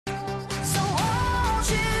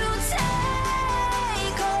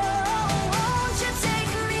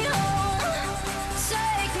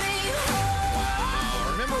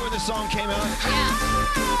this song came out?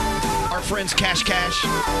 Yeah. Our friends Cash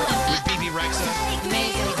with BB Rexa.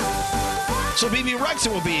 Amazing. So BB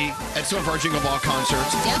Rexa will be at some of our Jingle Ball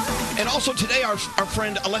concerts. Yep. And also today our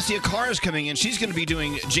friend Alessia Cara is coming in. She's going to be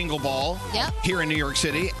doing Jingle Ball here in New York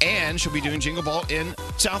City, and she'll be doing Jingle Ball in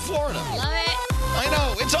South Florida. Love it. I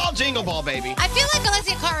know. It's all Jingle Ball, baby. I feel like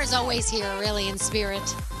Alessia Cara is always here, really, in spirit.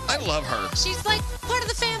 I love her. She's like part of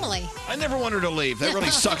the family. I never want her to leave. That really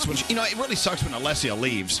sucks when it really sucks when Alessia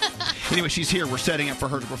leaves. Anyway, she's here. We're setting up for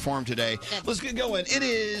her to perform today. Let's get going. It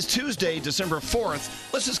is Tuesday, December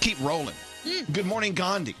 4th. Let's just keep rolling. Good morning,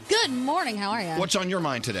 Gandhi. Good morning. How are you? What's on your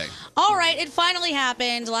mind today? All right. It finally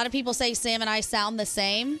happened. A lot of people say Sam and I sound the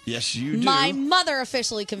same. Yes, you do. My mother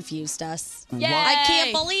officially confused us. Yay. I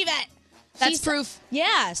can't believe it. That's proof.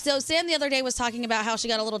 Yeah. So Sam the other day was talking about how she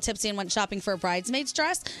got a little tipsy and went shopping for a bridesmaid's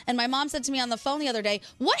dress. And my mom said to me on the phone the other day,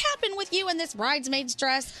 "What happened with you and this bridesmaid's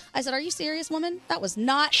dress?" I said, "Are you serious, woman? That was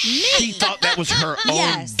not me." She thought that was her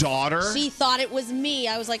own daughter? She thought it was me.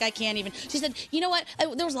 I was like, I can't even. She said, "You know what?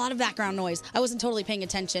 There was a lot of background noise. I wasn't totally paying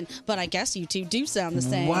attention, but I guess you two do sound the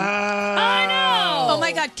same." Wow. I know. Oh,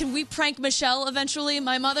 my God. Can we prank Michelle eventually,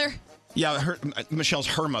 my mother? Yeah, Michelle's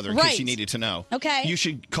her mother, in case you needed to know. Okay. You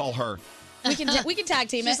should call her. We can tag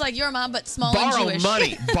team it. She's like your mom, but small and Jewish.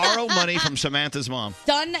 Borrow money from Samantha's mom.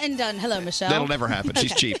 Done and done. Hello, Michelle. That'll never happen.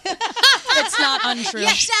 She's cheap. It's not untrue.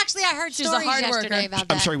 Yes, actually, I heard She's stories a hard yesterday worker. about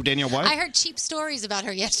that. I'm sorry, Danielle, what? I heard cheap stories about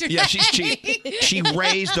her yesterday. Yeah, she's cheap. She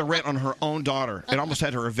raised the rent on her own daughter and almost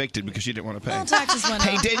had her evicted because she didn't want to pay. Well, taxes went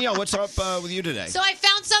Hey, up. Danielle, what's up with you today? So I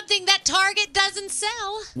found something that Target doesn't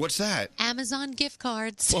sell. What's that? Amazon gift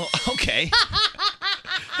cards. Well, okay.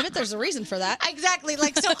 I bet there's a reason for that. Exactly.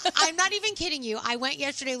 Like, so I'm not even kidding you. I went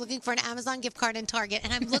yesterday looking for an Amazon gift card in Target,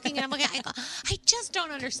 and I'm looking, I go, I just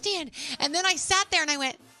don't understand. And then I sat there and I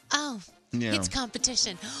went, oh. Yeah. It's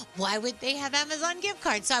competition. Why would they have Amazon gift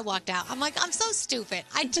cards? So I walked out. I'm like, I'm so stupid.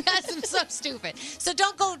 I just am so stupid. So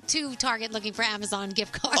don't go to Target looking for Amazon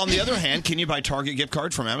gift cards. On the other hand, can you buy Target gift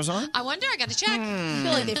cards from Amazon? I wonder. I got to check. I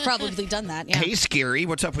feel like they've probably done that. Yeah. Hey, Scary,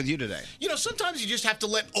 what's up with you today? You know, sometimes you just have to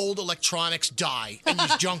let old electronics die and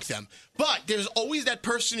just junk them. But there's always that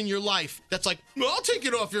person in your life that's like, well, I'll take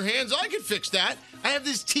it off your hands. I can fix that. I have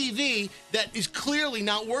this TV that is clearly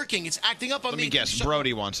not working. It's acting up on me. Let me guess.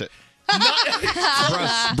 Brody wants it.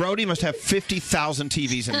 Brody must have 50,000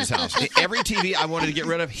 TVs in his house. Every TV I wanted to get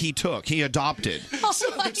rid of, he took. He adopted. So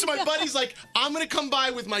my buddy's like, I'm going to come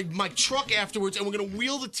by with my truck afterwards, and we're going to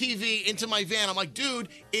wheel the TV into my van. I'm like, dude,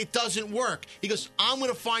 it doesn't work. He goes, I'm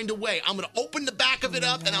going to find a way. I'm going to open the back of it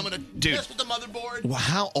up, and I'm going to mess with the motherboard. Well,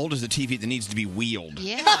 how old is the TV that needs to be wheeled?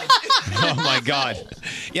 Yeah. Oh, my God.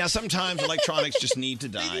 Yeah, sometimes electronics just need to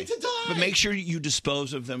die. They need to die. But make sure you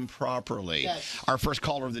dispose of them properly. Yes. Our first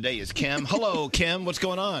caller of the day is Kim. Hello, Kim. What's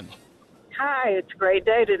going on? Hi, it's a great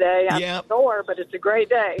day today. I'm sore, but it's a great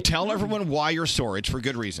day. Tell everyone why you're sore. It's for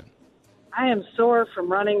good reason. I am sore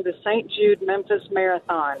from running the St. Jude Memphis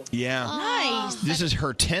Marathon. Yeah. Nice. This is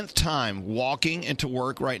her 10th time walking into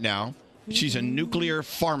work right now. She's a nuclear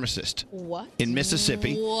pharmacist in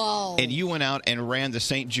Mississippi. Whoa. And you went out and ran the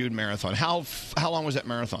St. Jude Marathon. How long was that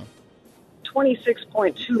marathon?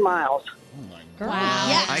 26.2 miles. Oh, my Girl. God.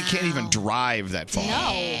 Wow. I can't even drive that far.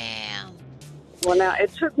 Damn. Well, now,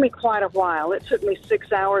 it took me quite a while. It took me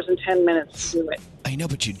 6 hours and 10 minutes to do it. I know,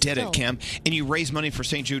 but you did it, Kim. And you raised money for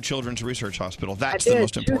St. Jude Children's Research Hospital. That's I did the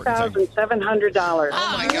most important thing. $2,700.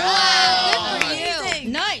 Oh, my God. Good for you.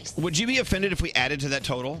 Nice. Would you be offended if we added to that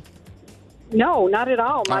total? No, not at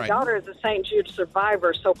all. My right. daughter is a St. Jude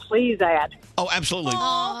survivor, so please add. Oh, absolutely.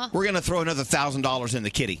 Aww. We're going to throw another $1,000 in the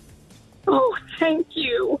kitty. Oh, thank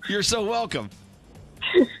you. You're so welcome.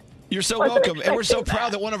 You're so Wasn't welcome. And we're so expecting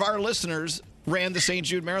proud that one of our listeners ran the St.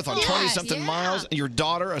 Jude Marathon, 20-something miles, and your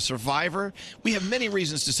daughter, a survivor. We have many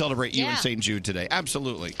reasons to celebrate you and St. Jude today.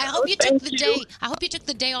 Absolutely. I hope you took the day. I hope you took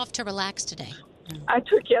the day off to relax today. I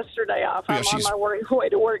took yesterday off. Yeah, I'm on she's- my way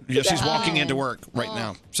to work today. Yeah, she's walking into work right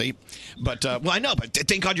now. See? But, well, I know, but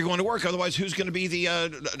thank God you're going to work. Otherwise, who's going to be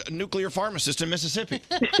the nuclear pharmacist in Mississippi?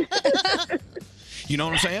 You know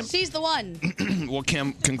what I'm saying? She's the one. Well,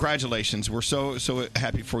 Kim, congratulations. We're so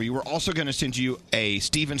happy for you. We're also going to send you a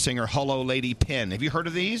Steven Singer Hello Lady pin. Have you heard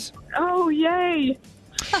of these? Oh, yay.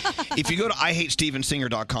 If you go to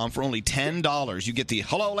IHateStevenSinger.com for only $10, you get the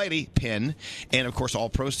Hello Lady pin. And, of course, all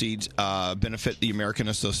proceeds benefit the American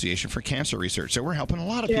Association for Cancer Research. So we're helping a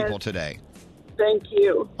lot of people today. Thank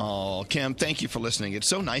you. Oh, Kim, thank you for listening. It's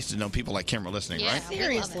so nice to know people like Kim are listening, right?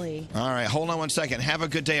 Seriously. All right, hold on 1 second. Have a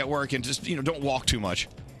good day at work and just, don't walk too much.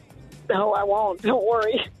 No, I won't. Don't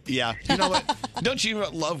worry. Yeah. You know what? Don't you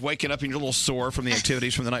love waking up and you're a little sore from the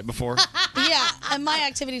activities from the night before? Yeah, and my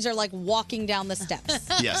activities are like walking down the steps.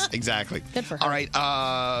 Yes, exactly. Good for her. All right,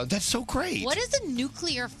 that's so great. What is a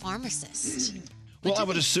nuclear pharmacist? Well, I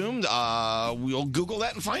would assume we'll Google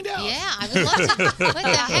that and find out. Yeah, I would love to. What the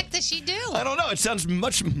heck does she do? I don't know. It sounds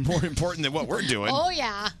much more important than what we're doing. Oh,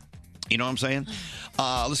 yeah. You know what I'm saying?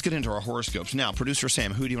 Let's get into our horoscopes. Now, producer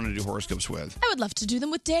Sam, who do you want to do horoscopes with? I would love to do them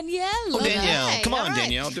with Danielle. Oh, Danielle. Okay, Come on, all right.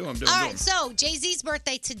 Danielle. Do them. All right, so Jay-Z's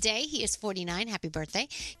birthday today. He is 49. Happy birthday.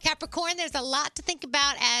 Capricorn, there's a lot to think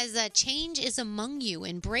about as change is among you.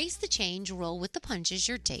 Embrace the change. Roll with the punches.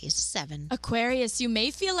 Your day is 7. Aquarius, you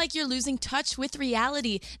may feel like you're losing touch with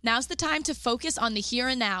reality. Now's the time to focus on the here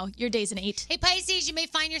and now. Your day's an 8. Hey, Pisces, you may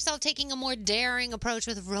find yourself taking a more daring approach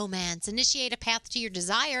with romance. Initiate a path to your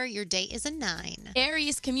desire. Your day is a 9.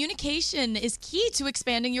 Aries, communication is key to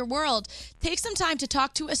expanding your world. Take some time to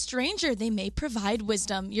talk to a stranger. They may provide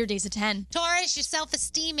wisdom. Your day's a 10. Taurus, your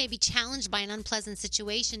self-esteem may be challenged by an unpleasant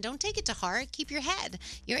situation. Don't take it to heart. Keep your head.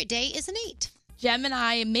 Your day is an 8.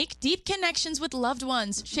 Gemini, make deep connections with loved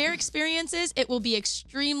ones. Share experiences. It will be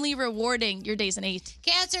extremely rewarding. Your day's an 8.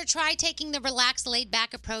 Cancer, try taking the relaxed,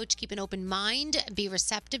 laid-back approach. Keep an open mind. Be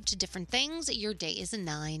receptive to different things. Your day is a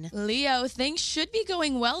 9. Leo, things should be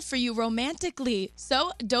going well for you romantically,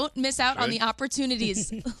 so don't miss out on the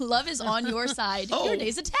opportunities. Love is on your side. Your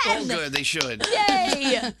day's a 10. Oh, good. They should.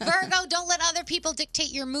 Yay! Virgo, don't let other people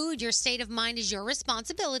dictate your mood. Your state of mind is your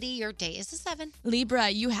responsibility. Your day is a 7. Libra,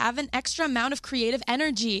 you have an extra amount of creative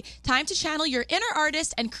energy. Time to channel your inner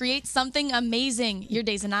artist and create something amazing. Your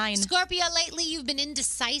day's a 9. Scorpio, lately you've been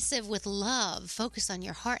indecisive with love. Focus on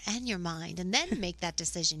your heart and your mind and then make that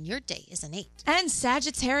decision. Your day is an 8. And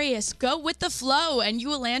Sagittarius, go with the flow and you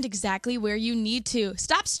will land exactly where you need to.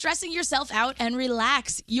 Stop stressing yourself out and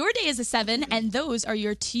relax. Your day is a 7, and those are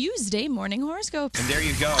your Tuesday morning horoscopes. And there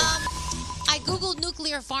you go. I Googled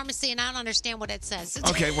nuclear pharmacy and I don't understand what it says.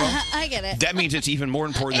 Okay, well, I get it. that means it's even more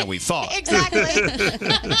important than we thought. Exactly.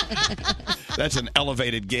 That's an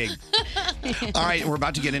elevated gig. All right, we're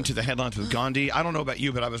about to get into the headlines with Gandhi. I don't know about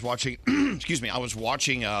you, but I was watching, I was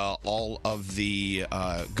watching all of the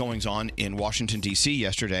goings on in Washington, D.C.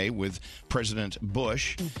 yesterday with President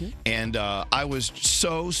Bush. And I was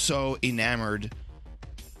so enamored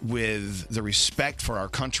with the respect for our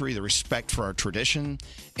country, the respect for our tradition,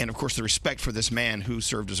 and of course the respect for this man who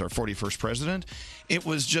served as our 41st president. It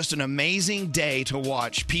was just an amazing day to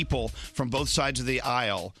watch people from both sides of the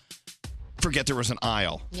aisle forget there was an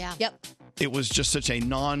aisle. Yeah. Yep. It was just such a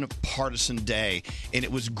non-partisan day, and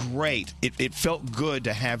it was great. It felt good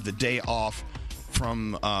to have the day off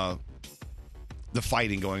from the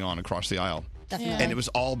fighting going on across the aisle. Definitely. And it was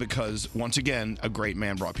all because, once again, a great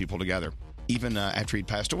man brought people together, even after he'd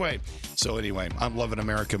passed away. So anyway, I'm loving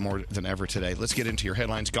America more than ever today. Let's get into your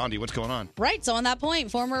headlines. Gandhi, what's going on? Right, so on that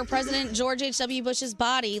point, former President George H.W. Bush's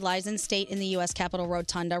body lies in state in the U.S. Capitol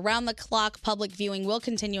Rotunda. Round-the-clock public viewing will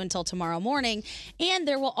continue until tomorrow morning, and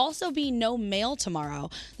there will also be no mail tomorrow.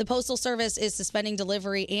 The Postal Service is suspending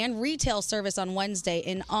delivery and retail service on Wednesday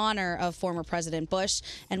in honor of former President Bush,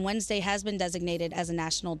 and Wednesday has been designated as a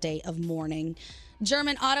national day of mourning.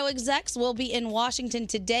 German auto execs will be in Washington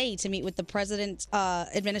today to meet with the president's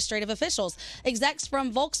administrative officials. Execs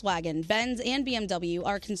from Volkswagen, Benz, and BMW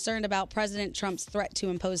are concerned about President Trump's threat to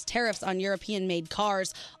impose tariffs on European-made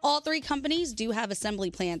cars. All three companies do have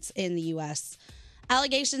assembly plants in the U.S.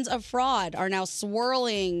 Allegations of fraud are now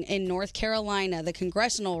swirling in North Carolina. The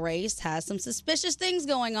congressional race has some suspicious things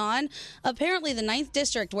going on. Apparently, the 9th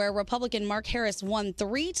District, where Republican Mark Harris won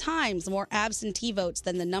 3 times more absentee votes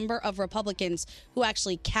than the number of Republicans who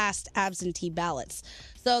actually cast absentee ballots.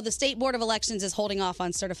 So the State Board of Elections is holding off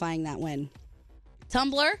on certifying that win.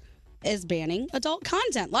 Tumblr is banning adult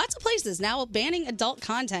content. Lots of places now banning adult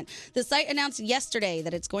content. The site announced yesterday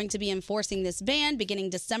that it's going to be enforcing this ban beginning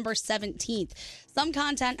December 17th. Some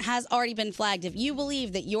content has already been flagged. If you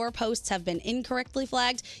believe that your posts have been incorrectly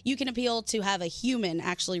flagged, you can appeal to have a human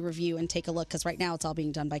actually review and take a look, because right now it's all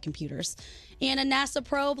being done by computers. And a NASA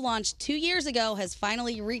probe launched 2 years ago has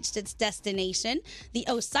finally reached its destination. The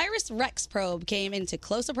OSIRIS-REx probe came into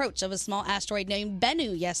close approach of a small asteroid named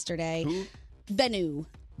Bennu yesterday. Who? Bennu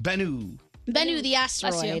the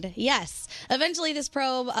asteroid. Yes. Eventually, this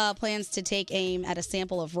probe plans to take aim at a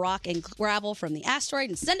sample of rock and gravel from the asteroid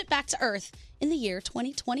and send it back to Earth in the year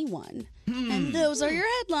 2021. And those are your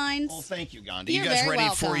headlines. Well, thank you, Gandhi. You're you guys very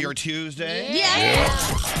ready for welcome. your Tuesday? Yeah.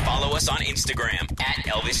 Follow us on Instagram at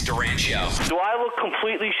Elvis Duran Show. Do I look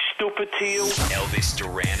completely stupid to you? Elvis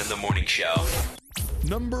Duran in the Morning Show.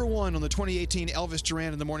 Number 1 on the 2018 Elvis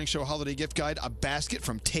Duran in the Morning Show Holiday Gift Guide, a basket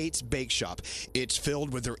from Tate's Bake Shop. It's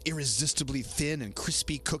filled with their irresistibly thin and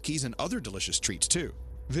crispy cookies and other delicious treats, too.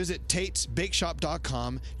 Visit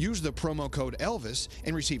Tate'sBakeShop.com, use the promo code Elvis,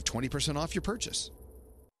 and receive 20% off your purchase.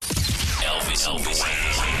 Elvis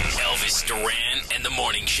Duran and the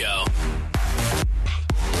Morning Show.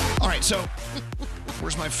 All right, so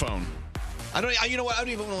where's my phone? You know what? I don't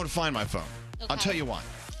even want to find my phone. Okay. I'll tell you why.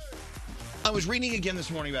 I was reading again this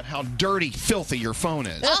morning about how dirty, filthy your phone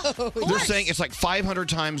is. Oh, they're saying it's like 500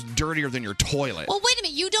 times dirtier than your toilet. Well, wait a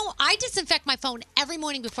minute. I disinfect my phone every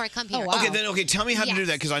morning before I come here. Oh, wow. Okay, tell me how to do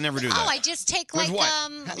that because I never do that. Oh, I just take I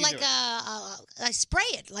spray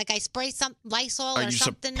it. Like I spray some Lysol Are or you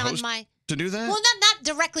something on supposed my. to do that? Well, not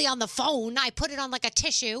directly on the phone. I put it on like a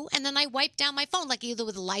tissue, and then I wipe down my phone, like either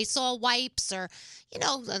with Lysol wipes or,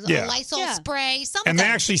 a Lysol spray, something. And they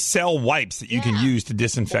actually sell wipes that you can use to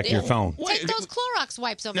disinfect your phone. Take those Clorox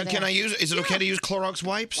wipes over now, there. Can I use? Is it okay to use Clorox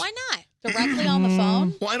wipes? Why not? Directly on the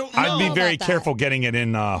phone? Well, I don't know. I'd be very careful getting it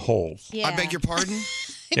in holes. Yeah. I beg your pardon?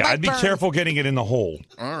 Yeah, I'd be careful getting it in the hole.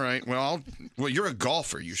 All right. Well, you're a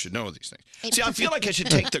golfer. You should know these things. See, I feel like I should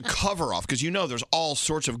take the cover off because there's all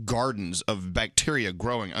sorts of gardens of bacteria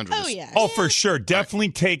growing under this. Yeah. Oh, for sure.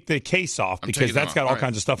 Definitely take the case off because that's got all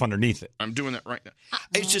kinds of stuff underneath it. I'm doing that right now.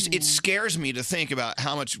 It's just, it scares me to think about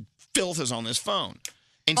how much filth is on this phone.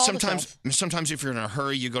 And sometimes if you're in a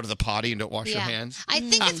hurry, you go to the potty and don't wash your hands. I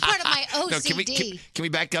think it's part of my OCD. No, can we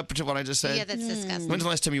back up to what I just said? Yeah, that's disgusting. When's the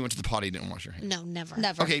last time you went to the potty and didn't wash your hands? No, never.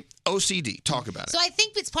 Okay, OCD. Talk about it. So I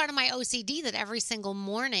think it's part of my OCD that every single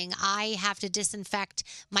morning I have to disinfect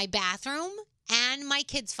my bathroom and my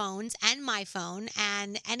kids' phones and my phone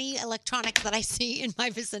and any electronics that I see in my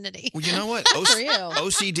vicinity. Well, you know what?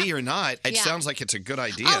 OCD or not, it sounds like it's a good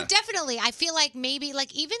idea. Oh, definitely. I feel like maybe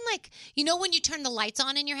even when you turn the lights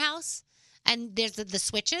on in your house and there's the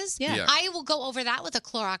switches, I will go over that with a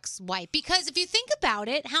Clorox wipe. Because if you think about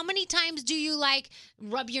it, how many times do you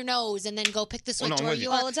rub your nose and then go pick the switch?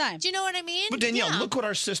 All the time. Do you know what I mean? But Danielle, look what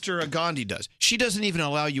our sister Gandhi does. She doesn't even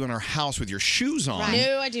allow you in her house with your shoes on. Right.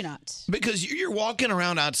 No, I do not. Because you're walking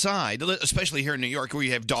around outside, especially here in New York where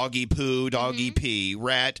you have doggy poo, doggy pee,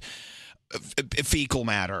 rat, fecal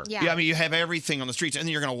matter. Yeah. I mean, you have everything on the streets, and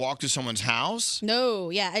then you're going to walk to someone's house? No,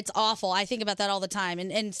 yeah, it's awful. I think about that all the time.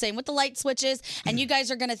 And same with the light switches. And you guys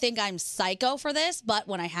are going to think I'm psycho for this, but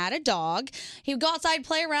when I had a dog, he would go outside,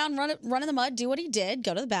 play around, run in the mud, do what he did,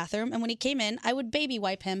 go to the bathroom, and when he came in, I would baby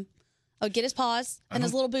wipe him. I would get his paws and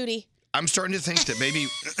his little booty. I'm starting to think that maybe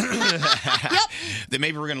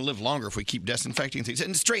we're going to live longer if we keep disinfecting things.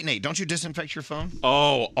 And straight Nate, don't you disinfect your phone?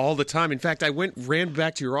 Oh, all the time. In fact, I ran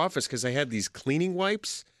back to your office because I had these cleaning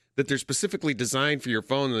wipes that they're specifically designed for your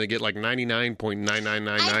phone, and they get like 99.99999%.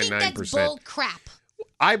 I think that's bull crap.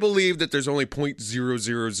 I believe that there's only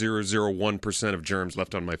 0.00001% of germs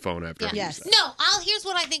left on my phone after I use that. No, here's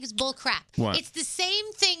what I think is bull crap. What? It's the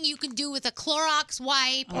same thing you can do with a Clorox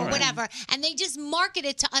wipe or whatever, and they just market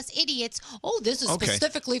it to us idiots. Oh, this is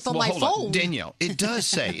specifically for my hold phone. On. Danielle, it does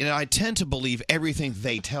say, I tend to believe everything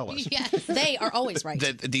they tell us. Yes. They are always right.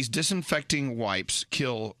 That these disinfecting wipes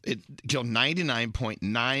kill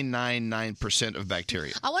 99.999% of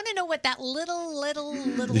bacteria. I want to know what that little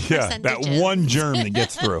that percentage is. one germ that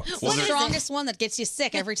gets through. Well, the strongest one that gets you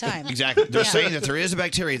sick every time. Exactly. They're saying that there is a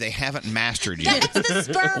bacteria they haven't mastered yet. That's the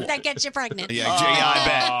sperm that gets you pregnant. Yeah, I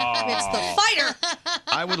bet. It's the fighter.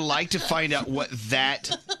 I would like to find out what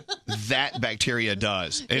that bacteria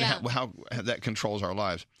does and how that controls our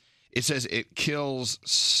lives. It says it kills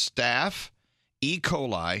staph, E.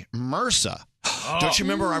 coli, MRSA. Don't you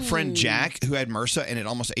remember our friend Jack who had MRSA and it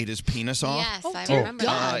almost ate his penis off? Yes, I remember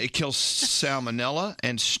that. It kills salmonella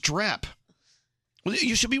and strep. Well,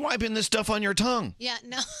 you should be wiping this stuff on your tongue. Yeah,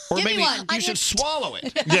 no. Or Give maybe me one. you should swallow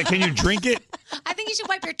it. Yeah, can you drink it? I think you should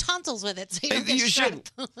wipe your tonsils with it so you don't get You should.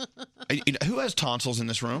 strep. Who has tonsils in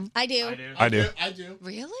this room? I do. I do.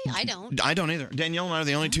 Really? I don't. I don't either. Danielle and I are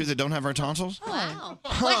the only two that don't have our tonsils. Wow.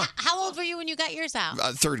 Wait, how old were you when you got yours out?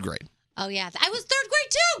 Third grade. Oh, yeah. I was third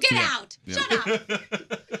grade, too. Get out. Shut up.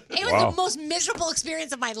 It was the most miserable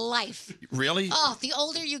experience of my life. Really? Oh, the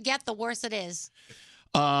older you get, the worse it is.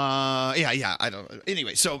 Yeah. I don't.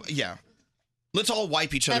 Anyway, so yeah, let's all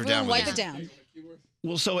wipe each other down. Wipe it down.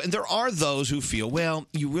 Well, and there are those who feel, well,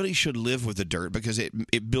 you really should live with the dirt because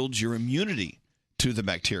it builds your immunity to the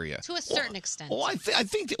bacteria. To a certain extent. Well, I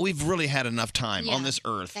think that we've really had enough time on this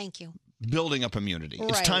earth. Thank you. Building up immunity. Right.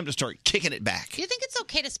 It's time to start kicking it back. Do you think it's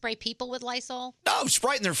okay to spray people with Lysol? No,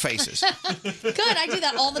 spray it in their faces. Good. I do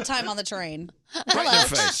that all the time on the train. Right in their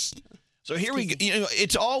face. So here we go.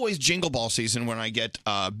 It's always Jingle Ball season when I get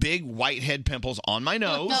big white head pimples on my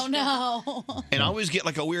nose. Oh, no. And I always get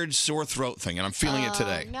like a weird sore throat thing, and I'm feeling it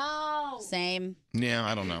today. No. Same. Yeah,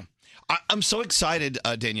 I don't know. I'm so excited,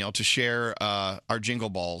 Danielle, to share our Jingle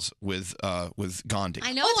Balls with Gandhi.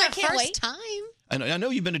 I know it's our first time. I know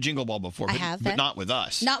you've been to Jingle Ball before, but not with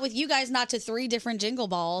us. Not with you guys, not to 3 different Jingle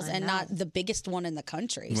Balls, and not the biggest one in the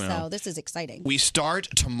country. Well, so this is exciting. We start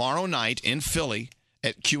tomorrow night in Philly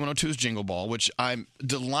at Q102's Jingle Ball, which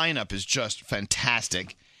the lineup is just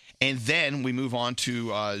fantastic. And then we move on to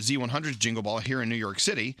Z100's Jingle Ball here in New York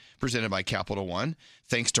City, presented by Capital One.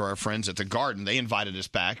 Thanks to our friends at the Garden. They invited us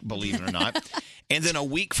back, believe it or not. And then a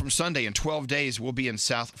week from Sunday, in 12 days, we'll be in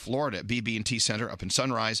South Florida at BB&T Center up in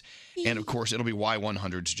Sunrise. And, of course, it'll be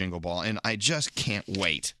Y100's Jingle Ball. And I just can't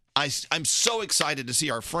wait. I'm so excited to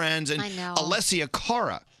see our friends. And Alessia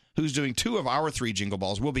Cara, who's doing 2 of our 3 Jingle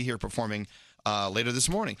Balls, will be here performing later this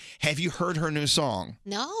morning. Have you heard her new song?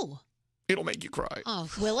 No. It'll make you cry. Oh,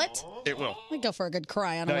 will it? It will. We go for a good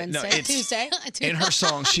cry on a Wednesday, Tuesday. In her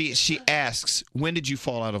song, she asks, "When did you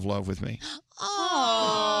fall out of love with me?"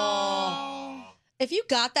 Oh. If you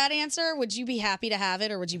got that answer, would you be happy to have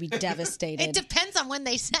it, or would you be devastated? It depends on when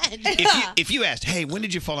they said. If you asked, "Hey, when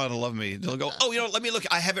did you fall out of love with me?" They'll go, "Oh, let me look.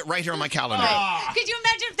 I have it right here on my calendar." Could you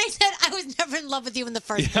imagine if they said, "I was never in love with you in the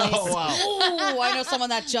first place"? Oh, wow. Oh, I know someone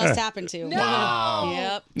that just happened to. No. Wow.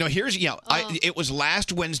 Yep. No, here's it was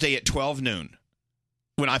last Wednesday at 12 noon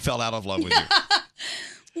when I fell out of love with you.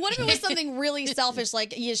 What if it was something really selfish,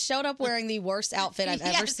 like you showed up wearing the worst outfit I've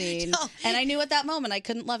ever seen, and I knew at that moment I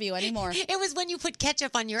couldn't love you anymore? It was when you put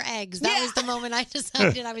ketchup on your eggs. That was the moment I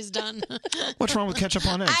decided I was done. What's wrong with ketchup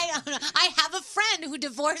on eggs? I don't know. I have a friend who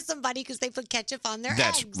divorced somebody because they put ketchup on their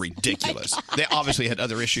That's eggs. ridiculous. They obviously had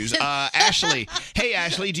other issues. Ashley. Hey,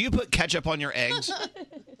 Ashley, do you put ketchup on your eggs?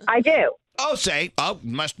 I do.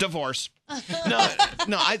 Must divorce. No,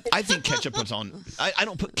 I think ketchup was on. I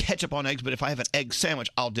don't put ketchup on eggs, but if I have an egg sandwich,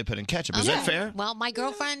 I'll dip it in ketchup. Is that fair? Well, my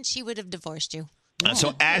girlfriend, she would have divorced you.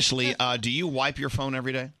 So, Ashley, do you wipe your phone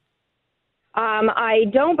every day? I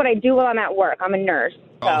don't, but I do while I'm at work. I'm a nurse.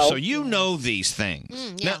 So you know these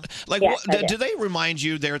things. yeah. Now, Yes, I do. do they remind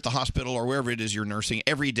you there at the hospital or wherever it is you're nursing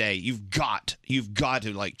every day? You've got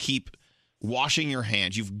to keep washing your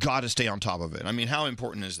hands. You've got to stay on top of it. I mean, how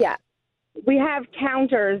important is that? Yeah. We have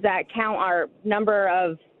counters that count our number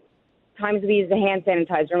of times we use the hand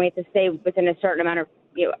sanitizer, and we have to stay within a certain amount of,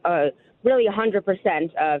 really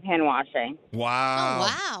 100% of hand washing. Wow. Oh,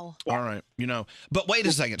 wow. All right. But wait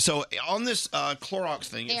a second. So on this Clorox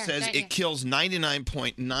thing, it says it kills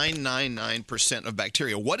 99.999% of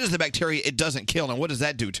bacteria. What is the bacteria it doesn't kill, and what does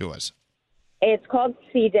that do to us? It's called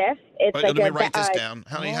C. diff. Let me write this down.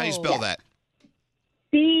 How do you spell that?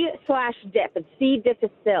 C/dip. It's C.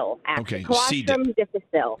 difficile. Okay, C.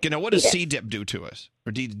 difficile. Now, what does C. dip do to us?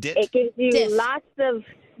 Or dip? It gives you lots of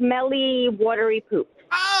smelly, watery poop.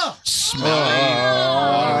 Oh!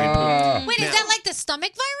 Watery poop. Wait, is that like the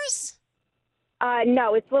stomach virus?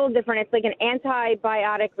 No, it's a little different. It's like an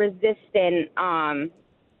antibiotic-resistant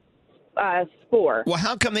spore. Well,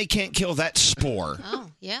 how come they can't kill that spore?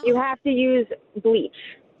 Oh, yeah. You have to use bleach.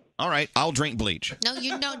 All right, I'll drink bleach. No,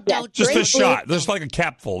 don't. Just a shot. Just like a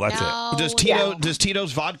capful. That's it. Does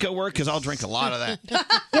Tito's vodka work? Because I'll drink a lot of that.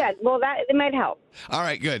 Yeah, well, it might help. All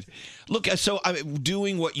right, good. Look, so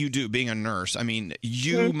doing what you do, being a nurse, I mean,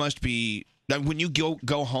 you must be, when you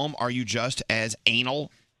go home, are you just as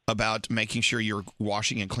anal about making sure you're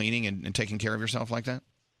washing and cleaning and taking care of yourself like that?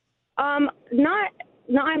 I'm not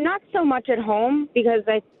so much at home because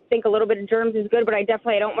I think a little bit of germs is good, but I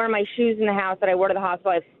don't wear my shoes in the house that I wear to the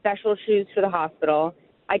hospital. I have special shoes for the hospital.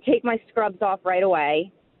 I take my scrubs off right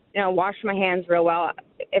away. Wash my hands real well.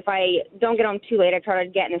 If I don't get home too late, I try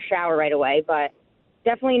to get in the shower right away, but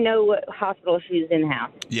definitely no hospital shoes in the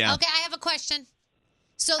house. Yeah. Okay, I have a question.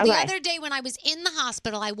 So the other day when I was in the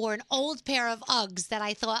hospital, I wore an old pair of Uggs that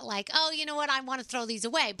I thought you know what, I want to throw these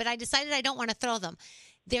away, but I decided I don't want to throw them.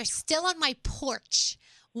 They're still on my porch.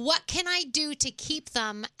 What can I do to keep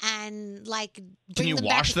them and bring Can you them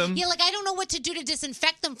wash back? them? Yeah, I don't know what to do to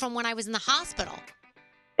disinfect them from when I was in the hospital.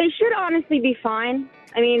 They should honestly be fine.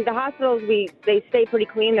 I mean, the hospitals, they stay pretty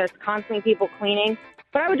clean. There's constantly people cleaning.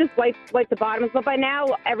 But I would just wipe the bottoms. But by now,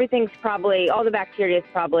 everything's all the bacteria is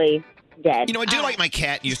probably dead. I do like my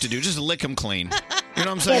cat used to do, just lick them clean. You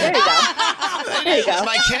know what I'm saying? Yeah, there you go.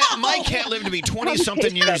 My cat lived to be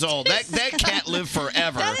 20-something years old. That cat lived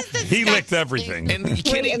forever. He licked everything. And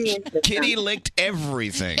Kitty licked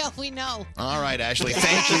everything. Yeah, we know. All right, Ashley.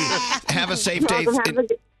 Thank you. Have a safe day.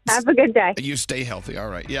 Have a good day. You stay healthy. All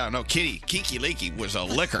right. Yeah, no, Kiki Leaky was a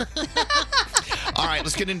liquor. All right,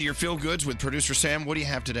 let's get into your feel goods with producer Sam. What do you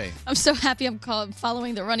have today? I'm so happy I'm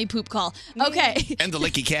following the runny poop call. Okay. And the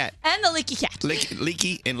licky cat. And the licky cat.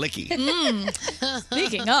 Leaky and licky.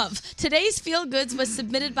 Speaking of, today's Feel Goods was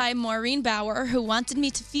submitted by Maureen Bauer, who wanted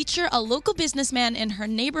me to feature a local businessman in her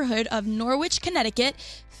neighborhood of Norwich, Connecticut,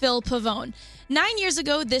 Phil Pavone. 9 years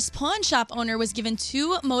ago, this pawn shop owner was given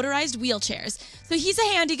 2 motorized wheelchairs. So he's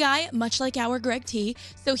a handy guy, much like our Greg T.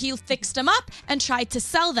 So he fixed them up and tried to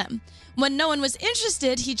sell them. When no one was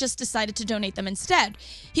interested, he just decided to donate them instead.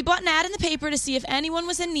 He bought an ad in the paper to see if anyone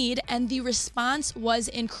was in need, and the response was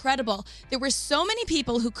incredible. There were so many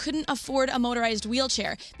people who couldn't afford a motorized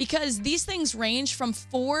wheelchair because these things range from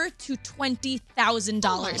 $4,000 to $20,000.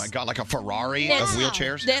 Oh my God, like a Ferrari of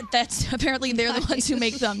wheelchairs? That's apparently they're the ones who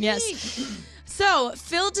make them, yes. So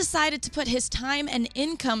Phil decided to put his time and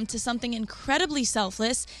income to something incredibly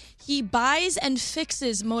selfless. He buys and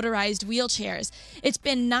fixes motorized wheelchairs. It's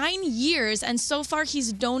been 9 years, and so far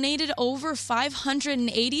he's donated over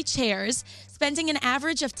 580 chairs, spending an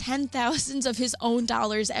average of $10,000 of his own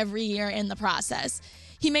dollars every year in the process.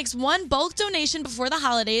 He makes one bulk donation before the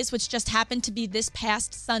holidays, which just happened to be this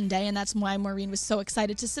past Sunday, and that's why Maureen was so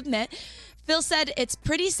excited to submit. Phil said, "It's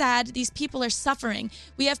pretty sad. These people are suffering.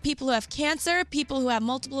 We have people who have cancer, people who have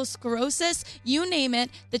multiple sclerosis, you name it.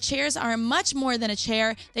 The chairs are much more than a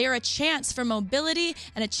chair. They are a chance for mobility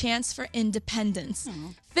and a chance for independence."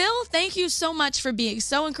 Phil, thank you so much for being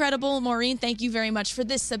so incredible. Maureen, thank you very much for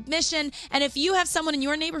this submission. And if you have someone in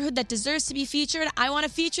your neighborhood that deserves to be featured, I want to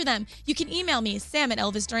feature them. You can email me,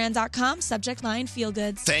 sam@elvisduran.com, subject line, feel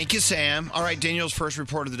goods. Thank you, Sam. All right, Danielle's first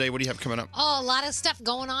report of the day. What do you have coming up? Oh, a lot of stuff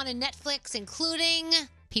going on in Netflix, including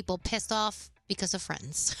people pissed off because of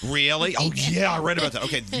Friends. Really? Oh, yeah, I read about that.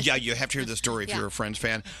 Okay, yeah, you have to hear the story if Yeah. you're a Friends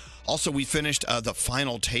fan. Also, we finished The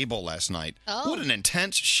Final Table last night. Oh. What an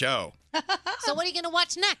intense show. So what are you going to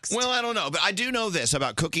watch next? Well, I don't know, but I do know this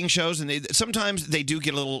about cooking shows, and sometimes they do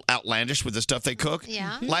get a little outlandish with the stuff they cook.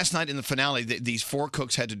 Yeah. Last night in the finale, these 4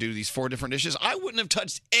 cooks had to do these 4 different dishes. I wouldn't have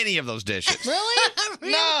touched any of those dishes. Really?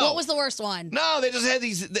 No. What was the worst one? No, they just had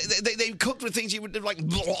these. They cooked with things you would like.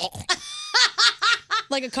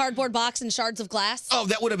 Like a cardboard box and shards of glass? Oh,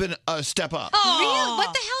 that would have been a step up. Really?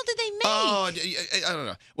 What the hell did they make? Oh, I don't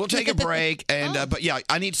know. We'll take a break, and but yeah,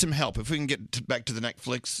 I need some help. If we can get back to the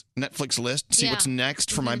Netflix list, see what's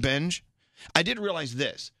next for my binge. I did realize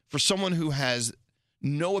this: for someone who has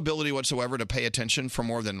no ability whatsoever to pay attention for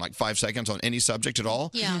more than like 5 seconds on any subject at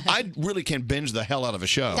all, I really can binge the hell out of a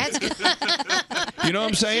show. That's good. You know what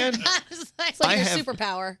I'm saying? It's like your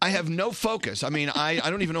superpower. I have no focus. I mean, I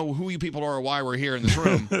don't even know who you people are or why we're here in this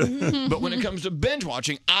room. But when it comes to binge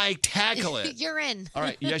watching, I tackle it. You're in. All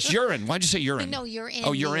right. Yes, urine. Why'd you say urine? No, you're in.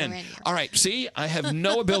 Oh, you're in. All right. See, I have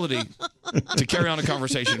no ability to carry on a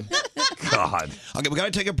conversation. God. Okay, we got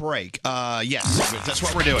to take a break. Yes, that's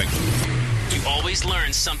what we're doing. You always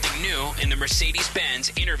learn something new in the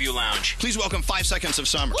Mercedes-Benz Interview Lounge. Please welcome 5 Seconds of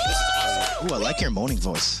Summer. This is awesome. Ooh, I like your moaning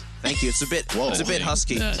voice. Thank you. It's a bit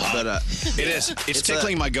husky, but it is. It's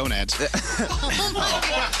tickling my gonads.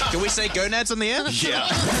 Can we say gonads on the air? Yeah.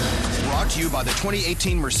 Brought to you by the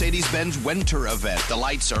 2018 Mercedes-Benz Winter Event. The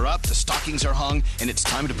lights are up, the stockings are hung, and it's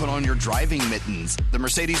time to put on your driving mittens. The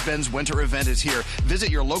Mercedes-Benz Winter Event is here.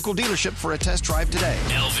 Visit your local dealership for a test drive today.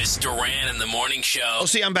 Elvis Duran in the Morning Show. Oh,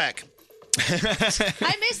 see, I'm back.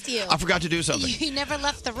 I missed you. I forgot to do something. You never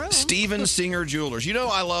left the room. Steven Singer Jewelers. You know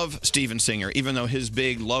I love Steven Singer, even though his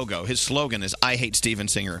big logo, his slogan is "I hate Steven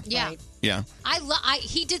Singer." Yeah. Right. Yeah.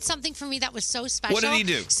 He did something for me that was so special. What did he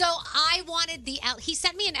do? So I wanted he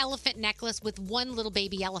sent me an elephant necklace with one little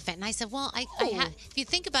baby elephant. And I said, well, if you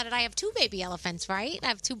think about it, I have 2 baby elephants, right? I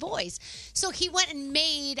have 2 boys. So he went and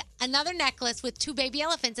made another necklace with 2 baby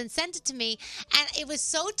elephants and sent it to me. And it was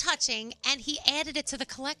so touching. And he added it to the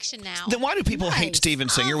collection now. Then why do people hate Steven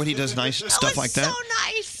Singer when he does nice stuff like that? So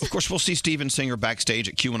nice. Of course, we'll see Steven Singer backstage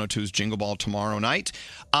at Q102's Jingle Ball tomorrow night.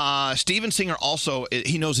 Steven Singer also,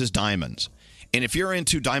 he knows his diamonds. And if you're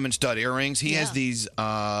into diamond stud earrings, he has these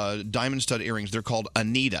diamond stud earrings. They're called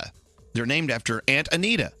Anita. They're named after Aunt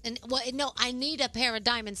Anita. I need a pair of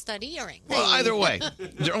diamond stud earrings. Well, either way,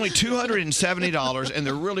 they're only $270, and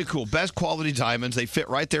they're really cool. Best quality diamonds. They fit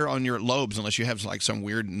right there on your lobes, unless you have like some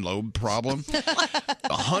weird lobe problem.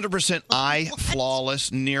 100% eye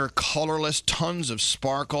flawless, near colorless, tons of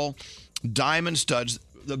sparkle, diamond studs.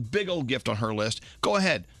 The big old gift on her list. Go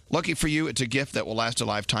ahead. Lucky for you, it's a gift that will last a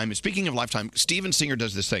lifetime. And speaking of lifetime, Steven Singer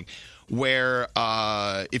does this thing where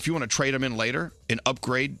if you want to trade them in later and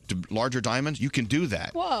upgrade to larger diamonds, you can do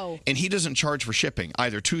that. Whoa. And he doesn't charge for shipping,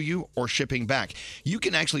 either to you or shipping back. You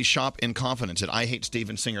can actually shop in confidence at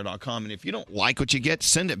IHateStevenSinger.com. And if you don't like what you get,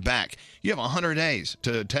 send it back. You have 100 days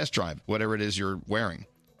to test drive whatever it is you're wearing.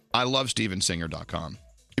 I love StevenSinger.com.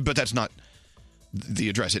 But that's not the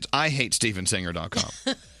address. It's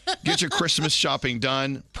IHateStevenSinger.com. Get your Christmas shopping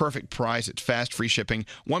done. Perfect price. It's fast, free shipping.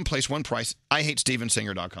 One place, one price.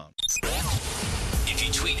 IHateStevenSinger.com. If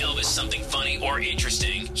you tweet Elvis something funny or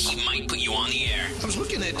interesting, he might put you on the air. I was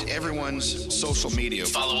looking at everyone's social media.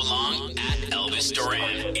 Follow along at Elvis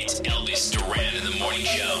Duran. It's Elvis Duran in the Morning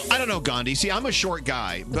Show. I don't know, Gandhi. See, I'm a short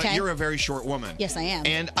guy, but Okay. you're a very short woman. Yes, I am.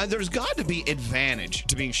 And there's got to be advantage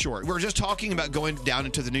to being short. We're just talking about going down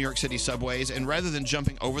into the New York City subways, and rather than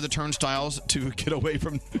jumping over the turnstiles to get away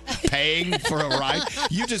from paying for a ride,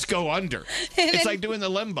 you just go under. It's like doing the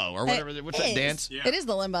limbo or whatever. What's that dance? It is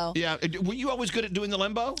the limbo. Yeah. Were you always good at doing the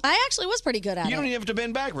limbo? I actually was pretty good at You it. don't even have to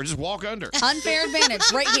bend backward. Just walk under. Unfair advantage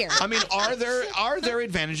right here. I mean, are there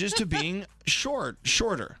advantages to being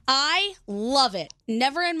shorter? I love it.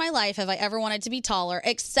 Never in my life have I ever wanted to be taller,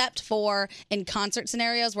 except for in concert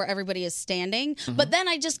scenarios where everybody is standing. But then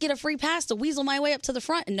I just get a free pass to weasel my way up to the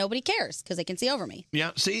front, and nobody cares because they can see over me.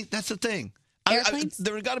 Yeah, see, that's the thing. Airplanes?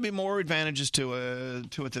 There have got to be more advantages to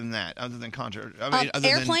it than that, other than concert. I mean, other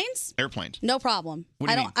airplanes? Than airplanes. No problem. What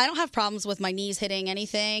do you mean? I don't have problems with my knees hitting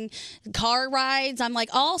anything. Car rides, I'm like,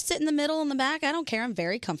 I'll sit in the middle and the back. I don't care. I'm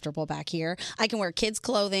very comfortable back here. I can wear kids'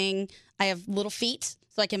 clothing. I have little feet,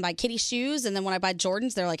 so I can buy kiddie shoes. And then when I buy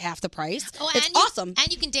Jordans, they're like half the price. It's awesome.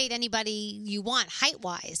 And you can date anybody you want,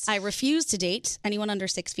 height-wise. I refuse to date anyone under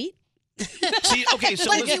 6 feet. See, okay,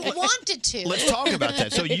 so But you wanted to. Let's talk about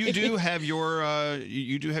that. So you do have your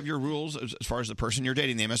rules as far as the person you're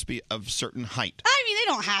dating. They must be of certain height. I mean, they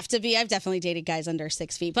don't have to be. I've definitely dated guys under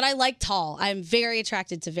 6 feet, but I like tall. I'm very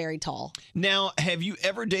attracted to very tall. Now, have you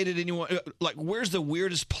ever dated anyone? Like, where's the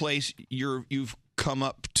weirdest place you've come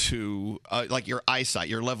up to, like your eyesight,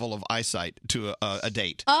 your level of eyesight to a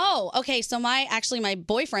date? Oh, okay. So my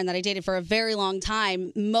boyfriend that I dated for a very long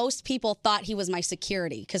time, most people thought he was my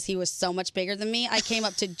security because he was so much bigger than me. I came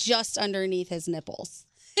up to just underneath his nipples.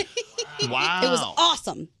 Wow. It was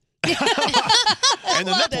awesome. And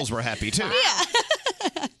the nipples were happy too.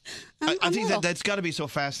 Yeah. I think that's got to be so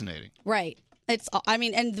fascinating. Right. And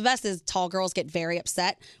the best is tall girls get very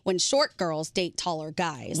upset when short girls date taller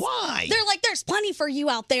guys. Why? They're like, there's plenty for you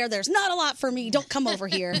out there. There's not a lot for me. Don't come over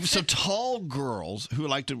here. So tall girls who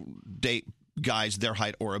like to date guys their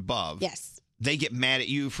height or above, yes, they get mad at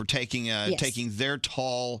you for taking their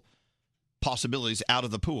tall possibilities out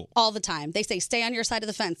of the pool. All the time. They say, stay on your side of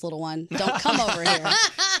the fence, little one. Don't come over here.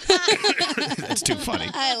 That's too funny.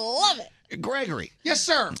 I love it. Gregory. Yes,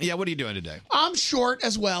 sir. Yeah, what are you doing today? I'm short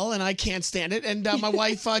as well, and I can't stand it. And my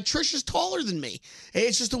wife, Trish, is taller than me.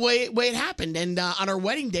 It's just the way it happened. And on our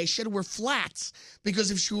wedding day, she had to wear flats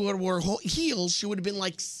because if she would have wore heels, she would have been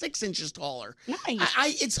like 6 inches taller.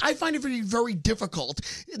 Nice. I find it very, very difficult.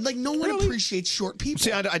 Like, no one appreciates short people.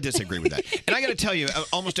 See, I disagree with that. And I got to tell you,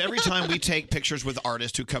 almost every time we take pictures with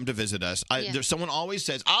artists who come to visit us, there's someone always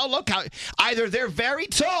says, oh, look how either they're very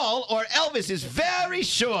tall or Elvis is very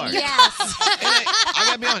short. Yes. And I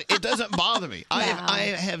got to be honest, it doesn't bother me. I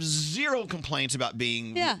have zero complaints about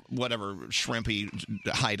being whatever shrimpy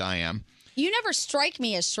height I am. You never strike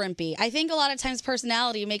me as shrimpy. I think a lot of times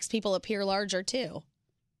personality makes people appear larger, too.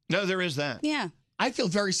 No, there is that. Yeah. I feel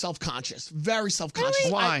very self-conscious. Very self-conscious.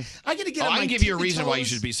 Really? Why? I got to get on I my can give you a tippy reason why you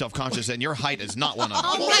toes. should be self-conscious, and your height is not one of them.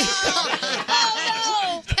 Oh, no.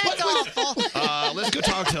 That's awful. Let's go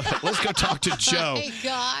talk to Joe. Oh, my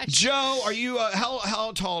gosh. Joe, are you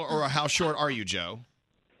how tall or how short are you, Joe?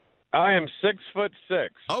 I am 6'6".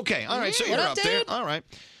 Okay, all right. So you're up there. All right.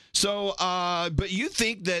 So, but you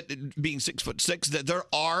think that being 6'6", that there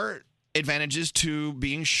are advantages to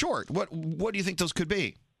being short. What do you think those could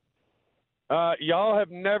be? Y'all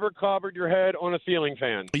have never clobbered your head on a ceiling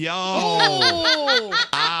fan. Yo. Oh.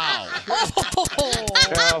 Ow.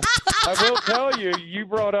 Now, I will tell you, you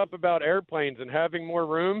brought up about airplanes and having more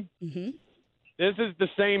room. Mm-hmm. This is the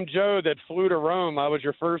same Joe that flew to Rome. I was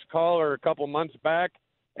your first caller a couple months back,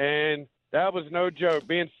 and that was no joke.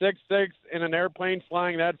 Being 6'6" in an airplane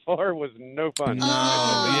flying that far was no fun.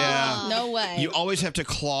 Yeah. No way. You always have to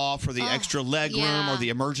claw for the extra leg room or the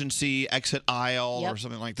emergency exit aisle or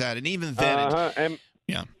something like that. And even then,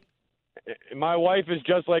 My wife is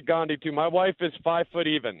just like Gandhi too. My wife is 5 foot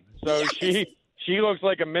even, so She looks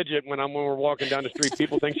like a midget when we're walking down the street.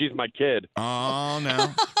 People think she's my kid. Oh,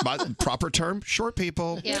 no. By the proper term, short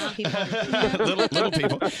people. Yeah. little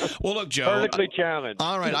people. Well, look, Joe. Vertically challenged.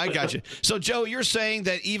 All right, I got you. So, Joe, you're saying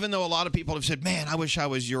that even though a lot of people have said, man, I wish I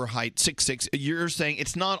was your height, 6'6", you're saying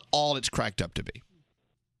it's not all it's cracked up to be.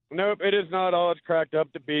 Nope, it is not all it's cracked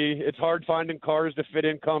up to be. It's hard finding cars to fit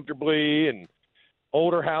in comfortably and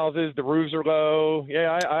older houses, the roofs are low.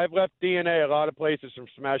 Yeah, I've left DNA a lot of places from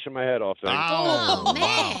smashing my head off things. Oh,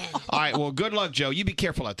 wow. All right, well, good luck, Joe. You be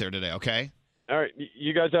careful out there today, okay? All right,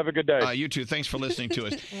 you guys have a good day. You too. Thanks for listening to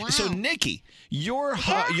us. So, Nikki, you're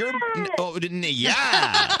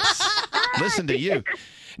yes. Listen to you.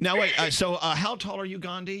 Now, wait. So, how tall are you,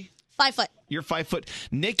 Gandhi? 5 foot. You're 5 foot.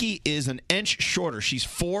 Nikki is an inch shorter. She's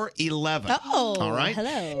 4'11". Oh, all right.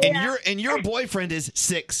 Hello. And your boyfriend is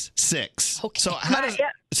 6'6". Okay.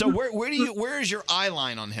 So where is your eye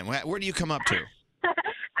line on him? Where do you come up to?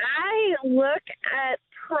 I look at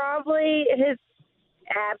probably his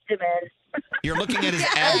abdomen. You're looking at his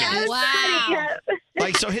abdomen. Wow.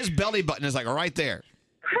 Like, so his belly button is like right there.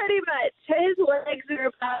 Pretty much. His legs are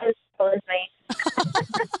about as tall as me.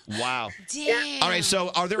 Wow. Damn. All right. So,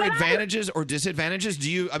 are there advantages or disadvantages?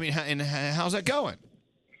 And how's that going?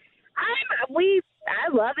 I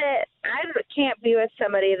love it. I can't be with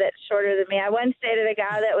somebody that's shorter than me. I once dated a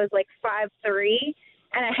guy that was like 5'3",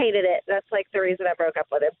 and I hated it. That's like the reason I broke up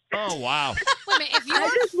with him. Oh, wow. Wait a minute, if I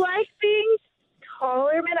just like being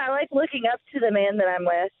taller men. I like looking up to the man that I'm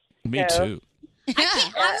with. Me too. I'm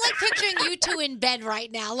like picturing you two in bed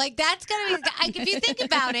right now. Like that's gonna be. If you think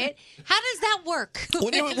about it, how does that work?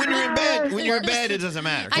 When you're in bed, it doesn't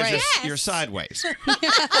matter because you're sideways. All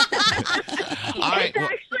right. It's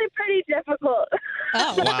actually pretty difficult.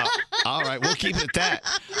 Oh wow! All right, we'll keep it at that.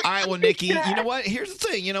 All right, well, Nikki, you know what? Here's the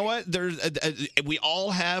thing. You know what? There's we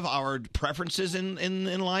all have our preferences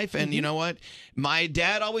in life, and you know what? My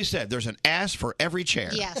dad always said, "There's an ass for every chair."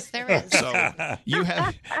 Yes, there is. So you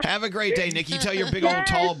have a great day, Nikki. Tell your big old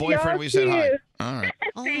tall boyfriend we said hi. All right.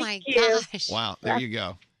 Oh my gosh! Wow, there you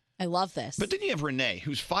go. I love this. But then you have Renee,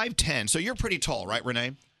 who's 5'10". So you're pretty tall, right,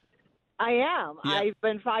 Renee? I am. Yeah. I've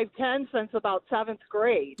been 5'10" since about 7th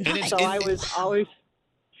grade. And So I was always,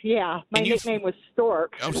 my nickname was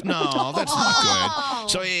Stork. Oh, no, that's not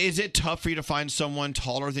good. So is it tough for you to find someone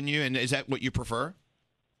taller than you, and is that what you prefer?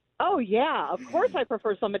 Oh, yeah. Of course I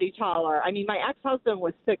prefer somebody taller. I mean, my ex-husband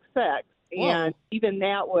was 6'6", and even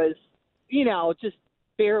that was, just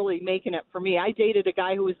barely making it for me. I dated a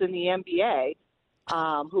guy who was in the NBA,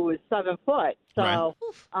 who was 7 foot. So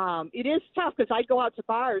it is tough because I'd go out to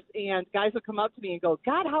bars and guys would come up to me and go,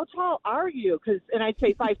 God, how tall are you? And I'd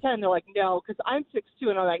say 5'10". They're like, no, because I'm 6'2".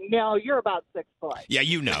 And I'm like, no, you're about 6 foot. Yeah,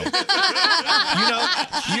 you know.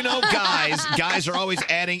 Guys are always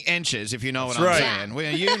adding inches, if you know what I'm saying.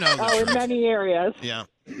 Well, you know the truth. In many areas. Yeah,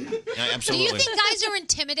 Do absolutely. you think guys are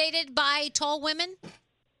intimidated by tall women?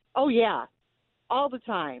 Oh, yeah. All the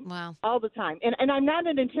time. Wow. All the time. And I'm not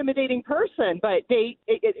an intimidating person, but the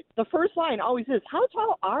first line always is, how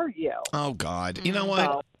tall are you? Oh, God. You know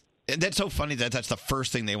what? That's so funny that's the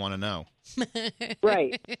first thing they want to know.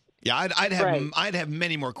 Right. Yeah, I'd have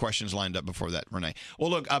many more questions lined up before that, Renee. Well,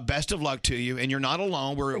 look, best of luck to you, and you're not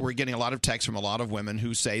alone. We're getting a lot of texts from a lot of women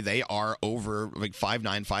who say they are over like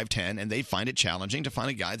 5'9", 5'10", and they find it challenging to find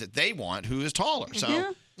a guy that they want who is taller.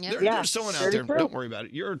 So there's someone out there. Don't worry about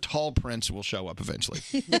it. Your tall prince will show up eventually.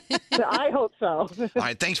 I hope so. All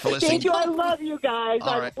right, thanks for listening. Thank you. I love you guys.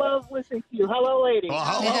 I love listening to you. Hello, lady. Well,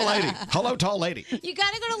 hello, lady. Hello, tall lady. You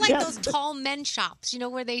got to go to those tall men shops,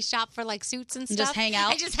 where they shop for like suits and stuff. Just hang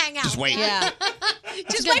out. I just hang out. Just wait. Yeah.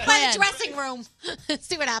 Just wait by the dressing room.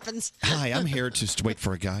 See what happens. Hi, I'm here to wait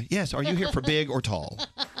for a guy. Yes, are you here for big or tall?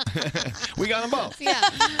 We got them both. Yeah.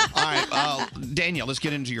 All right, Danielle, let's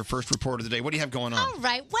get into your first report of the day. What do you have going on? All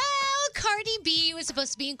right. Well, Cardi B was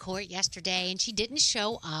supposed to be in court yesterday, and she didn't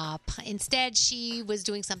show up. Instead, she was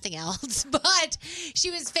doing something else. But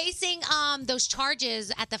she was facing those charges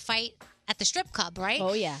at the fight at the strip club, right?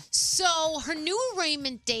 Oh, yeah. So her new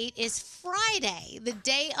arraignment date is Friday, the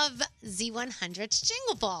day of Z100's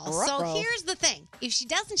Jingle Ball. So here's the thing. If she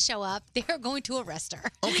doesn't show up, they're going to arrest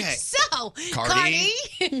her. Okay. So, Cardi,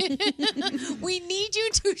 we need you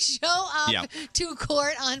to show up to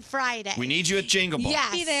court on Friday. We need you at Jingle Ball.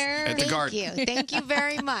 Yes. Be there. At the Garden. Thank you. Thank you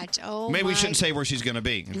very much. Oh, maybe we shouldn't say where she's going to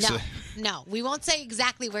be. No, we won't say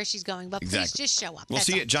exactly where she's going, but please just show up. We'll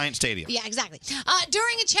see you at Giant Stadium. Yeah, exactly.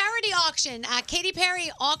 During a charity auction, Katy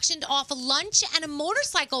Perry auctioned off a lunch and a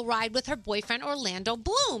motorcycle ride with her boyfriend Orlando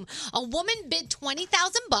Bloom. A woman bid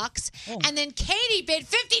 $20,000, and then Katy bid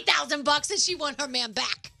 $50,000, and she won her man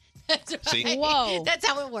back. That's right. See? Whoa. That's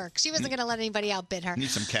how it works. She wasn't going to let anybody outbid her. Need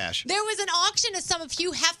some cash. There was an auction of some of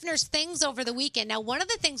Hugh Hefner's things over the weekend. Now, one of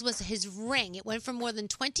the things was his ring. It went for more than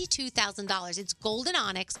 $22,000. It's gold and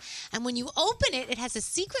onyx, and when you open it, it has a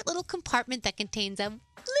secret little compartment that contains a little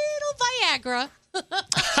Viagra.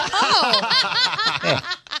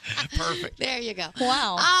 Perfect. There you go.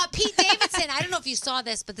 Wow. Pete Davidson, I don't know if you saw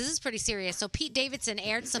this, but this is pretty serious. So Pete Davidson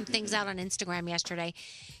aired some things out on Instagram yesterday.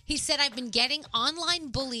 He said, I've been getting online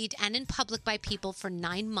bullied and in public by people for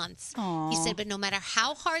 9 months. Aw. He said, but no matter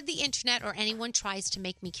how hard the internet or anyone tries to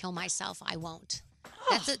make me kill myself, I won't.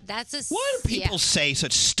 That's a. Why do people say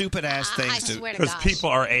such stupid ass things? I swear to Because gosh. people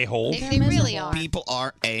are a-holes. They really are. People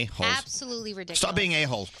are a-holes. Absolutely ridiculous. Stop being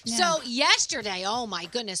a-holes. So yesterday, oh my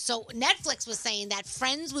goodness. So Netflix was saying that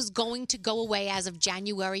Friends was going to go away as of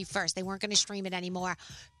January 1st. They weren't going to stream it anymore.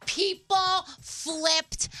 People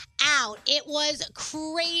flipped out. It was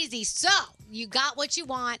crazy. So you got what you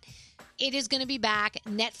want. It is going to be back.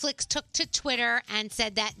 Netflix took to Twitter and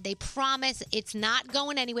said that they promise it's not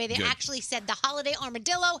going anyway. They actually said the holiday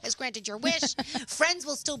armadillo has granted your wish. Friends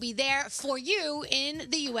will still be there for you in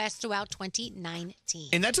the U.S. throughout 2019.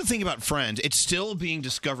 And that's the thing about Friends. It's still being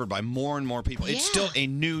discovered by more and more people. It's still a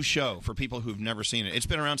new show for people who've never seen it. It's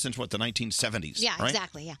been around since, the 1970s? Yeah, right?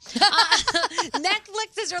 exactly, yeah.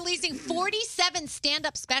 Netflix is releasing 47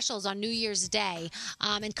 stand-up specials on New Year's Day.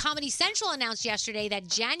 And Comedy Central announced yesterday that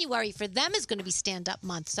January for them is going to be stand-up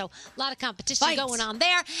month. So a lot of competition going on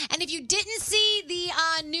there. And if you didn't see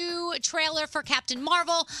the new trailer for Captain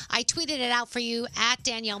Marvel, I tweeted it out for you at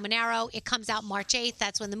Danielle Monero. It comes out March 8th.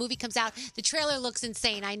 That's when the movie comes out. The trailer looks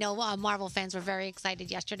insane. I know Marvel fans were very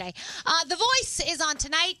excited yesterday. The Voice is on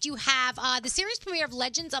tonight. You have the series premiere of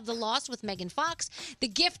Legends of the Lost with Megan Fox. The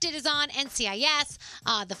Gifted is on NCIS.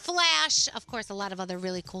 The Flash. Of course, a lot of other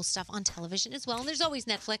really cool stuff on television as well. And there's always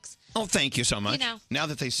Netflix. Oh, thank you so much. You know. Now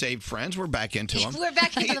that they saved Friends, we're back into them. We're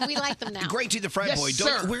back into them. We like them now. Great to the frat Yes, boy.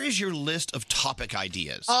 sir. Where is your list of topic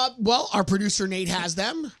ideas? Well, our producer Nate has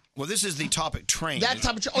them. Well, this is the topic train. That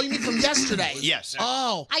topic. Oh, you mean from yesterday? Yes.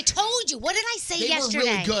 Oh. I told you. What did I say They yesterday?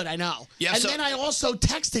 were really good, I know. Yeah, and so- then I also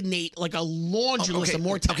texted Nate like a laundry list of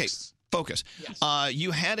more texts. Focus.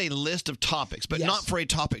 You had a list of topics, but Yes. not for a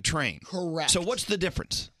topic train. Correct. So what's the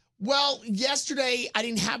difference? Well, yesterday I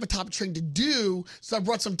didn't have a topic train to do, so I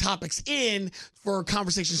brought some topics in for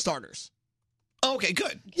conversation starters. Okay,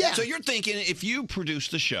 good. Yeah. So you're thinking if you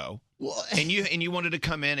produced the show and you wanted to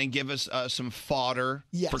come in and give us some fodder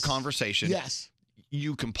for conversation. Yes.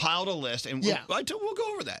 You compiled a list, and we'll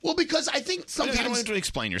go over that. Well, because I think You don't sometimes. have to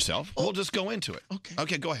explain yourself. We'll just go into it.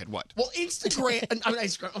 Okay, go ahead. What? Well, Instagram.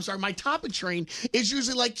 I'm sorry. My topic train is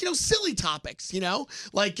usually like silly topics.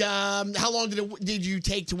 Like how long did you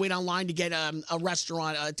take to wait online to get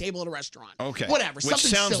a table at a restaurant? Okay. Whatever. Which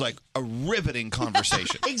something sounds silly. like a riveting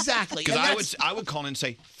conversation. Exactly. Because And I would call in and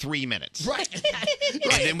say 3 minutes. Right.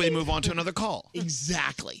 And then we move on to another call.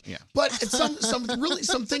 Exactly. Yeah. But some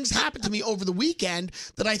things happened to me over the weekend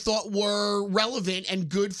that I thought were relevant and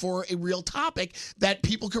good for a real topic that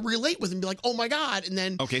people could relate with and be like, oh my God. And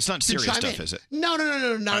then Okay, it's not to serious chime stuff, in. is it? No,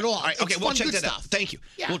 not at all. All right, It's okay, we'll fun, check good that stuff. out. Thank you.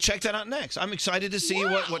 Yeah. We'll check that out next. I'm excited to see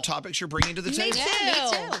what topics you're bringing to the Me table.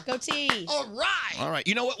 too. Go T. All right. All right.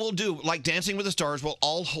 You know what we'll do? Like Dancing with the Stars, we'll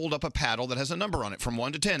all hold up a paddle that has a number on it from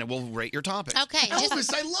 1 to 10, and we'll rate your topic. Okay.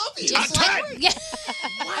 Elvis, I love you. Just like, yeah.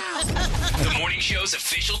 The Morning Show's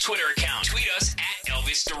official Twitter account. Tweet us at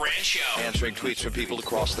Elvis Duran Show. Answering tweets from people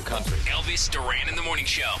across the country. Elvis Duran in the Morning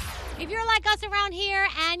Show. If you're like us around here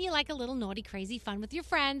and you like a little naughty, crazy fun with your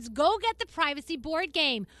friends, go get the Privacy board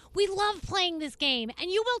game. We love playing this game,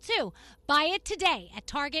 and you will too. Buy it today at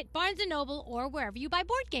Target, Barnes & Noble, or wherever you buy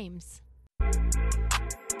board games.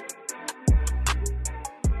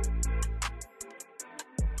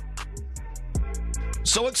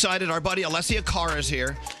 So excited. Our buddy Alessia Cara is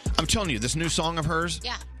here. I'm telling you, this new song of hers,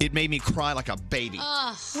 it made me cry like a baby.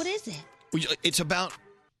 What is it? It's about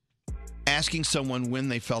asking someone when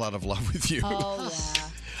they fell out of love with you. Oh, yeah.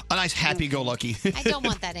 A nice happy-go-lucky. I don't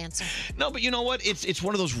want that answer. No, but you know what? It's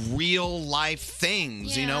one of those real-life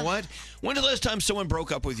things. You know Yeah. what? When was the last time someone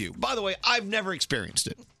broke up with you? By the way, I've never experienced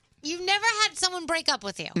it. You've never had someone break up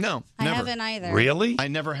with you? No, I never. haven't either. Really? I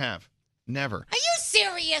never have. Never. Are you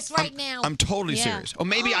serious right now? I'm totally serious. Or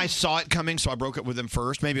maybe I saw it coming, so I broke up with them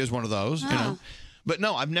first. Maybe it was one of those, you know. But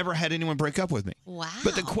no, I've never had anyone break up with me. Wow.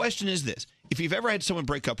 But the question is this. If you've ever had someone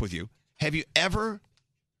break up with you, have you ever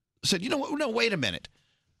said, you know what, no, wait a minute.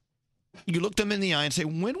 You look them in the eye and say,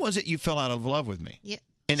 when was it you fell out of love with me? Yeah.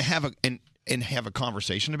 And and have a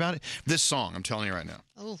conversation about it. This song, I'm telling you right now.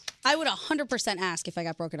 Oh, I would 100% ask if I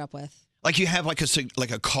got broken up with. Like you have like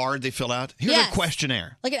a card they fill out. Here's Yes. a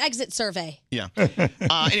questionnaire. Like an exit survey. Yeah.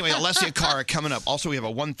 Anyway, Alessia, Cara coming up. Also, we have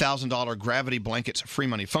a $1,000 Gravity Blankets free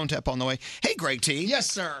money phone tap on the way. Hey, Greg T.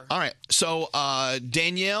 Yes, sir. All right. So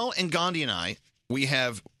Danielle and Gandhi and I, we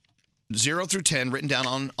have 0 through 10 written down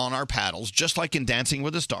on our paddles, just like in Dancing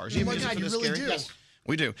with the Stars. Oh my music God, for you this, really Gary? do. Yes,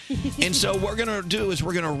 we do. And so what we're going to do is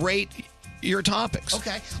we're going to rate your topics.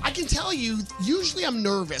 Okay. I can tell you, usually I'm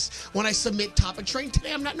nervous when I submit topic train.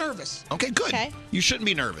 Today I'm not nervous. Okay, good. Okay. You shouldn't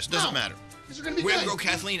be nervous. Doesn't matter. These are going to be Weird good. Girl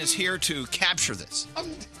Kathleen is here to capture this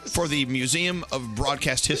for the Museum of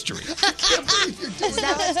Broadcast History. Is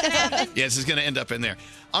that what's going to happen? Yes, it's going to end up in there.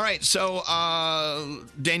 All right, so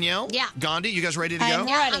Danielle, Gandhi, you guys ready to go?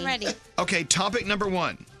 I'm ready. Okay, topic number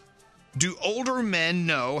 1. Do older men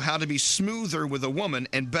know how to be smoother with a woman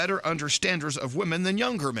and better understanders of women than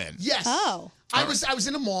younger men? Yes. Oh. I was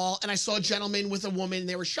in a mall and I saw a gentleman with a woman and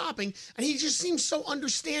they were shopping and he just seemed so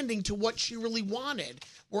understanding to what she really wanted.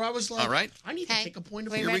 Where I was like, All right. I need to take a point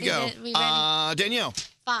of Here we go. Danielle.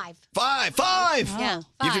 5. 5. Yeah. You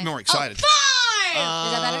get 5. more excited. 5! Is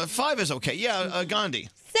that better? 5 is okay. Yeah, Gandhi.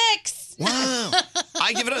 6. Wow.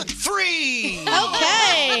 I give it a 3.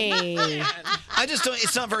 Okay. I just don't.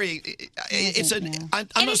 It's not very.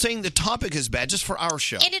 I'm not saying the topic is bad, just for our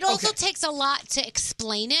show. And it also takes a lot to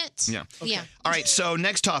explain it. Yeah. Yeah. All right. So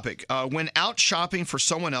next topic. When out shopping for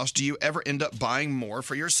someone else, do you ever end up buying more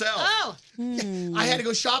for yourself? Oh. I had to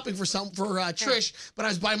go shopping for Trish, but I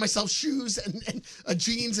was buying myself shoes and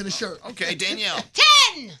jeans and a shirt. Okay, Danielle.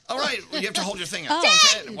 10. All right. You have to hold your thing up. Oh.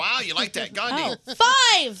 10. Wow, you like that, Gandhi. 5.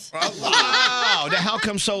 Oh, wow. Now, how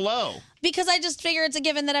come so low? Because I just figure it's a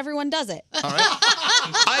given that everyone does it. All right.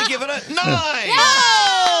 I give it a 9.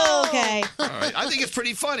 Oh, okay. All right. I think it's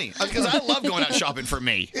pretty funny because I love going out shopping for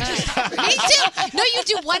me. Me too. No, you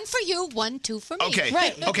do 1 for you, 1, 2 for me. Okay.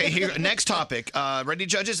 Right. Okay. Here, next topic. Ready,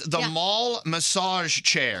 judges? The mall massage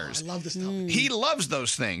chairs. I love this topic. He loves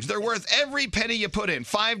those things. They're worth every penny you put in.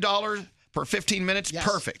 $5 per 15 minutes. Yes.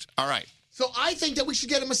 Perfect. All right. So I think that we should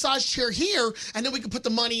get a massage chair here, and then we can put the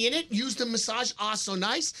money in it, use the massage. So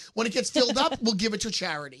nice. When it gets filled up, we'll give it to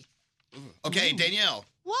charity. Okay, Danielle.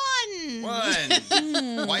 1.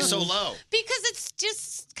 1. Why so low? Because it's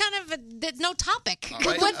just kind of there's no topic. All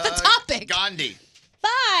right, What's the topic? Gandhi.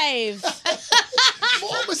 5.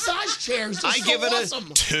 More massage chairs. They're I so give it awesome.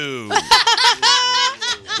 a 2.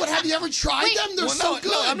 But have you ever tried them? They're so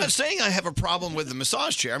good. No, I'm not saying I have a problem with the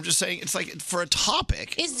massage chair. I'm just saying it's like for a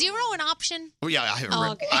topic. Is 0 an option? Oh, yeah, I have it,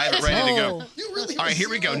 okay. I have it ready to go. You really All right, here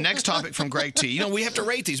we go. Next topic from Greg T. You know, we have to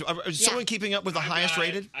rate these. Is someone keeping up with the highest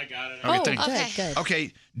rated? I got it. Okay, thank you. Okay. Good.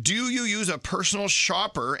 Okay, do you use a personal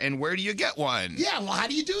shopper and where do you get one? Yeah, well, how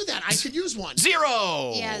do you do that? I could use one.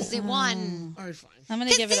 0. Yeah, 1. All right, fine. I'm going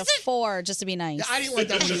to give it a 4 just to be nice. Yeah, I didn't like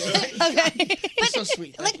that one either. Okay. You're so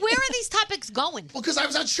sweet. Like, where are these topics going? Well, because I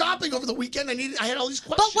was out shopping over the weekend. I had all these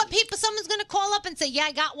questions. But what people? Someone's going to call up and say, "Yeah,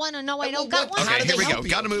 I got one," or "No, I don't got one." How Okay, do here they we go. help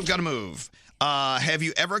you? Gotta move. Have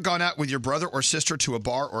you ever gone out with your brother or sister to a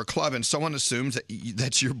bar or club and someone assumes that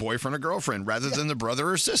that's your boyfriend or girlfriend rather than the brother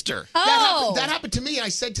or sister? That happened to me. I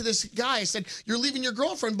said to this guy, I said, "You're leaving your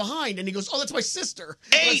girlfriend behind," and he goes, "Oh, that's my sister."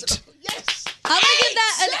 8. Said, yes. I'm going to give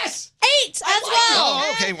that Yes. 8 as well.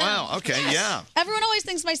 Oh, okay. Wow. Okay. Yeah. Everyone always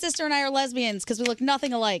thinks my sister and I are lesbians because we look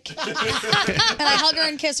nothing alike. And I hug her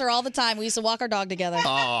and kiss her all the time. We used to walk our dog together.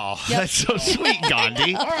 Oh, that's so sweet,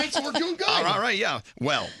 Gandhi. All right, so we're doing good. All right. Yeah.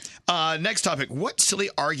 Well, next topic. What silly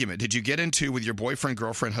argument did you get into with your boyfriend,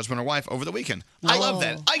 girlfriend, husband, or wife over the weekend? I love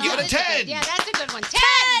that. I give it a 10. Yeah, that's a good one. 10.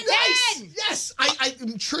 Nice. 10. Yes.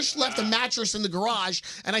 Trish left a mattress in the garage,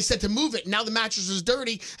 and I said to move it. Now the mattress is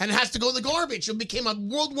dirty, and it has to go in the garbage. It became a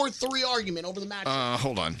World War III argument over the mattress.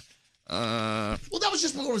 Hold on. Well, that was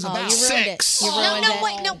just what it was about. You ruined 6. it. You ruined No, it.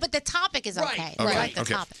 wait, no, but the topic is okay. I like the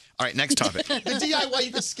topic. All right, next topic. The DIY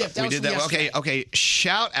you could skip. That We was did from that. yesterday. Okay.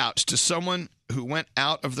 Shout outs to someone who went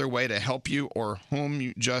out of their way to help you or whom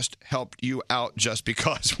you just helped you out just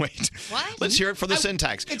because. Wait. What? Let's hear it for the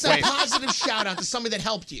syntax. It's Wait. a positive shout out to somebody that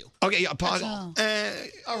helped you. Okay, yeah, pause. All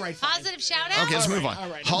right. Fine. Positive shout out. Okay, let's move on. all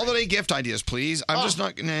right. Holiday gift ideas, please. I'm just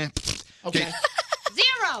not. Nah. Okay.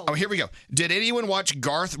 0. Oh, here we go. Did anyone watch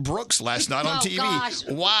Garth Brooks last night on Oh, TV? gosh.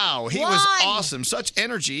 Wow, he 1. was awesome. Such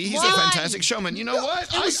energy. He's a 1. fantastic showman. You know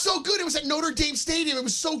what? It was so good. It was at Notre Dame Stadium. It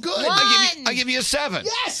was so good. 1. I give you a 7.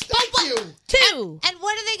 Yes, thank you. 2. And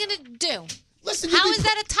what are they going to do? Listen, How is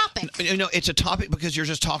that a topic? You know, it's a topic because you're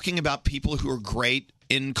just talking about people who are great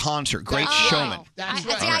in concert. Great Oh. showman. That's See,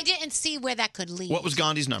 All I right. didn't see where that could lead. What was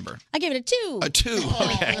Gandhi's number? I gave it a 2. A 2.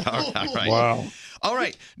 Okay. All right. Wow. All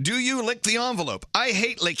right. Do you lick the envelope? I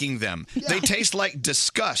hate licking them. They taste like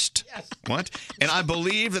disgust. What? And I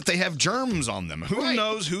believe that they have germs on them. Who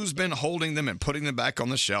knows who's been holding them and putting them back on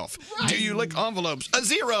the shelf? Do you lick envelopes? A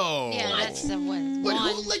 0. Yeah, that's the one. But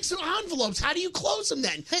who licks envelopes? How do you close them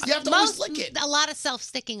then? You have to always lick it. A lot of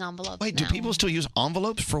self-sticking envelopes. Wait, do people still use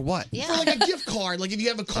envelopes for what? For like a gift card. Like if you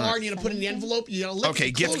have a card and you gotta put it in the envelope, you gotta lick it.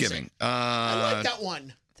 Okay, to close gift giving. it. I like that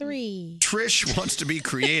one. 3. Trish wants to be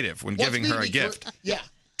creative when Wants giving me to her a be gift. Yeah.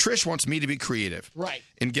 Trish wants me to be creative. Right.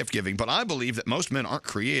 In gift giving, but I believe that most men aren't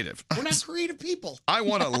creative. We're not creative people. I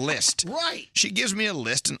want a list. Right. She gives me a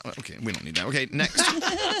list, and okay, we don't need that. Okay, next.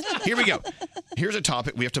 Here we go. Here's a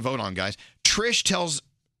topic we have to vote on, guys. Trish tells.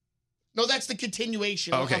 No, that's the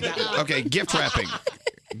continuation. Okay, of that. okay, gift wrapping.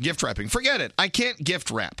 Gift wrapping. Forget it. I can't gift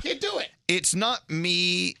wrap. Can't do it. It's not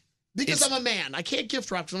me. Because I'm a man. I can't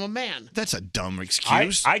gift wrap because I'm a man. That's a dumb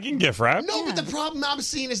excuse. I can gift wrap. No, but the problem I'm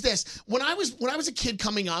seeing is this: when I was a kid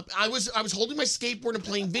coming up, I was holding my skateboard and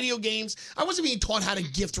playing video games. I wasn't being taught how to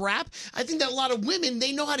gift wrap. I think that a lot of women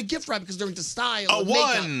they know how to gift wrap because they're into style. A and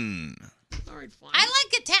makeup. 1. All right, fine. I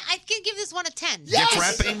like a 10. I can give this one a 10. Gift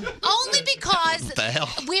wrapping? Only because What the hell?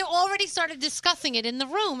 we already started discussing it in the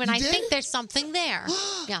room, and I think there's something there.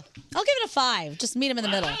 Yeah. I'll give it a 5. Just meet him in the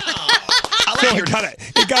middle. So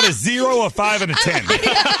it got a 0, a 5, and a 10.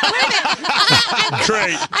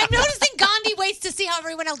 Great. I'm noticing Gandhi waits to see how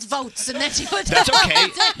everyone else votes, and then she puts That's okay.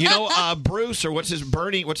 You know, Bruce or what's his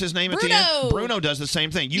name at the end? Bruno. Bruno does the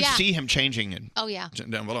same thing. You Yeah. see him changing it. Oh, yeah.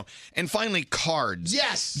 Down below. And finally, cards.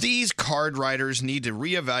 Yes. These card writers need to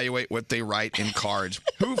reevaluate what they write in cards.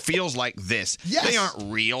 Who feels like this? Yes. They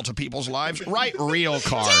aren't real to people's lives. Write real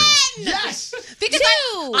cards. Yes. Because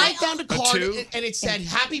I found a card 2? and it said,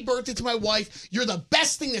 "Happy birthday to my wife. You're the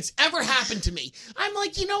best thing that's ever happened to me." I'm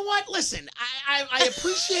like, you know what? Listen, I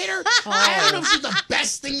appreciate her. I don't know if she's the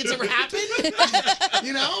best thing that's ever happened.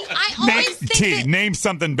 You know? I always think Name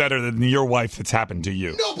something better than your wife that's happened to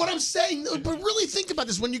you. No, but I'm saying, but really think about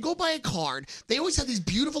this. When you go buy a card, they always have these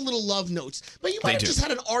beautiful little love notes. But you might have do. just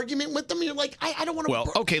had an argument with them, and you're like, I don't want to.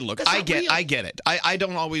 Well, okay, look, I get it. I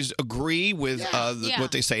don't always agree with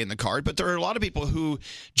what they say in the card, but there are a lot of people who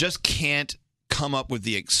just can't come up with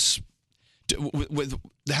with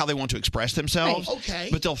how they want to express themselves. Right. Okay.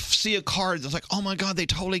 But they'll see a card that's like, oh my God, they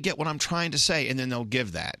totally get what I'm trying to say, and then they'll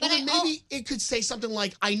give that. Well, then maybe it could say something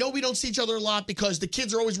like, "I know we don't see each other a lot because the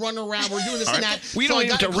kids are always running around. We're doing this All and right. that." We so don't I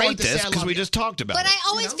even got have a to card rate to say this I because love we you. just talked about But it. I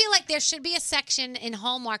always feel like there should be a section in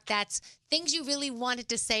Hallmark that's things you really wanted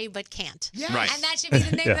to say but can't. Yes. Right. And that should be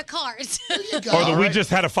the name Yeah. of the cards. Or the we just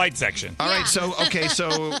had a fight section. All right, so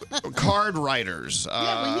card writers.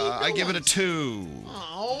 I give it a 2.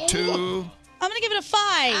 Oh. 2. I'm going to give it a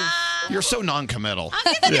 5. You're so non-committal. I'll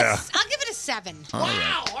give it a 7.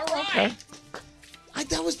 Wow. All right.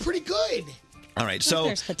 That was pretty good. All right, so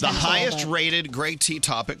there's the potential, highest but- rated Great Tea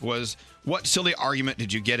topic was what silly argument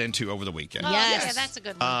did you get into over the weekend? Oh, Yes. yeah, that's a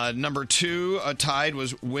good one. Number 2, tied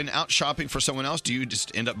was when out shopping for someone else, do you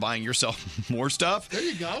just end up buying yourself more stuff? There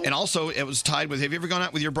you go. And also, it was tied with, have you ever gone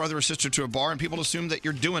out with your brother or sister to a bar and people assume that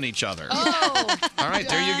you're doing each other? Oh. All right,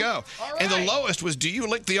 there you go. All And the right. lowest was, do you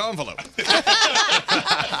lick the envelope?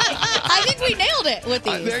 I think we nailed it with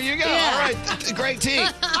these. There you go. Yeah. All right, Great Tea.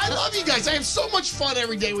 I love you guys. I have so much fun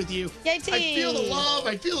every day with you. Yay, I feel the team. love.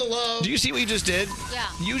 I feel the love. Do you see what you just did? Yeah.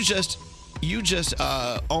 You just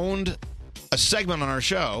owned a segment on our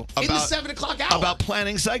show In the about 7 o'clock hour. about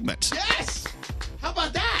planning segments. Yes. How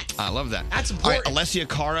about that? I love that. That's All right, important. Alessia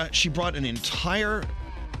Cara, she brought an entire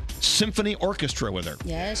symphony orchestra with her.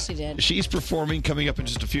 Yes, she did. She's performing coming up in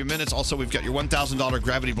just a few minutes. Also, we've got your $1,000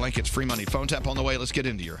 Gravity Blankets free money phone tap on the way. Let's get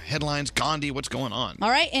into your headlines. Gandhi, what's going on?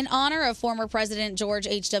 All right. In honor of former President George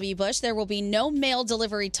H.W. Bush, there will be no mail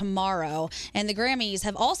delivery tomorrow. And the Grammys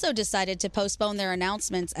have also decided to postpone their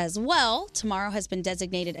announcements as well. Tomorrow has been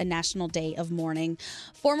designated a national day of mourning.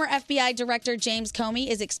 Former FBI Director James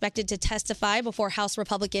Comey is expected to testify before House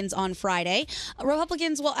Republicans on Friday.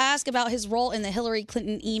 Republicans will ask about his role in the Hillary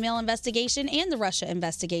Clinton email investigation and the Russia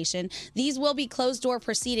investigation. These will be closed-door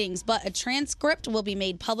proceedings, but a transcript will be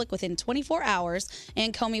made public within 24 hours,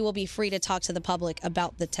 and Comey will be free to talk to the public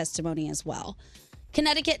about the testimony as well.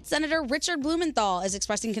 Connecticut Senator Richard Blumenthal is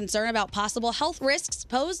expressing concern about possible health risks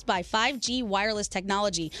posed by 5G wireless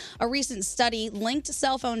technology. A recent study linked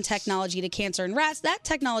cell phone technology to cancer in rats. That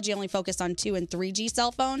technology only focused on 2 and 3G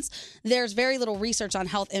cell phones. There's very little research on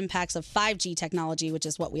health impacts of 5G technology, which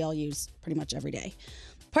is what we all use pretty much every day.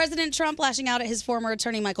 President Trump lashing out at his former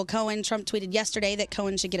attorney Michael Cohen. Trump tweeted yesterday that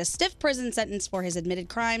Cohen should get a stiff prison sentence for his admitted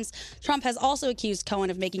crimes. Trump has also accused Cohen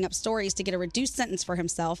of making up stories to get a reduced sentence for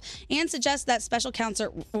himself and suggests that Special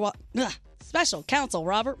Counsel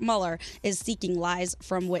Robert Mueller is seeking lies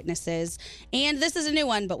from witnesses. And this is a new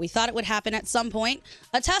one, but we thought it would happen at some point.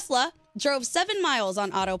 A Tesla drove 7 miles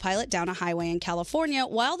on autopilot down a highway in California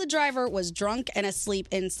while the driver was drunk and asleep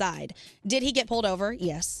inside. Did he get pulled over?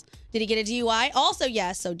 Yes. Did he get a DUI? Also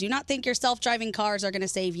yes. So do not think your self-driving cars are going to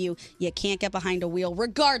save you. You can't get behind a wheel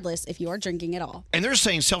regardless if you are drinking at all. And they're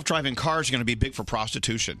saying self-driving cars are going to be big for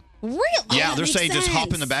prostitution. Really? Yeah, Oh, they're that saying makes just hop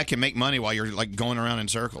sense. in the back and make money while you're like going around in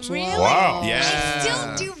circles. Really? Wow. Yeah. I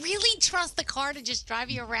still do really trust the car to just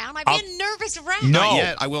drive you around. I'd be a nervous wreck. No, Not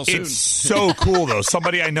yet. I will soon. It's so cool, though.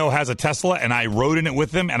 Somebody I know has a Tesla, and I rode in it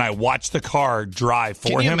with them, and I watched the car drive for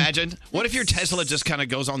him. Can you imagine? What if your Tesla just kind of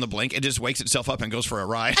goes on the blink and just wakes itself up and goes for a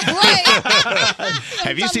ride?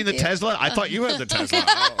 Have you seen the Tesla? I thought you had the Tesla.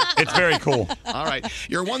 Oh. It's very cool. All right.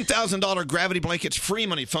 Your $1,000 Gravity Blankets free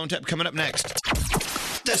money phone tap coming up next.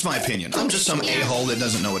 That's my opinion. I'm just some a-hole that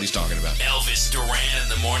doesn't know what he's talking about. Elvis Duran in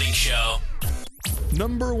the Morning Show.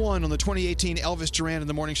 Number 1 on the 2018 Elvis Duran in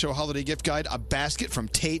the Morning Show Holiday Gift Guide, a basket from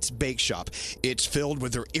Tate's Bake Shop. It's filled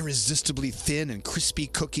with their irresistibly thin and crispy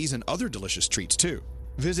cookies and other delicious treats, too.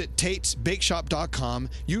 Visit Tate'sBakeShop.com,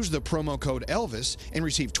 use the promo code Elvis, and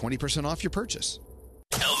receive 20% off your purchase.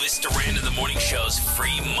 Elvis Duran in the Morning Show's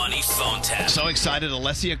free money phone tap. So excited.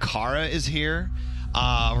 Alessia Cara is here.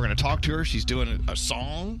 We're going to talk to her. She's doing a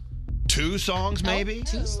song. 2 songs, maybe.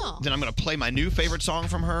 2 songs. Then I'm going to play my new favorite song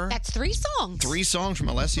from her. That's 3 songs. 3 songs from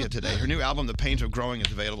Alessia today. Her new album, The Pains of Growing, is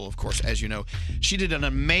available, of course, as you know. She did an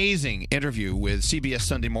amazing interview with CBS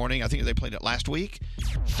Sunday Morning. I think they played it last week.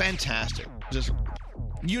 Fantastic. Just,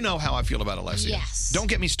 you know how I feel about Alessia. Yes. Don't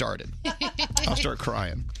get me started. I'll start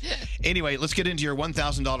crying. Anyway, let's get into your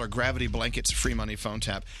 $1,000 Gravity Blankets free money phone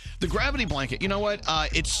tap. The Gravity Blanket, you know what?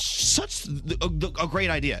 It's such a great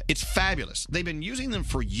idea. It's fabulous. They've been using them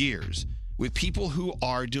for years with people who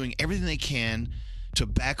are doing everything they can to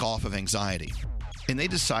back off of anxiety. And they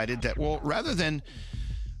decided that, well, rather than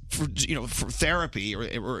for therapy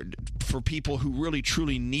or for people who really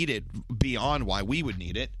truly need it beyond why we would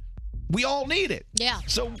need it, we all need it. Yeah.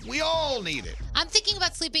 So we all need it. I'm thinking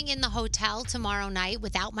about sleeping in the hotel tomorrow night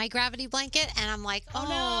without my gravity blanket, and I'm like,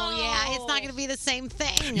 yeah, it's not going to be the same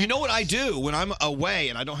thing. You know what I do when I'm away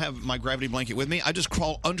and I don't have my gravity blanket with me? I just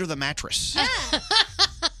crawl under the mattress.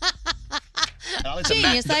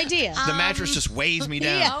 Genius idea. The mattress just weighs me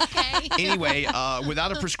down. Yeah, okay. Anyway,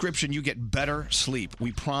 without a prescription, you get better sleep.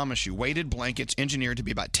 We promise you. Weighted blankets engineered to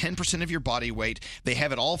be about 10% of your body weight. They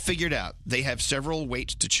have it all figured out. They have several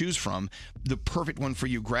weights to choose from. The perfect one for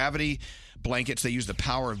you. Gravity blankets, they use the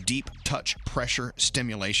power of deep touch pressure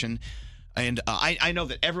stimulation. And I know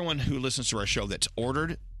that everyone who listens to our show that's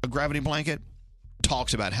ordered a gravity blanket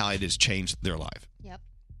talks about how it has changed their life. Yep.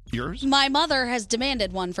 Yours? My mother has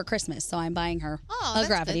demanded one for Christmas, so I'm buying her a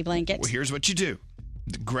gravity blanket. Well, here's what you do.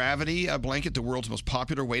 The Gravity blanket, the world's most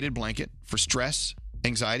popular weighted blanket for stress,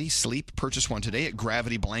 anxiety, sleep. Purchase one today at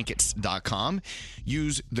gravityblankets.com.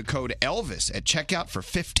 Use the code Elvis at checkout for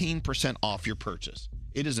 15% off your purchase.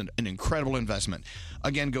 It is an incredible investment.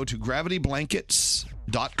 Again, go to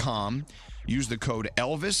gravityblankets.com. Use the code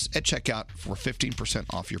Elvis at checkout for 15%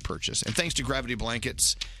 off your purchase. And thanks to Gravity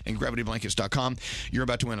Blankets and gravityblankets.com, you're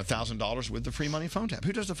about to win $1,000 with the free money phone tap.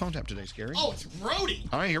 Who does the phone tap today, Scary? Oh, it's Brody.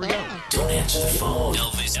 All right, here we go. Don't answer the phone.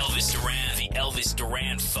 Elvis Duran, the Elvis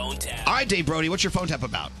Duran phone tap. All right, Dave Brody, what's your phone tap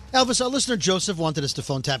about? Elvis, our listener Joseph wanted us to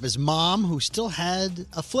phone tap his mom, who still had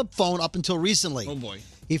a flip phone up until recently. Oh, boy.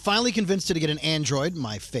 He finally convinced her to get an Android,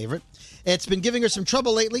 my favorite. It's been giving her some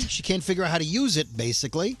trouble lately. She can't figure out how to use it,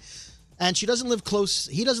 basically. And he doesn't live close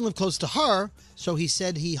to her, so he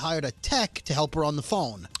said he hired a tech to help her on the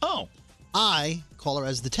phone. Oh. I call her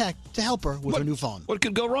as the tech to help her with her new phone. What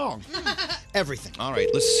could go wrong? Everything. All right,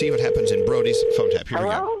 let's see what happens in Brody's phone tap. Here we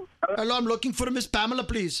go. Hello, I'm looking for Miss Pamela,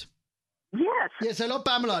 please. Yes. Yes, hello,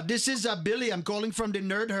 Pamela. This is Billy. I'm calling from the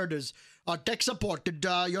Nerd Herders. Tech support. Did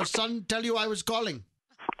your son tell you I was calling?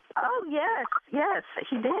 Oh, yes,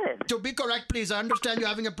 he did. To be correct, please, I understand you're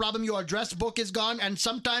having a problem. Your address book is gone, and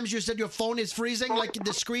sometimes you said your phone is freezing, like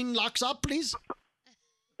the screen locks up, please?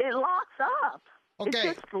 It locks up. Okay.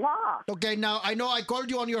 It's just locked. Okay, now, I know I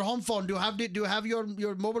called you on your home phone. Do you have your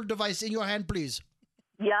mobile device in your hand, please?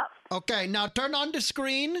 Yep. Okay, now turn on the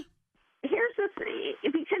screen. Here's the thing,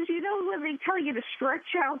 because you know when they tell you to stretch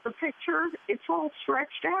out the picture, it's all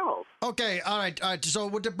stretched out. Okay, all right. So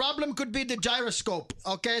what the problem could be the gyroscope.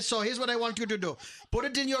 Okay, so here's what I want you to do. Put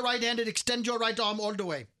it in your right hand and extend your right arm all the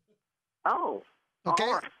way. Oh. Okay?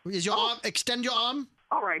 All right. Is your arm, extend your arm.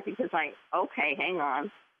 All right, because okay, hang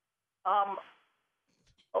on.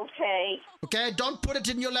 Okay. Okay, don't put it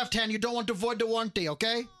in your left hand. You don't want to void the warranty,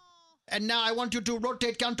 okay? And now I want you to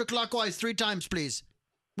rotate counterclockwise 3 times, please.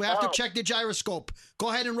 We have to check the gyroscope. Go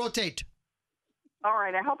ahead and rotate. All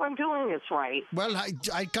right, I hope I'm doing this right. Well,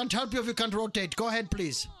 I can't help you if you can't rotate. Go ahead,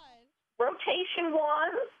 please. Rotation 1.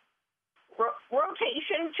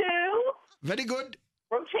 Rotation 2. Very good.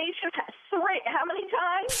 Rotation 3. How many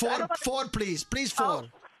times? 4, please. Please, 4.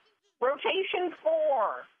 Rotation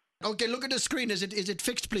 4. Okay, look at the screen. Is it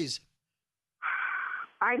fixed, please?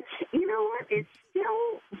 You know what? It's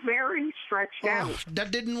still very stretched out.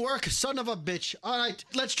 That didn't work, son of a bitch. All right,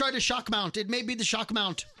 let's try the shock mount. It may be the shock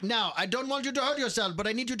mount. Now, I don't want you to hurt yourself, but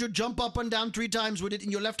I need you to jump up and down 3 times with it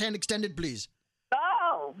in your left hand extended, please.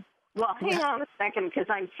 Oh, well, hang on a second, because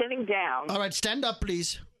I'm sitting down. All right, stand up,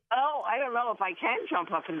 please. Oh, I don't know if I can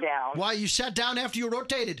jump up and down. Why? You sat down after you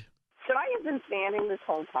rotated. Should I have been standing this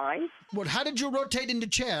whole time? Well, how did you rotate in the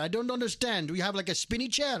chair? I don't understand. Do you have like a spinny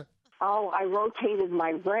chair? Oh, I rotated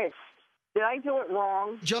my wrist. Did I do it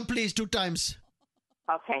wrong? Jump, please, 2 times.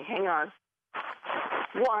 Okay, hang on.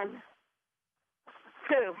 1,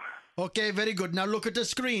 2. Okay, very good. Now look at the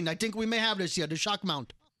screen. I think we may have this here, the shock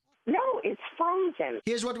mount. No, it's frozen.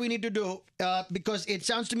 Here's what we need to do, because it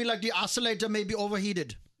sounds to me like the oscillator may be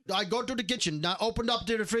overheated. I go to the kitchen. Now open up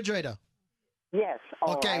the refrigerator. Yes,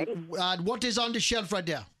 all okay, right. What is on the shelf right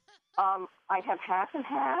there? I have half and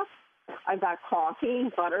half. I got coffee,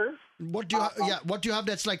 butter. What do you what do you have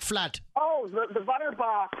that's like flat? Oh, the butter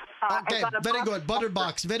box. Okay, very good. Butter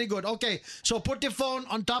box. Very good. Okay, so put the phone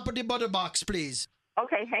on top of the butter box, please.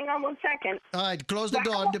 Okay, hang on 1 second. All right, close the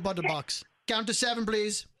door on the butter box. Count to 7,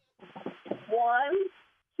 please. 1,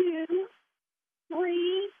 2,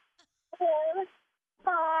 3, 4,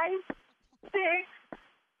 5, 6,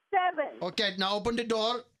 7. Okay, now open the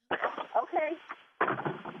door. Okay.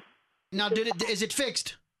 Now, is it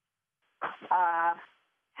fixed? How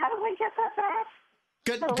do I get that back?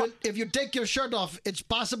 Good. If you take your shirt off, it's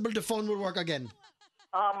possible the phone will work again.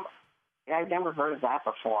 I've never heard of that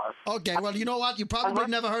before. Okay, well, you know what? You probably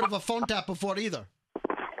never heard of a phone tap before either.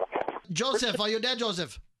 Joseph, are you there,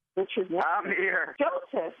 Joseph? I'm here.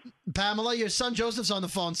 Joseph. Pamela, your son Joseph's on the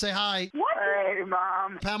phone. Say hi. What? Hey,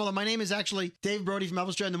 Mom. Pamela, my name is actually Dave Brody from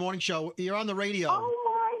Elvis Duran in the Morning Show. You're on the radio. Oh,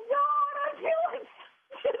 my God. I feel like...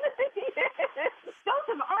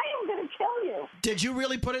 Joseph, I am going to kill you. Did you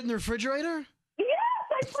really put it in the refrigerator? Yes,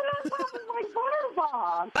 I put it on top of my butter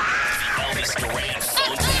box. Elvis Duran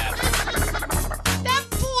phone tap. That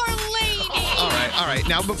poor lady. All right.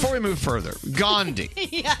 Now, before we move further, Gandhi.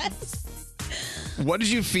 Yes. What did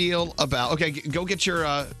you feel about? Okay, go get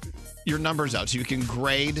your numbers out so you can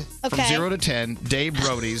grade from 0 to 10 Dave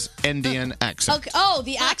Brody's Indian accent. Okay. Oh,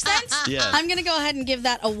 the accent? Yes. I'm going to go ahead and give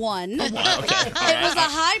that a 1. Okay. It was a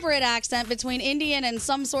hybrid accent between Indian and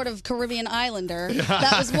some sort of Caribbean islander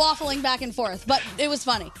that was waffling back and forth, but it was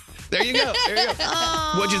funny. There you go.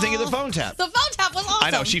 What'd you think of the phone tap? The phone tap was awesome.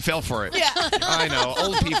 I know, she fell for it. Yeah. I know.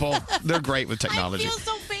 Old people, they're great with technology. I feel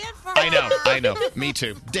so bad for her. I know. Me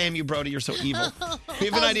too. Damn you, Brody, you're so evil. If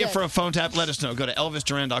you have an idea for a phone tap, let us know. Go to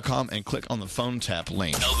ElvisDuran.com and click on the phone tap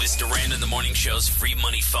link. Elvis Duran in the Morning Show's free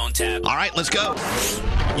money phone tap. All right, let's go.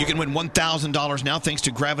 You can win $1,000 now thanks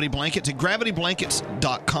to Gravity Blankets. At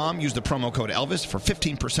GravityBlankets.com, use the promo code Elvis for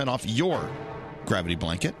 15% off your Gravity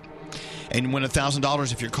Blanket. And win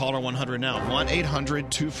 $1,000 if you're caller 100 now.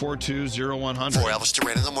 1-800-242-0100. For Elvis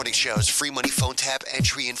Duran in the Morning Show's free money phone tap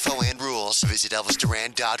entry info and rules, visit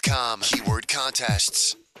ElvisDuran.com. Keyword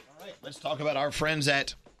contests. All right, let's talk about our friends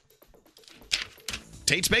at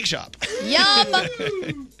Tate's Bake Shop.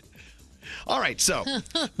 Yum! All right, so,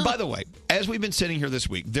 by the way, as we've been sitting here this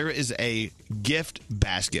week, there is a gift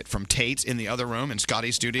basket from Tate's in the other room in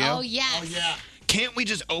Scotty's studio. Oh, yes. Oh, yeah. Can't we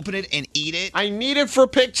just open it and eat it? I need it for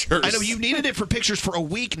pictures. I know you needed it for pictures for a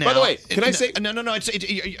week now. By the way, can I say... No.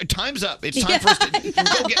 Time's up. It's time for us to go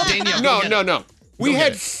get Danielle. No. We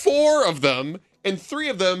had 4 of them, and 3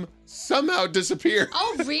 of them somehow disappeared.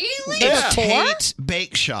 Oh, really? It's Tate's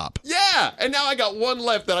Bake Shop. Yeah, and now I got 1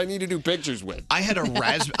 left that I need to do pictures with. I had a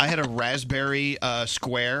raspberry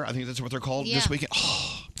square. I think that's what they're called this weekend.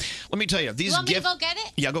 Oh, let me tell you, these You want me to gift. go get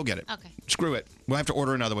it? Yeah, go get it. Okay. Screw it. We'll have to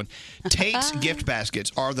order another one. Tate's gift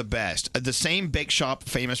baskets are the best. The same bake shop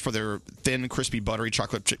famous for their thin, crispy, buttery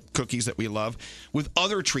chocolate cookies that we love. With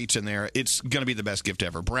other treats in there, it's going to be the best gift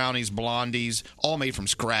ever. Brownies, blondies, all made from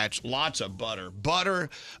scratch. Lots of butter. Butter,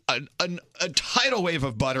 a tidal wave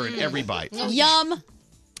of butter in every bite. Yum.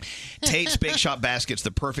 Tate's Bake Shop Basket's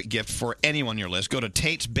the perfect gift for anyone on your list. Go to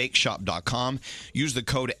Tate'sBakeShop.com. Use the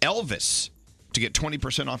code Elvis to get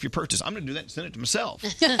 20% off your purchase. I'm going to do that and send it to myself.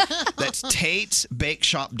 That's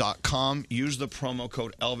TatesBakeShop.com. Use the promo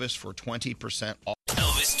code Elvis for 20% off.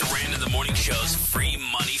 Elvis Duran in the Morning Show's free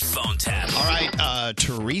money phone tap. All right,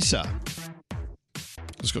 Teresa.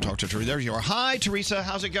 Let's go talk to Teresa. There you are. Hi, Teresa.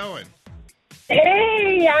 How's it going?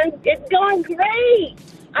 Hey, it's going great.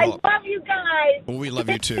 I love you guys. Well, we love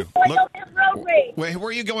you too. Look, road race. Wait, where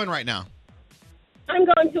are you going right now? I'm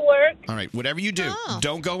going to work. All right, whatever you do,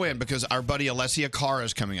 don't go in because our buddy Alessia Cara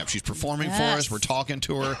is coming up. She's performing for us. We're talking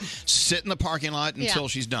to her. Sit in the parking lot until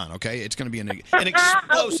she's done, okay? It's going to be an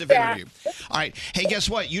explosive interview. All right. Hey, guess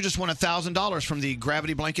what? You just won $1,000 from the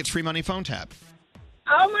Gravity Blankets free money phone tap.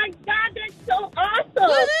 Oh, my God, that's so awesome.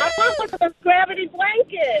 I want one of those gravity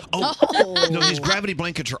blankets. No, these Gravity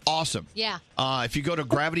Blankets are awesome. Yeah. If you go to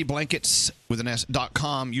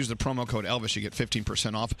gravityblankets.com, use the promo code Elvis, you get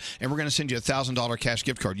 15% off. And we're going to send you a $1,000 cash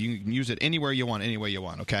gift card. You can use it anywhere you want, any way you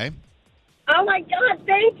want, okay? Oh, my God,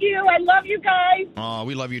 thank you. I love you guys. Oh,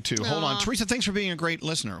 we love you too. Hold on. Teresa, thanks for being a great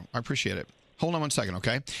listener. I appreciate it. Hold on one second,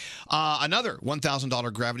 okay? Another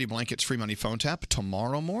 $1,000 Gravity Blankets free money phone tap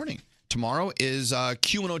tomorrow morning. Tomorrow is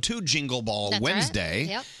Q102 Jingle Ball Wednesday. Right.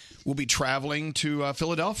 Yep. We'll be traveling to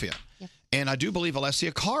Philadelphia. Yep. And I do believe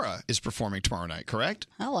Alessia Cara is performing tomorrow night, correct?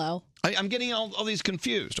 Hello. I'm getting all these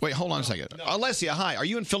confused. Wait, hold on a second. Alessia, hi. Are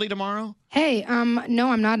you in Philly tomorrow? Hey, no,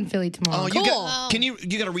 I'm not in Philly tomorrow. Oh, you got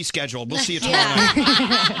to reschedule. We'll see you tomorrow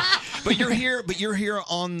night. But you're here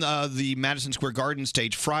on the Madison Square Garden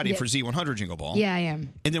stage Friday for Z100 Jingle Ball. Yeah, I am.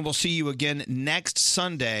 And then we'll see you again next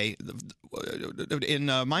Sunday in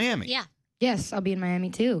Miami. Yeah. Yes, I'll be in Miami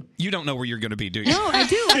too. You don't know where you're going to be, do you? No, I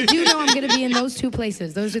do. I do know I'm going to be in those two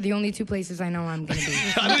places. Those are the only two places I know I'm going to be.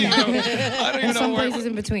 I don't even know some where, places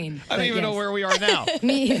in between. I don't even know where we are now.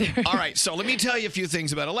 Me either. All right, so let me tell you a few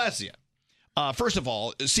things about Alessia. First of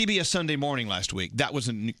all, CBS Sunday Morning last week. That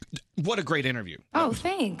was what a great interview. Oh,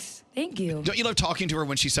 thanks. Thank you. Don't you love talking to her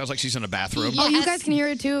when she sounds like she's in a bathroom? Oh, you guys can hear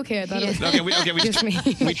it too? Okay, I thought it was we just me.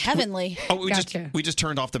 Heavenly. Oh, we just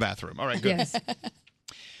turned off the bathroom. All right, good. Yes.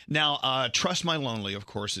 Now, Trust My Lonely, of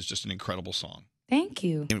course, is just an incredible song. Thank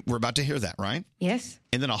you. And we're about to hear that, right? Yes.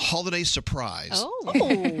 And then a holiday surprise.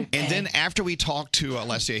 Oh. And then after we talk to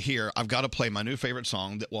Alessia here, I've got to play my new favorite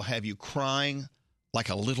song that will have you crying like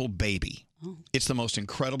a little baby. Oh. It's the most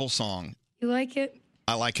incredible song. You like it?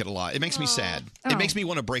 I like it a lot. It makes me sad. It makes me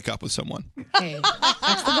want to break up with someone. Hey,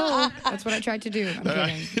 that's the goal. That's what I tried to do. I'm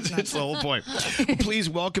kidding. It's the whole point. Well, please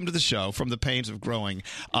welcome to the show From the Pains of Growing,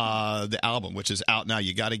 the album, which is out now.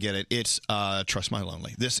 You got to get it. It's Trust My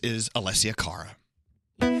Lonely. This is Alessia Cara.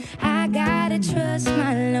 I gotta trust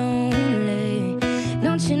my lonely.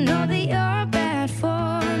 Don't you know that you're bad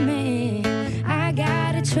for me? I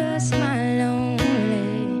gotta trust my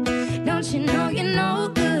lonely. Don't you know you're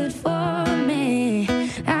no good for me?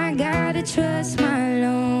 I gotta trust my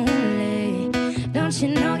lonely. Don't you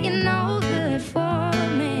know you're no good for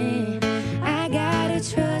me? I gotta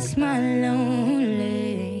trust my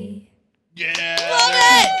lonely. Yeah. Love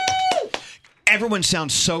it! Everyone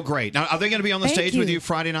sounds so great. Now, are they going to be on the Thank stage you. with you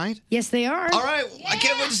Friday night? Yes, they are. All right. I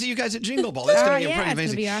can't wait to see you guys at Jingle Ball. That's going to be pretty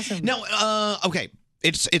amazing. It's going to be awesome. Now, okay,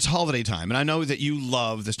 it's holiday time, and I know that you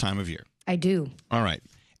love this time of year. I do. All right.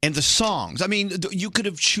 And the songs, I mean, you could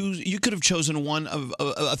have chosen one of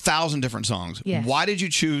 1,000 different songs. Yes. Why did you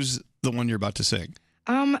choose the one you're about to sing?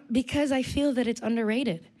 Because I feel that it's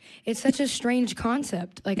underrated. It's such a strange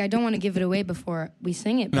concept. Like, I don't want to give it away before we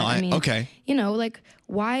sing it. But No, I mean, okay. You know, like,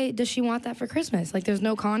 why does she want that for Christmas? Like, there's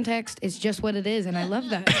no context. It's just what it is, and I love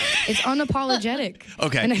that. It's unapologetic.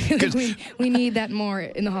 Okay. And I feel like we need that more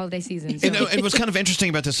in the holiday season. So. And what's kind of interesting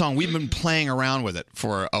about this song, we've been playing around with it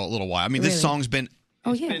for a little while. I mean, this Really? song's been...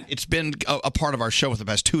 Oh, yeah. It's been a part of our show for the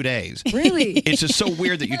past 2 days. Really? It's just so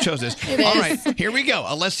weird that you chose this. It All is. right, here we go.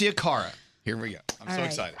 Alessia Cara. Here we go. I'm All so right.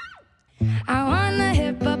 excited. I want a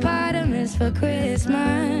hippopotamus for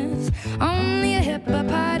Christmas. Only a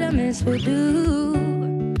hippopotamus will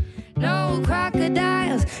do. No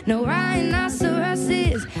crocodiles, no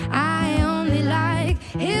rhinoceroses. I only like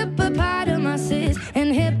hippopotamuses,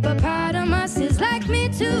 and hippopotamuses like me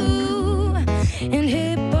too. And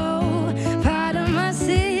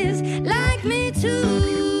hippopotamuses like me too.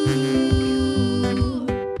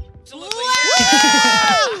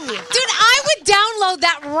 Dude, I would download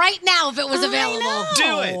that right now if it was available.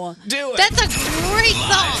 Do it. That's a great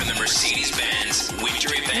Live song. from the Mercedes-Benz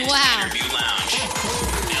Winter Event Wow. Interview Lounge.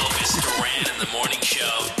 Elvis Duran in the Morning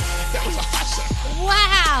Show. That was awesome.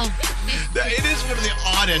 Wow. It is one of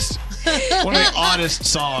the oddest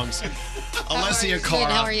songs. Alessia, Cara.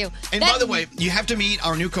 Good, how are you? And by the way, you have to meet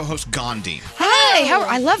our new co-host, Gandhi.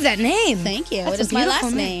 Hi, I love that name. Thank you. That's It is a my beautiful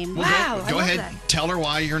last name. Well, go ahead. Tell her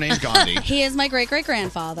why your name's Gandhi. He is my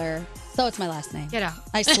great-great-grandfather. So it's my last name. Get out.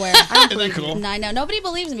 I swear. Isn't that cool? I know. Nobody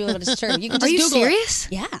believes me, but it's true. You can just Are you Google serious?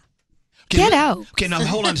 It. Yeah. Get out. Okay, now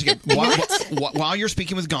hold on a second. While you're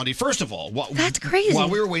speaking with Gandhi, first of all, that's crazy. While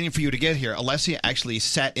we were waiting for you to get here, Alessia actually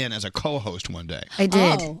sat in as a co-host one day. I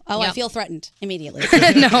did. I feel threatened immediately.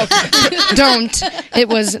 No, don't. It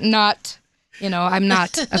was not. I'm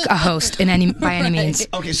not a host by any means.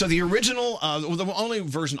 Okay, so the original, the only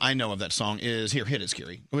version I know of that song is here. Hit it,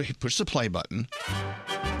 Scary. Push the play button.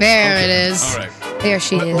 There it is. All right. There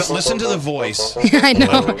she is. But listen to the voice. I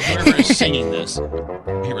know. Whoever is singing this.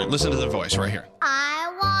 Here, listen to the voice right here. I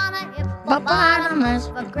want a hippopotamus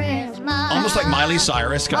for Christmas. Almost like Miley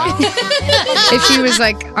Cyrus, guys. If she was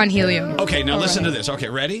like on helium. Okay, now listen to this. Okay,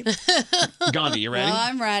 ready? Gandhi, you ready? Well,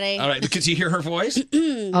 I'm ready. All right, can you hear her voice?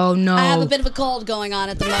 Oh, no. I have a bit of a cold going on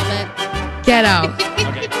at the moment. Get out.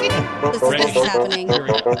 This is happening.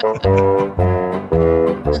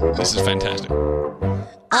 This is fantastic.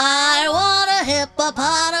 I want a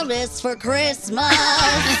hippopotamus for Christmas.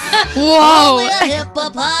 Whoa. Only a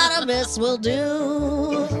hippopotamus will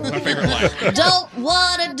do. My favorite line. Don't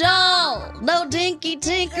want a doll, no dinky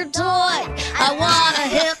tinker toy. I want a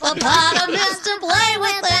hippopotamus to play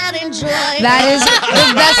with and enjoy. That is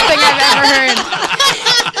the best thing I've ever heard.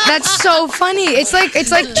 That's so funny. It's like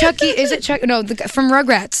Chucky. Is it Chucky? No, from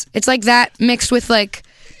Rugrats. It's like that mixed with like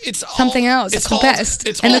something else. It's the best.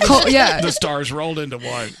 It's and all yeah. the stars rolled into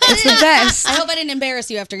one. It's the best. I hope I didn't embarrass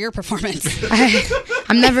you after your performance.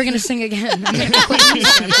 I'm never gonna sing again. I'm gonna quit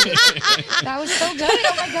music. That was so good.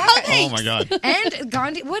 Oh my god. Oh my god. And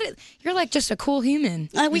Gandhi, you're like just a cool human.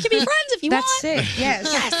 We can be friends if you That's want. sick.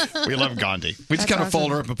 Yes. We love Gandhi. We just That's kind of fold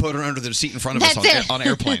awesome. her up and put her under the seat in front of us on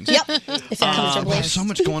airplanes. Yep. If it comfortably. There's so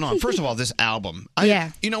much going on. First of all, this album.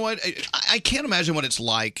 You know what? I can't imagine what it's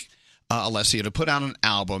like, Alessia, to put out an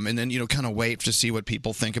album and then kind of wait to see what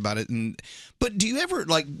people think about it. But do you ever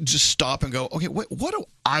just stop and go, okay, what do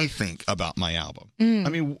I think about my album? I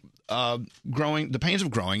mean, growing, The Pains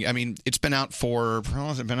of Growing. I mean, it's been out for how long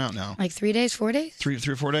has it been out now? Like 3 days, 4 days? 3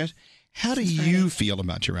 or 4 days. How do you feel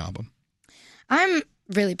about your album? I'm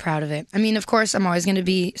really proud of it. I mean, of course, I'm always going to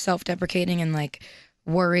be self-deprecating and like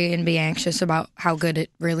worry and be anxious about how good it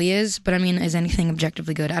really is. But I mean, is anything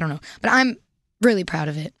objectively good? I don't know. But I'm really proud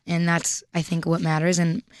of it. And that's, I think, what matters.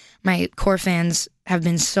 And my core fans have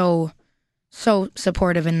been so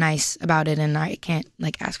supportive and nice about it. And I can't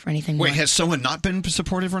ask for anything more. Wait, has someone not been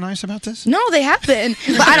supportive or nice about this? No, they have been.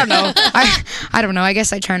 But I don't know. I don't know. I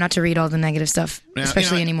guess I try not to read all the negative stuff,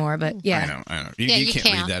 especially anymore. But yeah. I know. You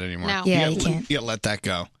can't read that anymore. No. Yeah, you can't. You gotta let that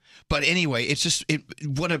go. But anyway, it's just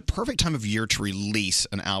what a perfect time of year to release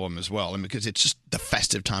an album as well, and because it's just the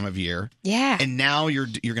festive time of year. Yeah. And now you're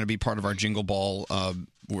going to be part of our Jingle Ball.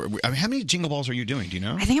 How many Jingle Balls are you doing? Do you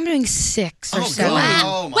know? I think I'm doing 6 or 7.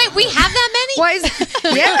 God. Wait, we have that many? Why is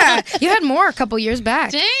yeah, you had more a couple years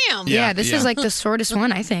back. Damn. Yeah, this is like the shortest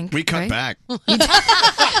one, I think. We cut back. You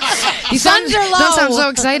don't sound so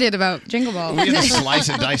excited about Jingle Ball. We have a slice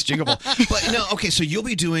and dice Jingle Ball. But no, okay, so you'll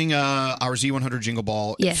be doing our Z100 Jingle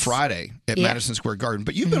Ball Friday at Madison Square Garden.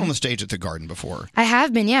 But you've been on the stage at the Garden before. I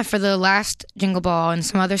have been, yeah, for the last Jingle Ball and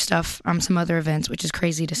some other stuff, some other events, which is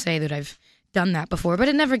crazy to say that I've done that before, but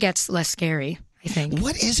it never gets less scary, I think.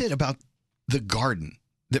 What is it about the Garden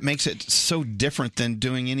that makes it so different than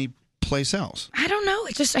doing any place else? I don't know.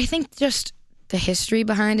 I think just the history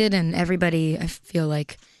behind it, and everybody, I feel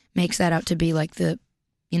like, makes that out to be like the,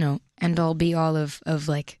 end all be all of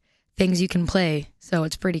like things you can play. So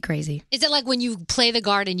it's pretty crazy. Is it like when you play the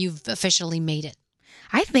Garden, you've officially made it?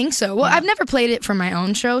 I think so. Well, I've never played it for my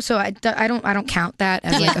own show, so I don't count that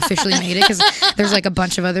as like officially made it, because there's like a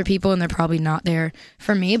bunch of other people and they're probably not there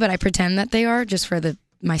for me, but I pretend that they are just for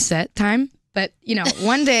my set time. But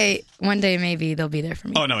one day maybe they'll be there for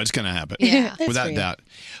me. Oh no, it's gonna happen. Yeah, without a doubt.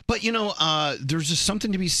 But there's just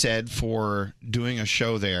something to be said for doing a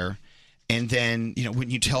show there, and then when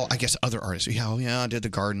you tell, I guess, other artists, I did the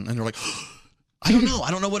Garden, and they're like, I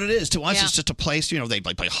don't know what it is. To us, it's just a place. They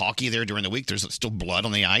play hockey there during the week. There's still blood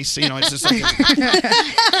on the ice. It's just like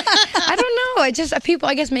I don't know. People,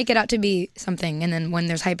 I guess, make it out to be something, and then when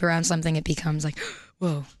there's hype around something, it becomes like,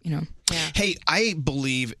 whoa, Yeah. Hey, I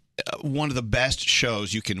believe one of the best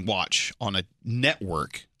shows you can watch on a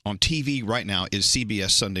network on TV right now is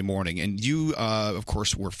CBS Sunday Morning. And you, of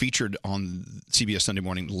course, were featured on CBS Sunday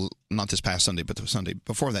Morning, not this past Sunday, but the Sunday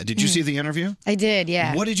before that. Did you see the interview? I did,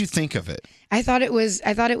 yeah. What did you think of it? I thought it was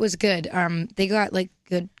good. They got like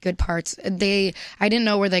good parts. I didn't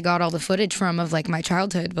know where they got all the footage from of like my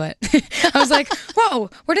childhood, but I was like, whoa,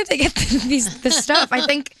 where did they get this stuff? I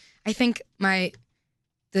think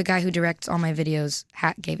the guy who directs all my videos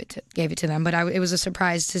gave it to them, but it was a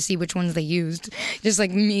surprise to see which ones they used. Just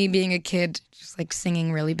like me being a kid, just like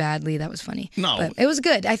singing really badly. That was funny. No. But it was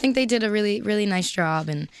good. I think they did a really, really nice job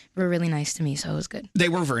and were really nice to me, so it was good. They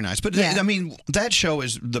were very nice. But, Yeah. I mean, that show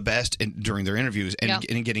is the best during their interviews and, Yep.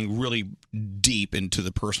 and getting really deep into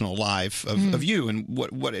the personal life of you and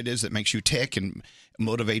what it is that makes you tick and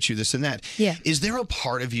motivates you, this and that. Yeah. Is there a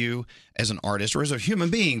part of you as an artist or as a human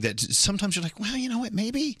being that sometimes you're like, well, you know what,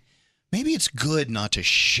 maybe it's good not to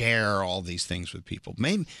share all these things with people.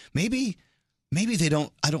 Maybe I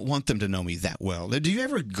don't want them to know me that well. Do you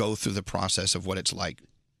ever go through the process of what it's like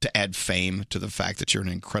to add fame to the fact that you're an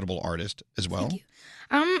incredible artist as well?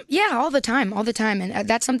 Yeah, all the time. And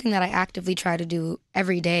that's something that I actively try to do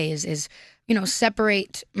every day is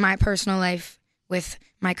separate my personal life with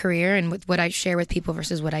my career and with what I share with people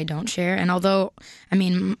versus what I don't share. And although, I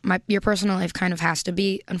mean, your personal life kind of has to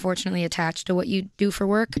be, unfortunately, attached to what you do for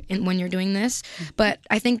work and when you're doing this, but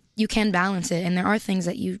I think you can balance it. And there are things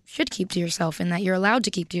that you should keep to yourself and that you're allowed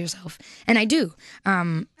to keep to yourself. And I do.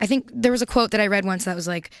 I think there was a quote that I read once that was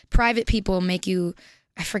like, private people make you,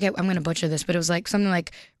 I forget, I'm going to butcher this, but it was like something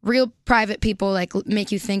like real private people like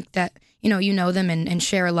make you think that you know them and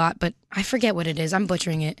share a lot, but I forget what it is. I'm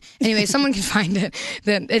butchering it. Anyway, someone can find it.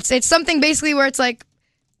 Then it's something basically where it's like,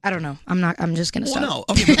 I don't know. I'm just gonna stop. Well,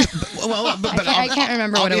 no. Okay, but I can't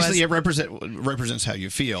remember what it was. Obviously, it represents how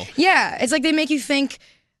you feel. Yeah, it's like they make you think.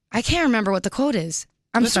 I can't remember what the quote is.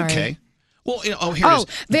 I'm That's sorry. okay. Well, here it is.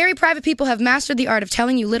 Very private people have mastered the art of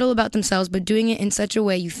telling you little about themselves, but doing it in such a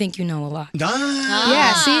way you think you know a lot.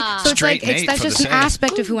 Yeah, see? So Straight it's like Nate that's for the just an same.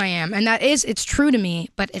 aspect of who I am, and it's true to me,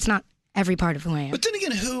 but it's not every part of who I am. But then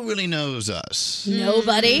again, who really knows us?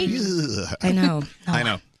 Nobody. Ugh. I know. I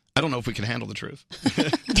know. I don't know if we can handle the truth.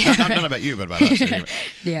 Not about you, but about us. Anyway.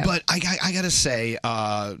 Yeah. But I got to say,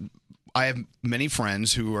 I have many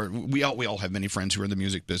friends who are. We all have many friends who are in the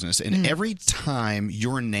music business, and every time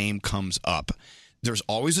your name comes up, there's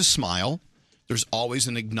always a smile. There's always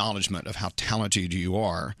an acknowledgement of how talented you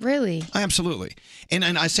are. Really? Absolutely. And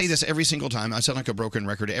I say this every single time. I sound like a broken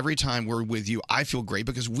record. Every time we're with you, I feel great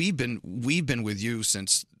because we've been with you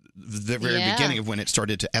since the very beginning of when it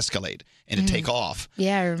started to escalate and to take off.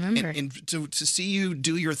 Yeah, I remember. And to see you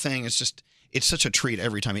do your thing, it's such a treat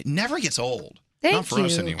every time. It never gets old. Thank Not for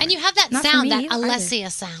us you. anyway. And you have that Not for sound, me that either. Alessia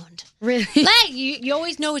sound. Really? Like you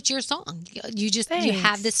always know it's your song. You Thanks.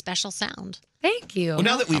 have this special sound. Thank you. Well,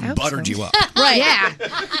 now that we've buttered you up. Right. Yeah.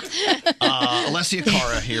 Alessia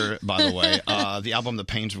Cara here, by the way. The album "The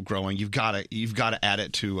Pains of Growing." You've got to add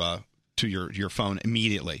it to your phone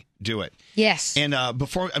immediately. Do it. Yes. And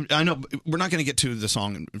before I know we're not going to get to the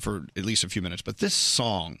song for at least a few minutes, but this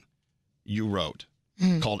song you wrote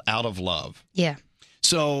called "Out of Love." Yeah.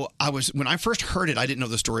 So when I first heard it, I didn't know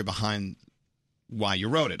the story behind why you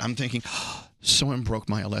wrote it. I'm thinking, someone broke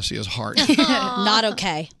my Alessia's heart. Not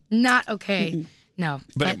okay. Not okay. No.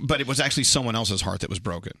 But it was actually someone else's heart that was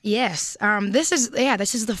broken. Yes. This is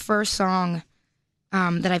the first song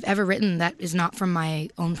that I've ever written that is not from my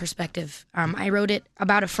own perspective. I wrote it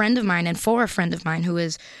about a friend of mine and for a friend of mine who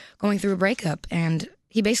is going through a breakup, and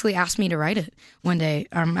he basically asked me to write it one day.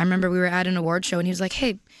 I remember we were at an award show and he was like,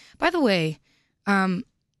 "Hey, by the way, can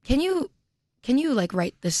you like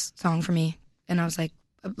write this song for me?" And I was like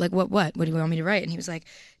what do you want me to write? And he was like,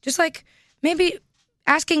 just like maybe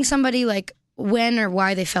asking somebody like when or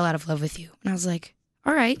why they fell out of love with you. And I was like,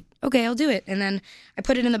 all right, okay, I'll do it. And then I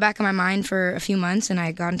put it in the back of my mind for a few months, and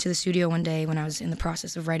I got into the studio one day when I was in the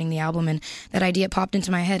process of writing the album, and that idea popped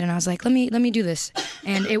into my head, and I was like, let me do this.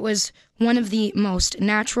 And it was one of the most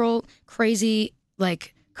natural, crazy,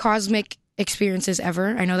 like cosmic experiences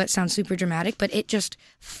ever. I know that sounds super dramatic, but it just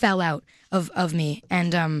fell out of me.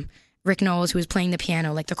 And Rick Knowles, who was playing the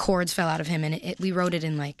piano, like the chords fell out of him, and we wrote it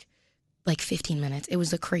in like 15 minutes. It was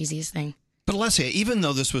the craziest thing. But Alessia, even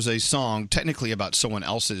though this was a song technically about someone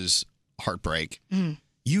else's heartbreak,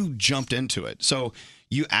 you jumped into it. So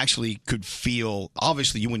you actually could feel,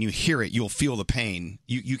 obviously, when you hear it, you'll feel the pain.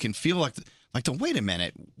 You can feel like wait a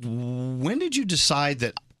minute, when did you decide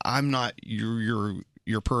that I'm not your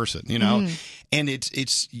person, you know? And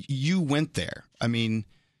it's you went there. I mean,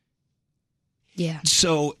 yeah.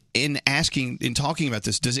 So in talking about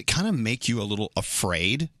this, does it kind of make you a little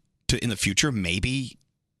afraid to in the future maybe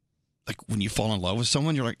like when you fall in love with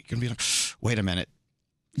someone, you're gonna be like, wait a minute.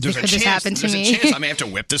 There's a Could this chance. happen to There's me? a chance I may have to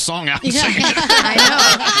whip this song out and Yeah. sing it.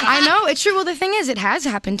 I know. It's true. Well, the thing is, it has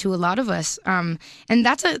happened to a lot of us, and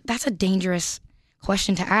that's a dangerous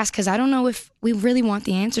question to ask because I don't know if we really want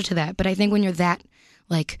the answer to that. But I think when you're that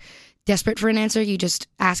like desperate for an answer, you just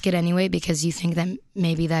ask it anyway because you think that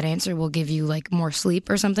maybe that answer will give you like more sleep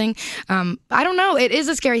or something. I don't know. It is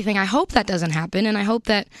a scary thing. I hope that doesn't happen, and I hope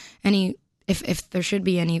that if there should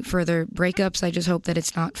be any further breakups, I just hope that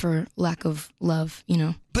it's not for lack of love,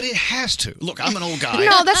 But it has to. Look, I'm an old guy.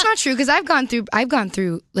 No, that's not true because I've gone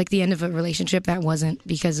through like the end of a relationship that wasn't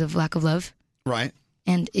because of lack of love, Right.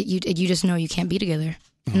 and you just know you can't be together.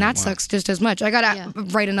 And that sucks just as much. I gotta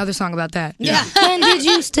write another song about that. Yeah. When did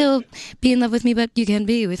you still be in love with me, but you can't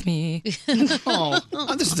be with me? Oh,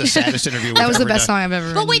 this is the saddest interview we've That was the ever best done. song I've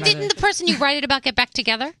ever. But wait, written, by the way. didn't the person you write it about get back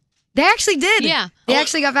together? They actually did. Yeah. They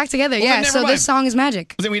actually got back together. Well, then Yeah. never So mind. this song is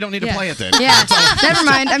magic. Then we don't need to play it then. Yeah. Never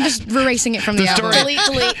mind. I'm just erasing it from the album.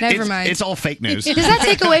 Never mind. It's all fake news. Does that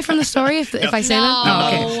take away from the story if I say that? No,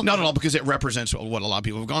 Oh, okay. not at all, because it represents what a lot of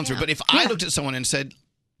people have gone through. But if I looked at someone and said,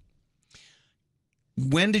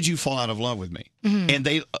 when did you fall out of love with me? Mhm. And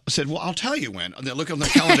they said, well, I'll tell you when. And they look on the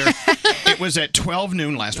calendar. It was at 12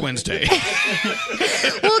 noon last Wednesday.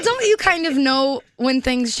 Well, don't you kind of know when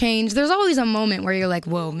things change? There's always a moment where you're like,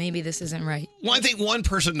 "Whoa, maybe this isn't right." Well, I think one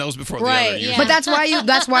person knows before the other. usually. But that's why you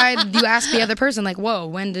ask the other person, like, "Whoa,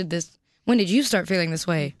 when did you start feeling this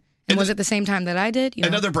way? And was it the same time that I did?" You know?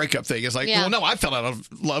 Another breakup thing is like, Yeah. well, no, I fell out of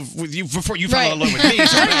love with you before you fell out of love with me.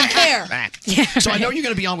 So I don't even care. So I know you're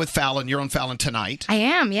going to be on with Fallon. You're on Fallon tonight. I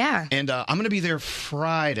am, yeah. And I'm going to be there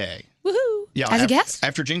Friday. Woohoo! Yeah, As a guest?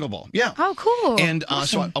 after Jingle Ball. Yeah. Oh, cool. And so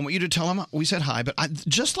Awesome. I want you to tell him we said hi, but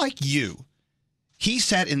just like you, he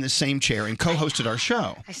sat in the same chair and co-hosted our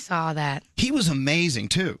show. I saw that. He was amazing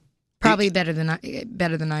too. Probably better than I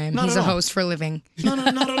am. Not He's at a all. host for a living. No,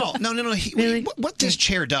 not at all. No. What this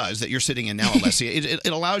chair does that you're sitting in now, Alessia,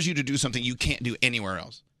 it allows you to do something you can't do anywhere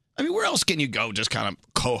else. I mean, where else can you go just kind of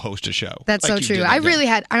co-host a show? That's like so you true. did I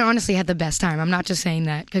that day? honestly had the best time. I'm not just saying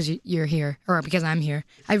that because you're here or because I'm here.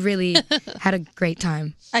 I really had a great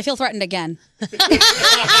time. I feel threatened again. Don't-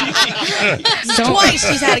 Twice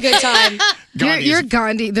she's had a good time. You're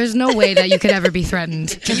Gandhi. There's no way that you could ever be threatened.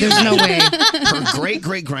 There's no way. Her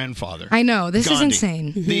great-great-grandfather. I know. This is Gandhi,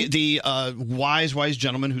 insane. The wise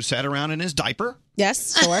gentleman who sat around in his diaper.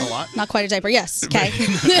 Yes, sure. A lot. Not quite a diaper. Yes. Okay.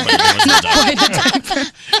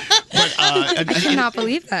 But I cannot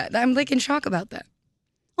believe that. I'm like in shock about that.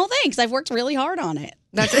 Well, thanks. I've worked really hard on it.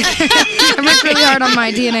 That's it. I worked really hard on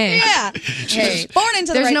my DNA. Yeah. Hey, Born into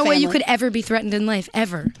the there's right no way you family. could ever be threatened in life,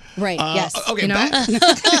 ever. Right. yes. Okay, You know?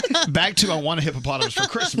 back to I Want a Hippopotamus for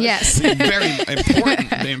Christmas. Yes.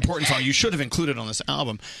 Very important song you should have included on this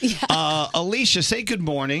album. Alicia, say good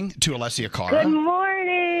morning to Alessia Cara. Good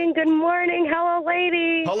morning. Good morning. Hello,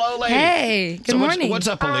 ladies. Hello, ladies. Hey, good morning. What's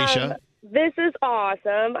up, Alicia? This is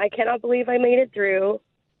awesome. I cannot believe I made it through.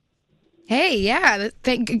 Hey, yeah. I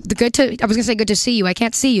was gonna say good to see you. I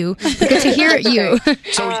can't see you, but good to hear you.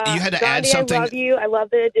 So you had to add Gandhi, something. I love you. I love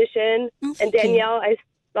the addition. And Danielle,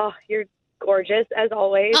 you're gorgeous as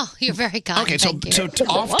always. Oh, you're very kind. Okay, so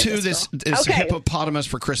off to this Okay. Hippopotamus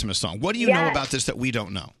for Christmas song. What do you know Yes. about this that we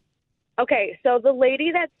don't know? Okay, so the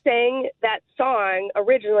lady that sang that song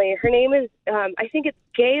originally, her name is, I think it's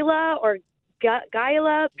Gayla or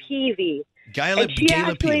Gayla Peavy. Gayla And she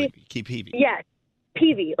actually- Peavy. Yes,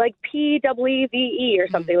 Peavy, like Pweve or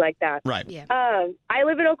something like that. Right. I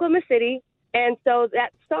live in Oklahoma City, and so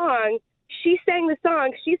that song, she sang the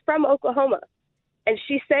song. She's from Oklahoma, and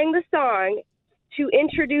she sang the song to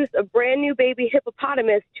introduce a brand new baby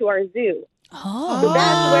hippopotamus to our zoo. Oh. So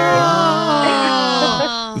that's where.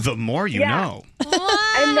 The more you know.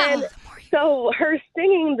 And then, so her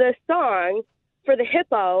singing the song for the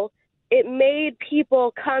hippo, it made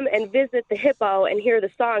people come and visit the hippo and hear the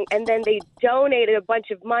song, and then they donated a bunch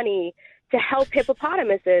of money to help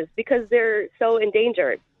hippopotamuses because they're so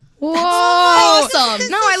endangered. Whoa! Awesome.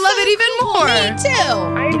 No, I love it even more. Me too.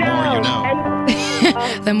 I know.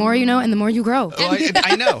 The more you know, and the more you grow. Oh,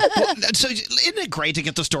 I know. Well, so isn't it great to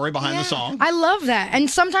get the story behind the song? I love that. And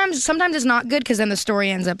sometimes it's not good because then the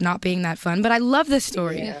story ends up not being that fun. But I love this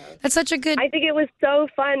story. That's such a good. I think it was so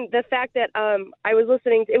fun. The fact that I was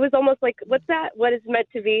listening, it was almost like, what's that? What is meant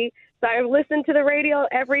to be? So I listened to the radio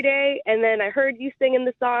every day, and then I heard you singing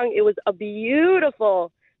the song. It was a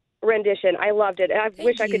beautiful rendition. I loved it. I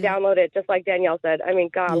wish I could download it, just like Danielle said. I mean,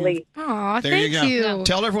 golly. Aw, There thank you go.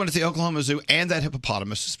 Tell everyone at the Oklahoma Zoo and that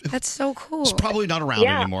hippopotamus. That's so cool. It's probably not around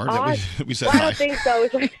anymore. That we said Well, I hi. don't think so.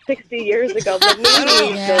 It was like 60 years ago. But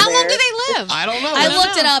maybe How long do they live? I don't know. I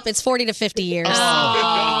looked it up. It's 40 to 50 years.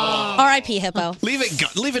 R.I.P. Hippo. Leave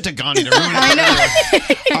it to Gandhi to ruin it. I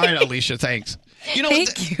know. All right, Alicia, thanks. You know,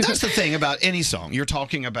 that's the thing about any song. You're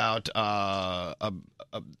talking about the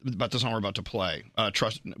song we're about to play.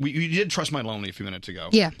 Trust. You did "Trust My Lonely" a few minutes ago.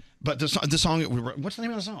 Yeah. But the song. What's the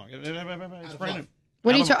name of the song? It's brand new.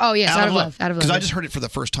 What are you talking? Oh, yes, Out of Love. Out of Love. Because I just heard it for the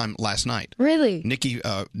first time last night. Really? Nikki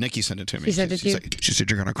sent it to me. She sent it to you? She said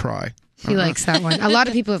you're gonna cry. She likes that one. A lot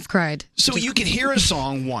of people have cried. So you can hear a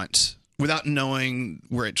song once without knowing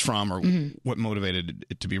where it's from or what motivated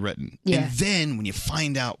it to be written. Yeah. And then when you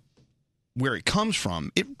find out where it comes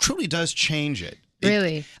from, it truly does change it.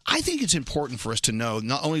 Really? I think it's important for us to know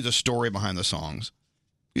not only the story behind the songs.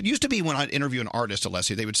 It used to be when I'd interview an artist,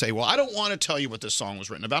 Alessia, they would say, well, I don't want to tell you what this song was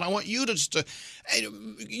written about. I want you to just,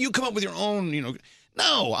 you come up with your own,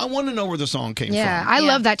 No, I want to know where the song came from. I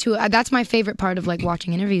love that too. That's my favorite part of like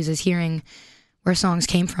watching interviews is hearing where songs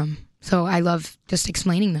came from. So I love just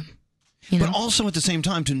explaining them. But also at the same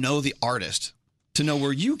time to know the artist, to know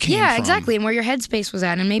where you came from. Yeah, exactly, and where your headspace was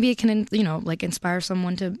at, and maybe it can, like inspire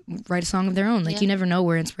someone to write a song of their own. Like you never know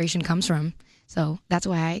where inspiration comes from. So that's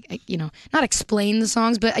why I not explain the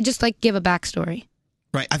songs, but I just like give a backstory.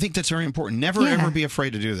 Right. I think that's very important. Never ever be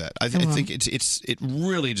afraid to do that. I think it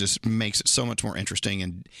really just makes it so much more interesting,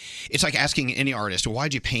 and it's like asking any artist,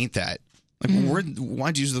 why'd you paint that? Like,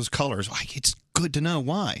 why'd you use those colors? Like, it's good to know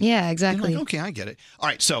why. Yeah, exactly. Like, okay, I get it. All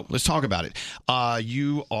right, so let's talk about it.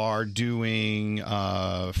 You are doing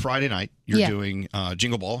Friday night. You're doing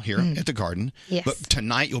Jingle Ball here at the Garden. Yes. But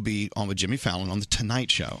tonight you'll be on with Jimmy Fallon on the Tonight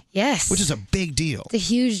Show. Yes. Which is a big deal. It's a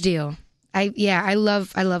huge deal. I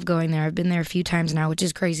love going there. I've been there a few times now, which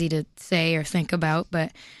is crazy to say or think about.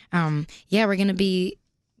 But we're gonna be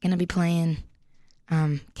playing.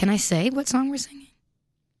 Can I say what song we're singing?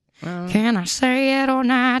 Can I say it or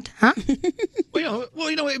not? Huh?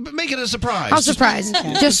 Make it a surprise. I'll surprise.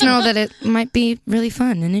 Just know that it might be really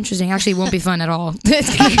fun and interesting. Actually, it won't be fun at all.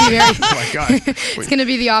 It's gonna be very, oh my God. It's going to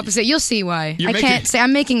be the opposite. You'll see why. You're can't say.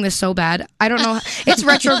 I'm making this so bad. I don't know. It's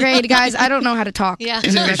retrograde, guys. I don't know how to talk. Yeah.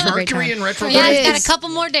 Is it Mercury in retrograde? Yeah, it's got a couple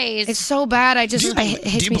more days. It's so bad. Do you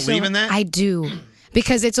believe in that? I do.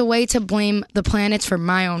 Because it's a way to blame the planets for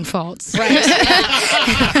my own faults. Right.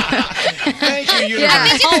 Thank you. I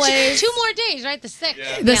think it's 2 more days, right? The 6th.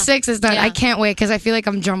 Yeah. The 6th is done. I can't wait because I feel like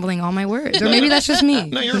I'm jumbling all my words. Or maybe that's just me.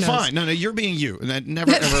 No, you're fine. No, you're being you. And I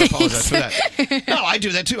never, ever apologize for that. No, I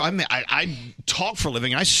do that too. I talk for a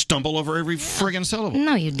living. I stumble over every friggin' syllable.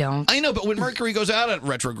 No, you don't. I know, but when Mercury goes out at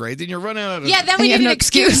retrograde, then you run out of... Yeah, then we need an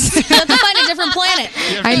excuse. You have to find a different planet.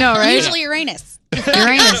 I know, right? Usually Uranus.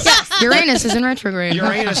 Uranus is in retrograde.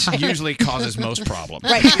 Uranus usually causes most problems.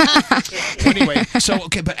 Right. Anyway,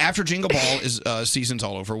 but after Jingle Ball is season's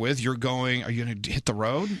all over with, are you going to hit the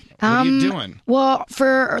road? What are you doing? Well,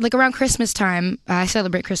 for like around Christmas time, I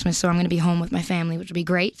celebrate Christmas, so I'm going to be home with my family, which will be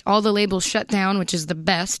great. All the labels shut down, which is the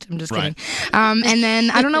best. I'm just kidding. And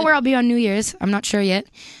then I don't know where I'll be on New Year's. I'm not sure yet.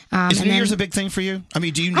 Is New Year's a big thing for you? I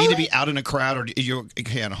mean, do you need to be out in a crowd, or are you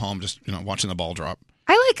okay at home just watching the ball drop?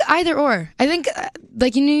 I like either or. I think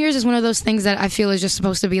like New Year's is one of those things that I feel is just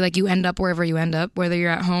supposed to be like you end up wherever you end up, whether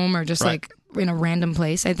you're at home or just like in a random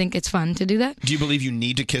place. I think it's fun to do that. Do you believe you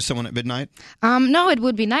need to kiss someone at midnight? No, it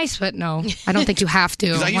would be nice, but no, I don't think you have to.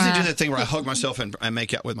 Because I usually do that thing where I hug myself and I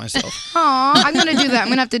make out with myself. Aw, I'm gonna do that. I'm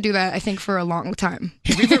gonna have to do that. I think for a long time.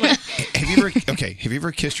 Have you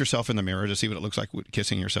ever kissed yourself in the mirror to see what it looks like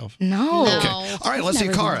kissing yourself? No. Okay. All right, let's see,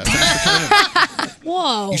 Cara. Thanks for coming in.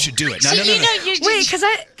 Whoa. You should do it. No. Wait, because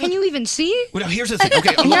can you even see? Well, here's the thing.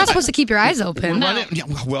 Okay, you're not supposed to keep your eyes open.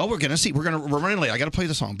 We're gonna see. We're running late. I got to play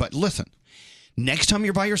the song. But listen, next time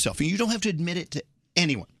you're by yourself, and you don't have to admit it to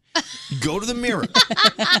anyone, go to the mirror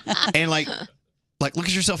and like look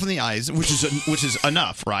at yourself in the eyes, which is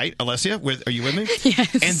enough, right, Alessia? Are you with me?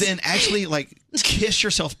 Yes. And then actually kiss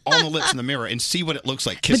yourself on the lips in the mirror and see what it looks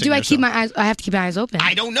like kissing But do I yourself. keep my eyes? I have to keep my eyes open.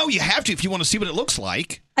 I don't know. You have to if you want to see what it looks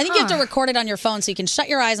like. I think you have to record it on your phone so you can shut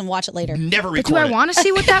your eyes and watch it later. Never record it. But do I want to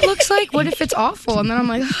see what that looks like? What if it's awful? And then I'm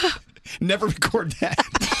like, never record that.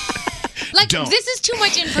 Like, Don't. this is too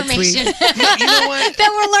much information No, you know what? that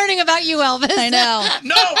we're learning about you, Elvis. I know.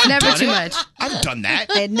 No, I've Never done too it. much. I've done that.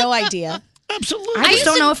 I had no idea. Absolutely. I just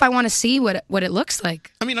don't know if I want to see what it looks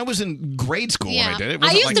like. I mean, I was in grade school when Yeah. I did it. It I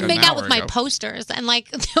wasn't used like to an make out hour with my ago. posters, and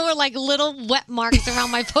there were little wet marks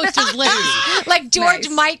around my posters' lips, like George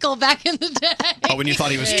Michael back in the day. Oh, when you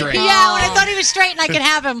thought he was straight. Yeah, when I thought he was straight and I could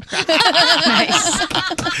have him.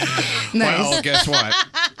 Well, guess what?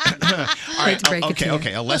 All right.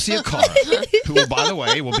 Okay. Alessia Cara, who, by the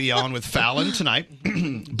way, will be on with Fallon tonight.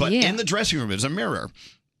 But in the dressing room is a mirror.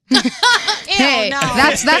 Hey,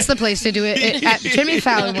 that's the place to do it at Jimmy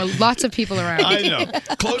Fallon, where lots of people around. I know.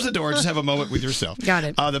 Close the door. Just have a moment with yourself. Got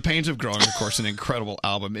it. The Pains of Growing, of course, an incredible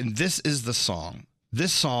album. And this is the song.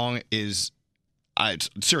 This song is...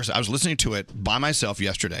 seriously, I was listening to it by myself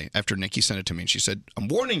yesterday after Nikki sent it to me. And she said, I'm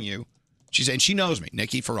warning you. She said, and she knows me,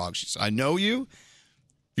 Nikki Farag. She said, I know you.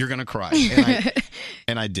 You're going to cry.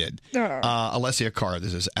 And I did. Alessia Cara,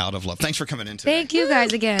 this is Out of Love. Thanks for coming in today. Thank you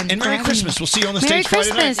guys again. And Merry Christmas. We'll see you on the Merry stage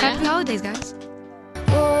Friday Christmas. night. Happy holidays, guys.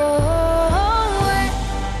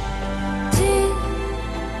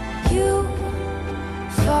 You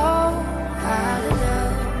fall out of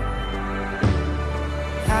love,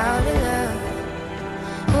 out of love.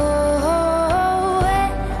 Oh,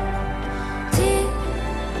 when did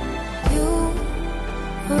you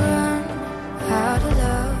run out of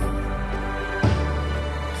love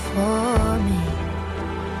for me?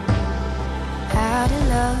 Out of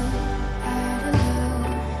love, out of love,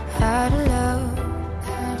 out of love,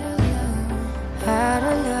 out of love, out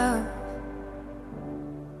of love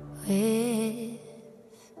with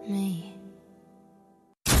me.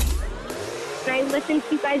 I listen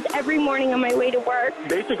to you guys every morning on my way to work.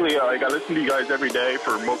 Basically, I listen to you guys every day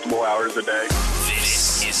for multiple hours a day.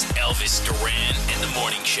 This is Elvis Duran and the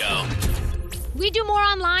Morning Show. We do more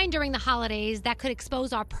online during the holidays that could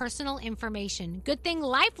expose our personal information. Good thing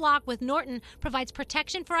LifeLock with Norton provides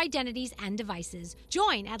protection for identities and devices.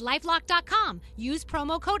 Join at LifeLock.com. Use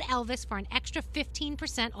promo code Elvis for an extra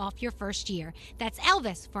 15% off your first year. That's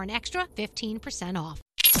Elvis for an extra 15% off.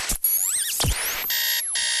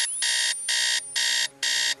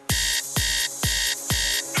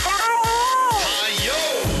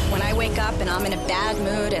 When I wake up and I'm in a bad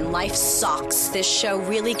mood and life sucks, this show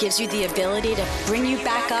really gives you the ability to bring you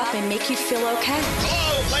back up and make you feel okay.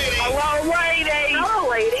 Hello, lady. Hello, lady. Hello,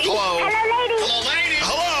 lady. Hello. Hello, lady.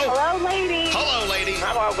 Hello, lady. Hello, lady.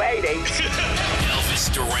 Hello, lady.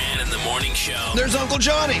 Elvis Duran and the Morning Show. There's Uncle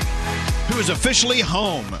Johnny, who is officially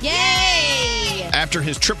home. Yay! After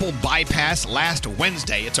his triple bypass last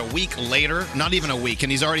Wednesday. It's a week later, not even a week,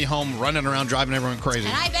 and he's already home running around driving everyone crazy.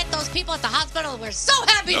 And I bet those people at the hospital were so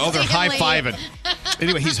happy to Oh, see they're him high-fiving. leave.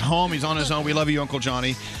 Anyway, he's home. He's on his own. We love you, Uncle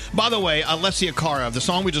Johnny. By the way, Alessia Cara, the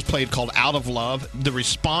song we just played called Out of Love, the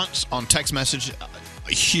response on text message,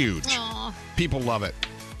 huge. Aw. People love it.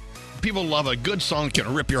 People love a good song that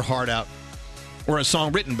can rip your heart out. Or a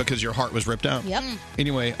song written because your heart was ripped out. Yep.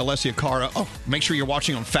 Anyway, Alessia Cara. Oh, make sure you're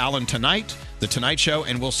watching on Fallon tonight, The Tonight Show,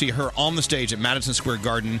 and we'll see her on the stage at Madison Square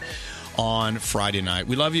Garden on Friday night.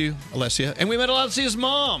 We love you, Alessia. And we met Alessia's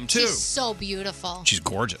mom, too. She's so beautiful. She's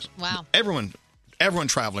gorgeous. Wow. Everyone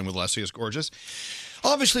traveling with Alessia is gorgeous.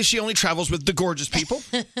 Obviously, she only travels with the gorgeous people.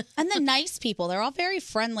 And the nice people. They're all very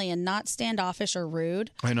friendly and not standoffish or rude.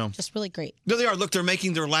 I know. Just really great. There they are. Look, they're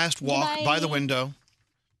making their last walk Bye. by the window.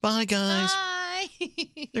 Bye, guys. Bye.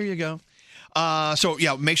 There you go. So,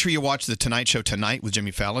 yeah, make sure you watch The Tonight Show tonight with Jimmy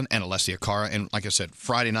Fallon and Alessia Cara. And like I said,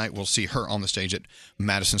 Friday night, we'll see her on the stage at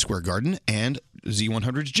Madison Square Garden and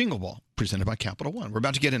Z100's Jingle Ball, presented by Capital One. We're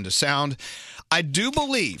about to get into sound. I do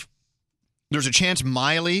believe there's a chance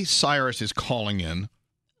Miley Cyrus is calling in.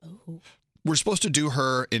 Oh. We're supposed to do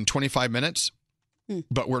her in 25 minutes,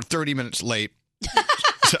 but we're 30 minutes late.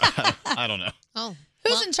 So, I don't know. Oh.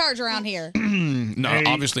 Who's in charge around here? No, Hey.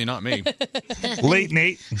 obviously not me. Late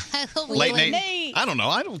Nate. Late Nate. I don't know.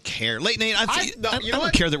 I don't care. Late Nate. I you know don't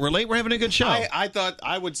what? care that we're late. We're having a good show. I thought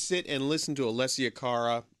I would sit and listen to Alessia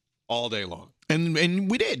Cara all day long. And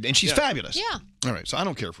we did. And she's Yeah. fabulous. Yeah. All right. So I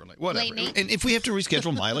don't care for late. Whatever. Late Nate. And if we have to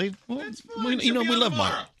reschedule Miley, well, we love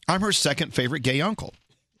Miley. I'm her second favorite gay uncle.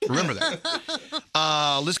 Remember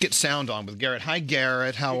that. Let's get sound on with Garrett. Hi,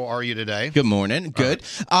 Garrett. How are you today? Good morning. Good.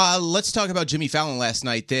 Let's talk about Jimmy Fallon last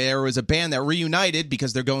night. There was a band that reunited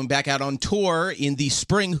because they're going back out on tour in the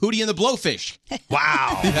spring. Hootie and the Blowfish.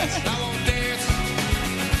 Wow.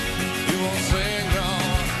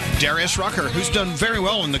 Darius Rucker, who's done very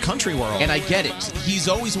well in the country world. And I get it. He's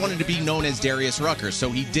always wanted to be known as Darius Rucker, so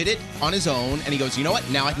he did it on his own, and he goes, you know what?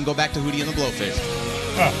 Now I can go back to Hootie and the Blowfish.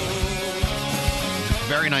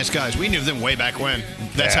 very nice guys. We knew them way back when.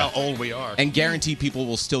 That's Yeah. how old we are. And guarantee people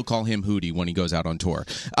will still call him Hootie when he goes out on tour.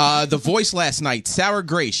 The Voice last night, Sour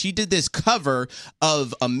Grace, she did this cover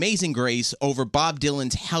of Amazing Grace over Bob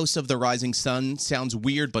Dylan's House of the Rising Sun. Sounds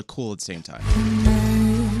weird, but cool at the same time.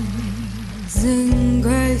 Amazing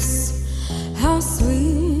grace, how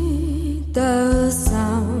sweet the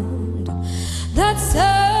sound that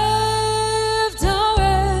saved a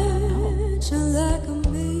wretch like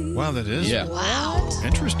me. Wow, that is. Yeah. Wow.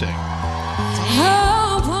 Interesting.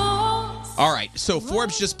 All right, so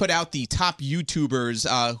Forbes just put out the top YouTubers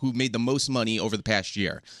who made the most money over the past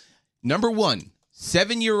year. Number 1,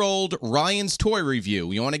 7-year-old Ryan's toy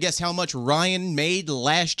review. You want to guess how much Ryan made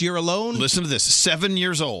last year alone? Listen to this. 7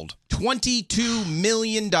 years old. $22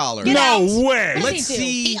 million. No way. Let's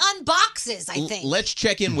see. He unboxes, I think. Let's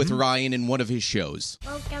check in with Ryan in one of his shows.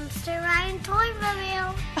 Welcome to Ryan Toy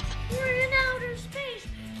Review. We're in outer space.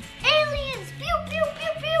 Aliens! Pew, pew,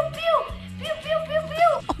 pew, pew, pew! Pew, pew, pew,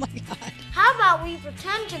 pew! Oh my god. How about we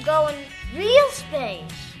pretend to go in real space?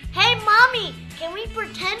 Hey, Mommy, can we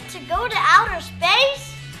pretend to go to outer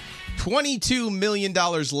space? $22 million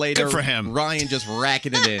later. Good for him. Ryan just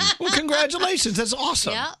racking it in. Well, congratulations. That's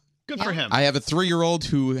awesome. Yeah. Good for him. I have a 3-year-old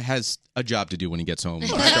who has a job to do when he gets home.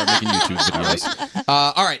 Start making YouTube videos.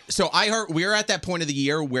 All right, so we're at that point of the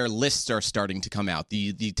year where lists are starting to come out.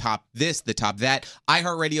 The top this, the top that.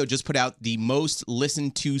 iHeartRadio just put out the most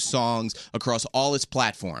listened to songs across all its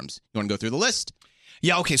platforms. You want to go through the list?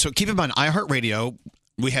 Yeah, okay, so keep in mind, iHeartRadio,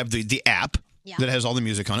 we have the app that has all the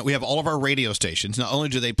music on it. We have all of our radio stations. Not only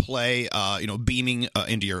do they play, beaming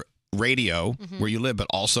into your radio where you live, but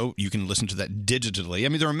also you can listen to that digitally. I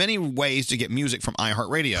mean, there are many ways to get music from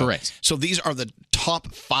iHeartRadio. Correct. So these are the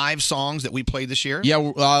top 5 songs that we played this year? Yeah,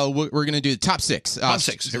 we're going to do the top 6. Top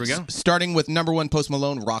 6. Here we go. Starting with number 1, Post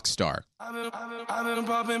Malone, Rockstar.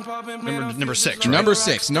 Number 6. Right? Number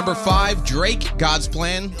 6. Number 5, Drake, God's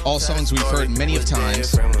Plan. All songs we've heard many of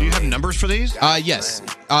times. Do you have numbers for these? Yes.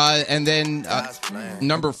 And then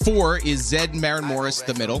number 4 is Zed, Maren Morris,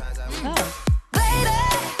 The Middle.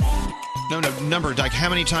 No, number, like how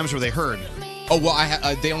many times were they heard? Oh,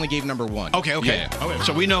 well, they only gave number 1. Okay. Yeah. Okay.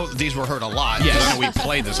 So we know these were heard a lot. Yes. I know we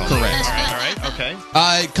played this a lot. Correct. All right. Okay.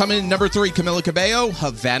 Coming in number 3, Camila Cabello,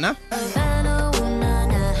 Havana.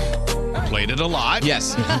 Played it a lot.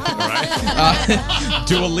 Yes. All right.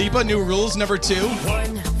 Dua Lipa, New Rules, number 2.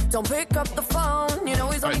 Don't pick up the phone. You know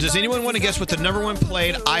he's All right, does anyone want to guess what the number 1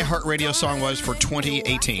 played iHeartRadio song was for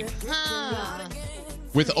 2018?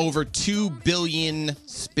 With over 2 billion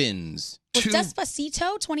spins. Was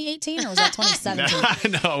Despacito 2018 or was that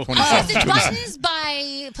 2017? No. Is it Buttons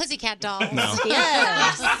by Pussycat Dolls? No.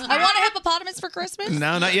 Yes. I want a hippopotamus for Christmas.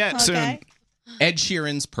 No, not yet. Okay. Soon. Ed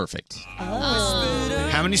Sheeran's Perfect. Oh.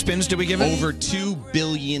 How many spins did we give him? Over 2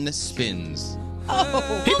 billion spins.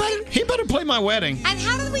 Oh. He better play My Wedding. And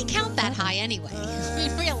how did we count that high anyway? I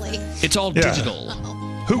mean, really? It's all digital.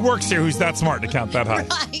 Who works here who's that smart to count that high?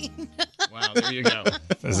 Right. Wow, there you go.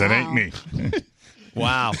 Because it ain't me.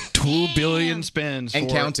 Wow. 2 billion spins. And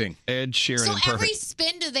for counting. Ed Sheeran So and Perfect. every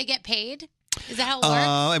spin, do they get paid? Is that how it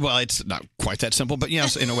works? Well, it's not quite that simple, but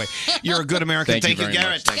yes, in a way. You're a good American. Thank you very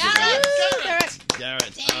Garrett. much.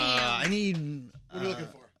 Garrett. I need. What are you looking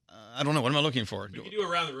for? I don't know. What am I looking for? You can do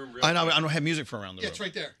around the room. I know. I don't have music for around the room. Yeah, it's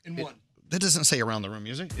right there in one. That doesn't say around the room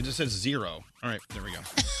music. It just says 0. All right, there we go.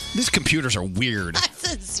 These computers are weird.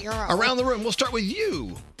 That's a 0. Around the room. We'll start with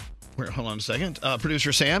you. Wait, hold on a second.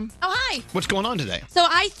 Producer Sam. Oh, hi. What's going on today? So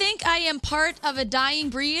I think I am part of a dying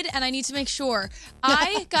breed, and I need to make sure.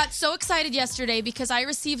 I got so excited yesterday because I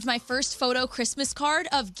received my first photo Christmas card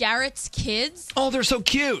of Garrett's kids. Oh, they're so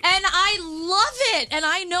cute. And I love it. And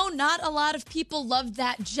I know not a lot of people love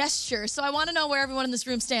that gesture. So I want to know where everyone in this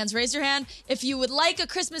room stands. Raise your hand if you would like a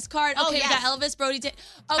Christmas card. Okay, yes. we got Elvis, Brody.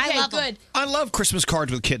 Okay, love 'em. good. I love Christmas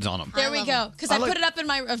cards with kids on them. There we go. Because I like- put it up in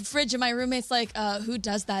my fridge, and my roommate's like, who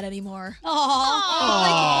does that anymore?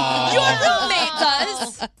 Aww. Your roommate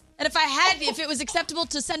does. And if it was acceptable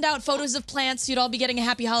to send out photos of plants, you'd all be getting a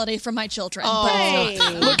happy holiday from my children.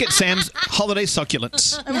 Look at Sam's holiday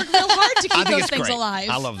succulents. I worked real hard to I keep think those it's things great. alive.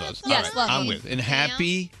 I love those. Yes, All right, love I'm them. with. And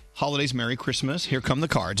happy holidays, Merry Christmas. Here come the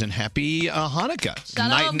cards. And happy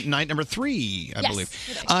Hanukkah. Night number 3, I Yes, believe.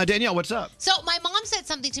 it Danielle, what's up? So my mom said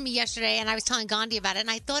something to me yesterday, and I was telling Gandhi about it,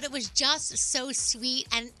 and I thought it was just so sweet.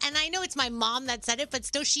 And I know it's my mom that said it, but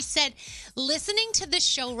still, she said, listening to this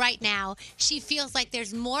show right now, she feels like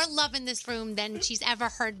there's more love in this room than she's ever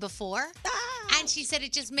heard before. and she said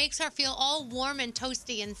it just makes her feel all warm and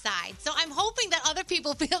toasty inside. So I'm hoping that other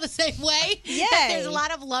people feel the same way. Yay. That there's a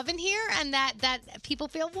lot of love in here, and that people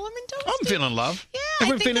feel warm and toasty. I'm feeling love. Yeah,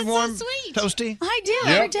 Everyone I think feeling that's warm, so sweet. toasty? I do Yep.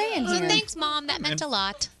 every day in So here. Thanks, Mom. That meant a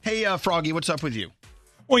lot. Hey, Froggy, what's up with you?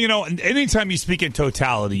 Well, anytime you speak in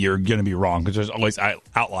totality, you're going to be wrong because there's always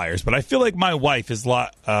outliers. But I feel like my wife is a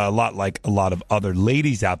lot like a lot of other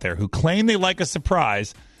ladies out there who claim they like a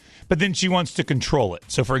surprise, but then she wants to control it.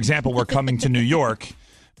 So, for example, we're coming to New York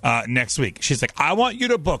next week. She's like, I want you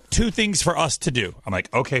to book 2 things for us to do. I'm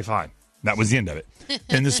like, okay, fine. That was the end of it.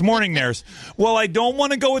 And this morning there's, well, I don't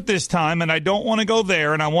want to go at this time, and I don't want to go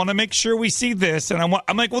there, and I want to make sure we see this. And I'm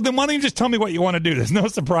like, well, then why don't you just tell me what you want to do? There's no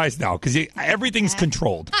surprise now because everything's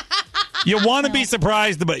controlled. You want to be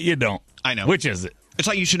surprised, but you don't. I know. Which is it? It's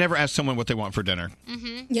like you should never ask someone what they want for dinner.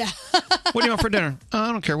 Mm-hmm. Yeah. What do you want for dinner?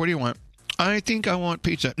 I don't care. What do you want? I think I want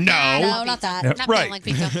pizza. No. No, not that. Yeah, Not right. like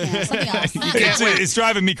pizza. Yeah, something else. It's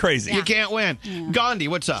driving me crazy. You can't win. Gandhi,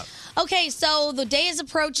 what's up? Okay, so the day is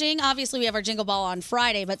approaching. Obviously, we have our Jingle Ball on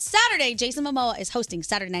Friday, but Saturday, Jason Momoa is hosting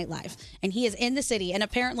Saturday Night Live, and he is in the city, and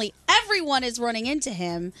apparently everyone is running into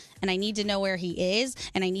him, and I need to know where he is,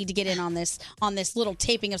 and I need to get in on this little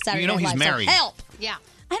taping of Saturday Night Live. he's married. So help. Yeah.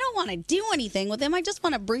 I don't want to do anything with him. I just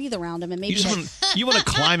want to breathe around him and maybe You want to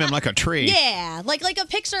climb him like a tree. yeah, like a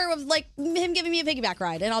picture of like him giving me a piggyback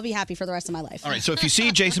ride, and I'll be happy for the rest of my life. All right, so if you see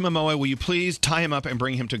Jason Momoa, will you please tie him up and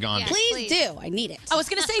bring him to Gandhi? Please do. I need it. I was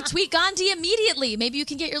going to say, tweet Gandhi immediately. Maybe you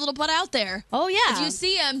can get your little butt out there. Oh, yeah. If you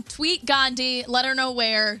see him, tweet Gandhi. Let her know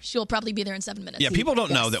where. She'll probably be there in 7 minutes. Yeah, people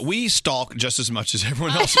don't know that we stalk just as much as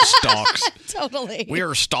everyone else stalks. Totally. We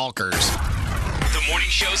are stalkers. The Morning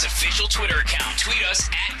Show's official Twitter account. Tweet us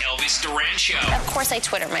at Elvis Duran Show. Of course I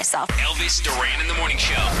Twitter myself. Elvis Duran in the Morning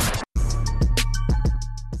Show.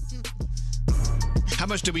 How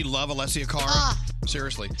much do we love Alessia Cara?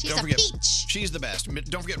 Seriously. she's don't a forget, peach. She's the best.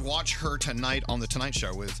 Don't forget, watch her tonight on The Tonight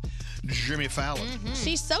Show with Jimmy Fallon.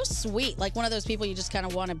 She's so sweet. Like one of those people you just kind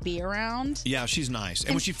of want to be around. Yeah, she's nice.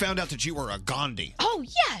 And when she found out that you were a Gandhi, Oh,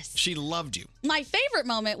 yes. she loved you. My favorite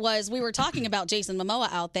moment was we were talking about Jason Momoa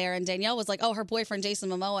out there, and Danielle was like, oh, her boyfriend, Jason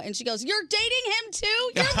Momoa. And she goes, you're dating him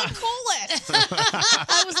too? You're the coolest.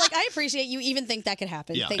 I was like, I appreciate you even think that could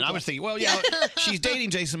happen. Yeah, Thank and I you. was thinking, well, yeah, she's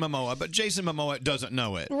dating Jason Momoa, but Jason Momoa doesn't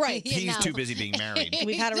know it. Right. He's too busy being married.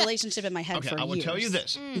 We've had a relationship in my head Okay, for I will years. tell you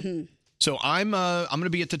this. Mhm. So I'm going to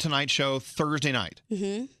be at the Tonight Show Thursday night.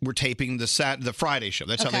 Mhm. We're taping the Friday show.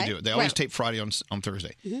 That's how they Okay, do it. They always right. tape Friday on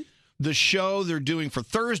Thursday. Mhm. The show they're doing for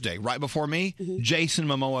Thursday, right before me, Jason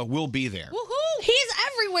Momoa will be there. Woohoo! He's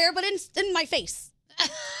everywhere, but in my face.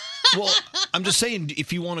 Well, I'm just saying,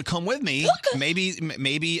 if you want to come with me,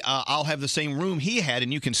 maybe I'll have the same room he had,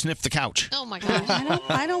 and you can sniff the couch. Oh my God.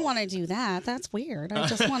 I don't want to do that. That's weird. I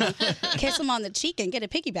just want to kiss him on the cheek and get a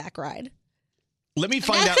piggyback ride. Let me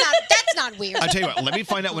find out. That's not weird. I tell you what. Let me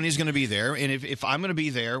find out when he's going to be there, and if I'm going to be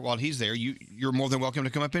there while he's there, you're more than welcome to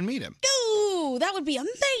come up and meet him. Ooh, that would be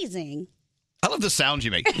amazing. I love the sound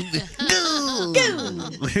you make.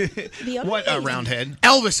 What a roundhead.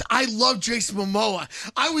 Elvis, I love Jason Momoa.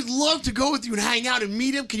 I would love to go with you and hang out and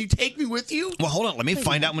meet him. Can you take me with you? Well, hold on. Let me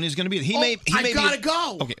find out when he's going to be there. I gotta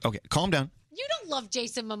go. Okay. Calm down. You don't love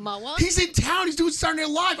Jason Momoa. He's in town. He's doing Saturday Night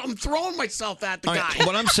Live. I'm throwing myself at the All guy. right,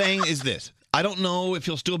 what I'm saying is this. I don't know if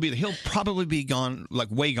he'll still be there. He'll probably be gone, like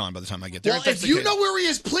way gone by the time I get there. Well, that's if the you case. know where he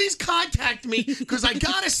is, please contact me because I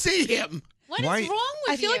gotta see him. What Why- is wrong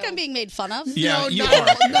with I feel like I'm being made fun of. Yeah, you no, are.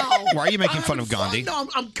 no. Why are you making I'm fun of having Gandhi? No,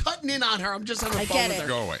 I'm cutting in on her. I'm just having I fun get with it. her.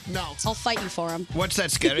 Go away. No. I'll fight you for him. What's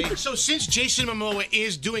that, Scary? So since Jason Momoa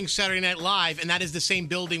is doing Saturday Night Live, and that is the same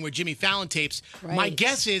building where Jimmy Fallon tapes, my Right.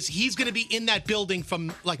 guess is he's going to be in that building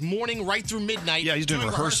from like morning right through midnight. Yeah, he's doing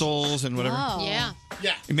rehearsals and whatever. Oh. Yeah.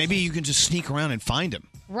 Yeah. Maybe you can just sneak around and find him.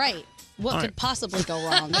 Right. What All could right. possibly go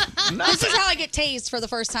wrong? This is how I get tased for the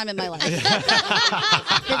first time in my life.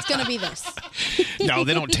 It's going to be this. No,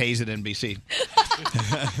 they don't tase at NBC.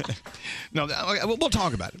 No, we'll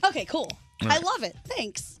talk about it. Okay, cool. All I right. love it.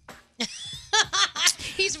 Thanks.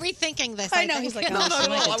 He's rethinking this. I know, think. he's like, No, oh, no, should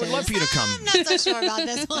no. I I get would love tased? for you to come. I'm not so sure about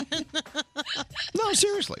this one. No,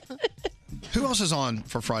 seriously. Who else is on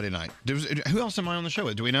for Friday night? Who else am I on the show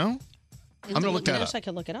with? Do we know? I'm going to look I that wish up. I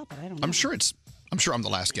could look it up, but I don't know. I'm sure I'm the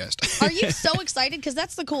last guest. Are you so excited? Because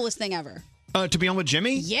that's the coolest thing ever. To be on with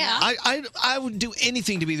Jimmy? Yeah. I would do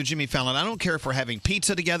anything to be with Jimmy Fallon. I don't care if we're having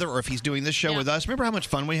pizza together or if he's doing this show with us. Remember how much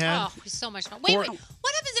fun we had? Oh, it's so much fun. Wait a minute.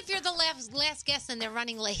 What happens if you're the last guest and they're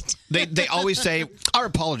running late? They always say, our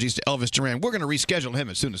apologies to Elvis Duran. We're going to reschedule him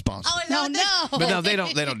as soon as possible. Oh, no. But no, they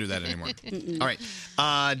don't do that anymore. All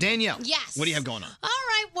right. Danielle. Yes. What do you have going on? All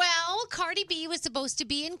right. Well, Cardi B was supposed to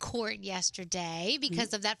be in court yesterday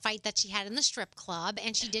because of that fight that she had in the strip club,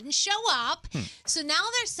 and she didn't show up. So now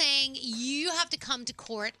they're saying you have to come to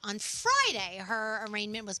court on Friday. Her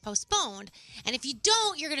arraignment was postponed. And if you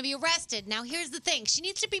don't, you're going to be arrested. Now, here's the thing. She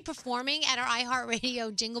needs to be performing at our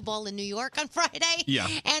iHeartRadio Jingle Ball in New York on Friday. Yeah.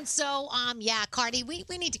 And so, Cardi, we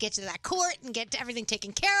need to get you to that court and get everything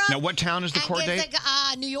taken care of. Now, what town is the court date?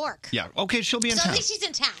 New York. Yeah. Okay, she'll be in So town. at least she's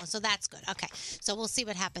in town, so that's good. Okay, so we'll see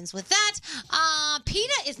what happens with that.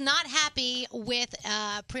 PETA is not happy with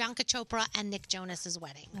Priyanka Chopra and Nick Jonas's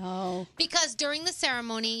wedding. Oh. Because during the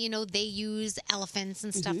ceremony, they use elephants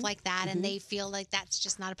and stuff like that, and they feel like that's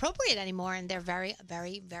just not appropriate anymore, and they're very,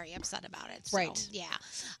 very, very upset about it. So, Right. Yeah.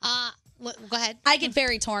 Go ahead. I get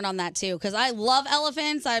very torn on that too because I love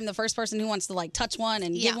elephants. I'm the first person who wants to touch one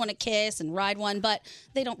and give one a kiss and ride one, but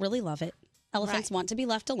they don't really love it. Elephants want to be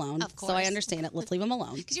left alone, Of course. so I understand it. Let's leave them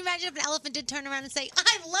alone. Could you imagine if an elephant did turn around and say,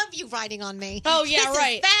 "I love you riding on me"? Oh, yeah, This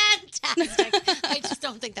right. is fantastic. I just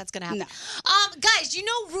don't think that's going to happen. No. Guys, you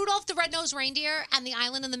know Rudolph the Red-Nosed Reindeer and the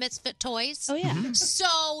Island of the Misfit Toys? Oh, yeah.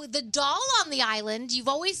 So the doll on the island, you've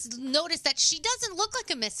always noticed that she doesn't look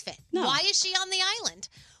like a misfit. No. Why is she on the island?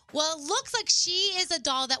 Well, it looks like she is a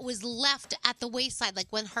doll that was left at the wayside. Like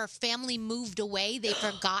when her family moved away, they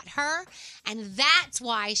forgot her. And that's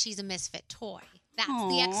why she's a misfit toy. That's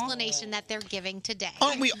the explanation that they're giving today.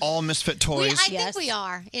 Aren't we all misfit toys? I think we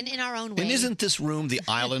are, in our own way. And isn't this room the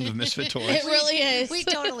island of misfit toys? It really is. We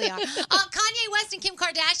totally are. Kanye West and Kim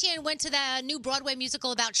Kardashian went to the new Broadway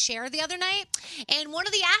musical about Cher the other night. And one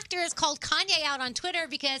of the actors called Kanye out on Twitter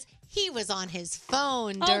because he was on his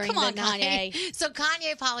phone during come on, the night. Kanye. So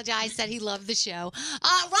Kanye apologized, said he loved the show.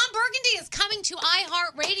 Ron Burgundy is coming to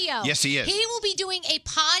iHeartRadio. Yes, he is. He will be doing a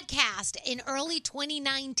podcast in early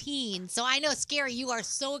 2019. So I know, Scary, you are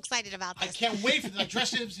so excited about this. I can't wait for that.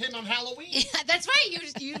 Dress as him on Halloween. Yeah, that's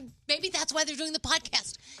right. You maybe that's why they're doing the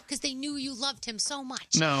podcast, because they knew you loved him so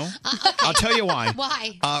much. No. I'll tell you why.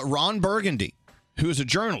 Why? Ron Burgundy, who is a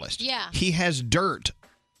journalist, Yeah. he has dirt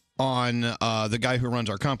on the guy who runs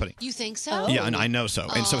our company. You think so? Yeah, and I know so.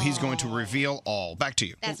 And so he's going to reveal all. Back to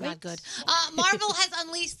you. That's not good. Marvel has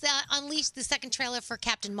unleashed the second trailer for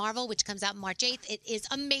Captain Marvel, which comes out March 8th. It is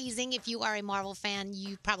amazing. If you are a Marvel fan,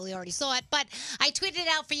 you probably already saw it. But I tweeted it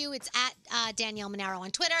out for you. It's at Danielle Monaro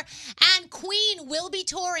on Twitter. And Queen will be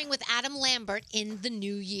touring with Adam Lambert in the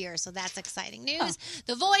new year. So that's exciting news.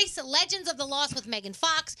 The Voice, Legends of the Lost with Megan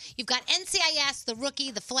Fox. You've got NCIS, The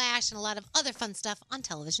Rookie, The Flash, and a lot of other fun stuff on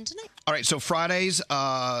television tonight. All right, so Friday's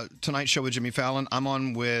Tonight Show with Jimmy Fallon, I'm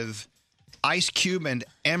on with Ice Cube and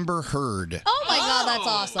Amber Heard. Oh my God, that's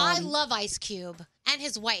awesome. I love Ice Cube and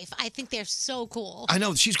his wife. I think they're so cool. I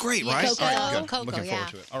know, she's great, right? Coco. All right, good. Coco, Looking yeah. forward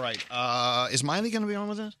to it. All right, is Miley going to be on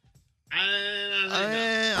with us? All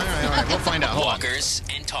right, we'll find out. Hold on. Walkers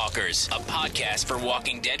and Talkers, a podcast for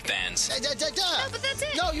Walking Dead fans. No, but that's it.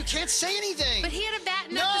 No, you can't say anything. But he had a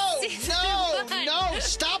bad No,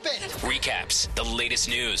 stop it. Recaps, the latest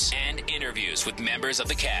news, and interviews with members of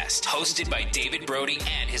the cast. Hosted by David Brody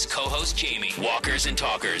and his co-host Jamie. Walkers and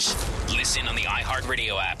Talkers. Listen on the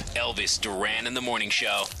iHeartRadio app. Elvis Duran in the Morning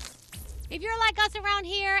Show. If you're like us around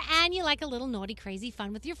here and you like a little naughty, crazy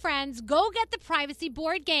fun with your friends, go get the Privacy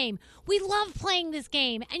Board Game. We love playing this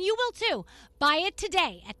game, and you will too. Buy it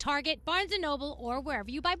today at Target, Barnes & Noble, or wherever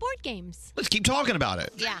you buy board games. Let's keep talking about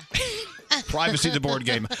it. Yeah. Privacy, the board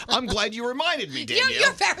game. I'm glad you reminded me, Danielle.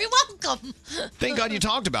 You're very welcome. Thank God you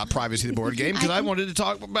talked about Privacy, the board game, because I wanted to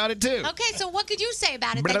talk about it too. Okay, so what could you say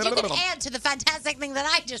about it that you could add to the fantastic thing that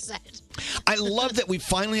I just said? I love that we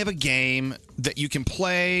finally have a game that you can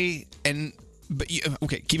play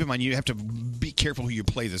okay, keep in mind, you have to be careful who you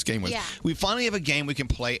play this game with. Yeah. We finally have a game we can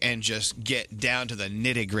play and just get down to the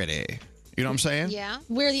nitty-gritty. You know what I'm saying? Yeah.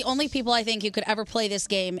 We're the only people I think who could ever play this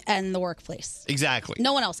game in the workplace. Exactly.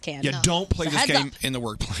 No one else can. Yeah, don't play So this heads game up. in the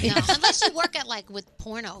workplace. No, unless you work at with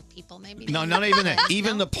porno people, maybe. No, not even that.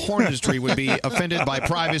 Even the porn industry would be offended by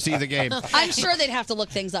Privacy, the game. I'm sure they'd have to look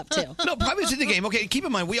things up too. No, Privacy, the game. Okay, keep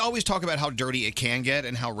in mind, we always talk about how dirty it can get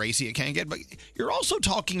and how racy it can get, but you're also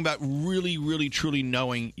talking about really, really, truly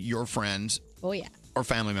knowing your friends. Oh yeah. Or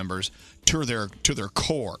family members to their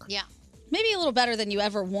core. Yeah. Maybe a little better than you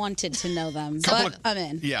ever wanted to know them, but I'm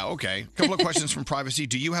in. Yeah, okay. Couple of questions from Privacy.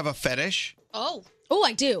 Do you have a fetish? Oh,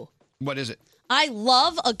 I do. What is it? I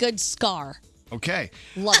love a good scar. Okay.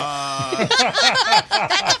 Love it.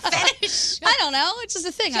 That's a fetish. I don't know. It's just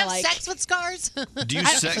a thing Do you I have like. sex with scars? Do you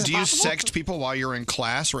sext people while you're in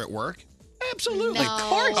class or at work? Absolutely. No. Of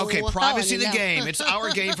course. Okay, Privacy the No. game. It's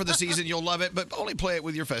our game for the season. You'll love it, but only play it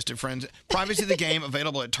with your festive friends. Privacy the game,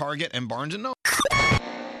 available at Target and Barnes & Noble.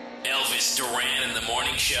 Elvis Duran in the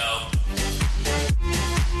Morning Show.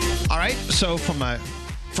 All right, so from my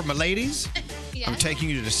ladies, I'm taking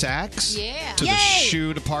you to the Saks. Yeah. To the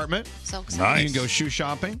shoe department. So excited. You can go shoe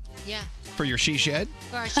shopping. Yeah. For your she shed.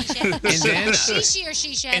 For our she shed. And then, she or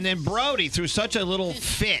she shed. And then Brody threw such a little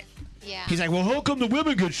fit. Yeah. He's like, well, how come the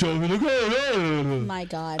women get shopping? My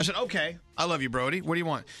God. I said, okay. I love you, Brody. What do you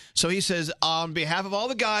want? So he says, on behalf of all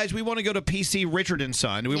the guys, we want to go to PC Richard &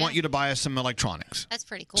 Son. We want you to buy us some electronics. That's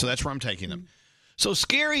pretty cool. So that's where I'm taking them. So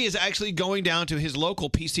Scary is actually going down to his local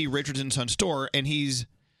PC Richard & Son store, and he's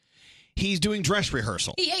doing dress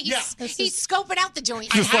rehearsal. Yeah, he's scoping out the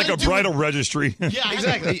joint. Just like a bridal registry. Yeah,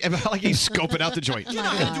 exactly. Like he's scoping out the joint. You know,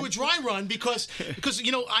 I'm going to do a dry run because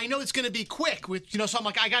I know it's going to be quick. So I'm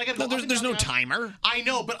like, I got to go. There's no timer. I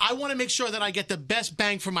know, but I want to make sure that I get the best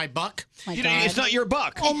bang for my buck. It's not your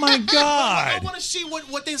buck. Oh, my God. I want to see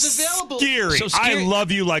what is available. Scary. So Scary. I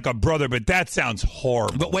love you like a brother, but that sounds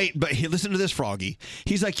horrible. But wait, listen to this, Froggy.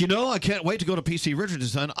 He's like, I can't wait to go to PC Richard &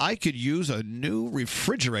 Son. I could use a new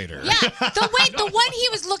refrigerator. Yeah, the one he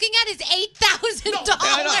was looking at is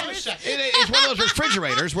 $8,000. It's one of those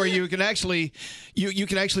refrigerators where you can actually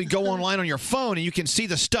go online on your phone and you can see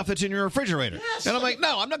the stuff that's in your refrigerator. Yes. And I'm like,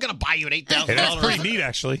 no, I'm not going to buy you an $8,000. Hey, that's pretty neat,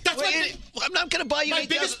 actually. I'm not going to buy you my an $8,000.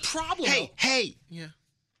 biggest problem. Hey. Yeah.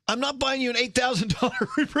 I'm not buying you an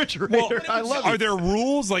 $8,000 refrigerator. Well, I love it. Are there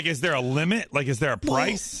rules? Like, is there a limit? Like, is there a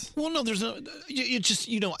price? Well, no, there's no. You just,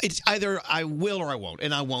 it's either I will or I won't,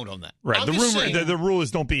 and I won't on that. Right. The rule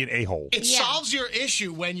is don't be an a-hole. It solves your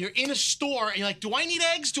issue when you're in a store and you're like, do I need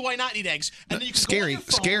eggs? Do I not need eggs? And then you can go on your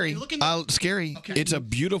phone scary. and look in the- Scary. Okay. It's a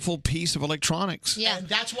beautiful piece of electronics. Yeah. And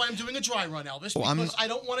that's why I'm doing a dry run, Elvis, because I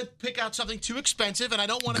don't want to pick out something too expensive and I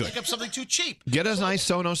don't want to pick up something too cheap. Get a nice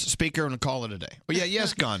Sonos speaker and call it a day. Oh, yeah,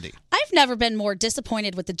 yes, Gandhi. I've never been more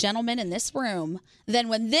disappointed with the gentleman in this room than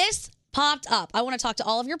when this popped up. I want to talk to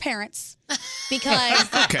all of your parents because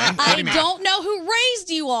I don't know who raised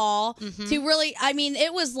you all to really. I mean,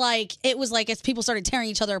 it was like as people started tearing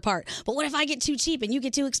each other apart. But what if I get too cheap and you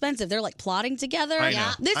get too expensive? They're like plotting together. I know.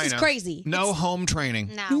 This is crazy. No home training.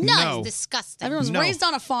 No. It's disgusting. Everyone's raised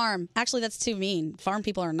on a farm. Actually, that's too mean. Farm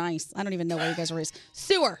people are nice. I don't even know where you guys were raised.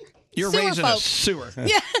 Sewer. You're raised in a sewer.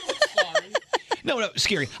 Yeah. No,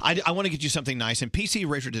 Scary. I want to get you something nice. And PC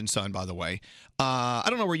Richard & Son, by the way, I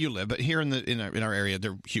don't know where you live, but here in our area,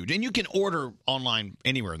 they're huge. And you can order online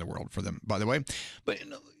anywhere in the world for them, by the way. But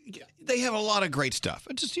they have a lot of great stuff.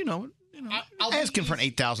 It's just, asking for an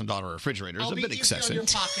 $8,000 refrigerator is a bit excessive. I'll be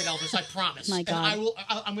easy on your pocket, Elvis, I promise. My God. And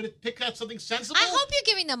I'm going to pick out something sensible. I hope you're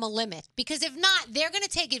giving them a limit because if not, they're going to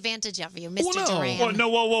take advantage of you, Mr. Duran. Well, no,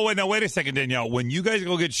 wait, now wait a second, Danielle. When you guys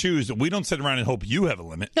go get shoes, we don't sit around and hope you have a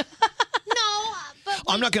limit.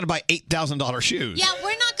 I'm not going to buy $8,000 shoes. Yeah,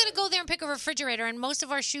 we're not going to go there and pick a refrigerator, and most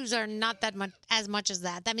of our shoes are not that much as much as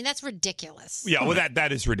that. I mean, that's ridiculous. Yeah, well,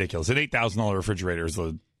 that is ridiculous. An $8,000 refrigerator is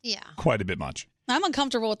quite a bit much. I'm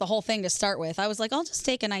uncomfortable with the whole thing to start with. I was like, I'll just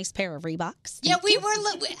take a nice pair of Reeboks. Yeah, we were.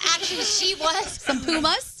 Actually, she was. Some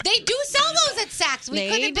Pumas. They do sell those at Saks. We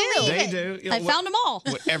couldn't believe They it. do. I found them all.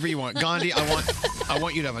 Whatever you want. Gandhi, I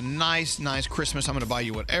want you to have a nice Christmas. I'm going to buy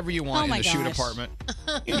you whatever you want in the shoe department.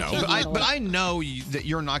 But I know that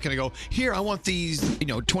you're not going to go, here, I want these,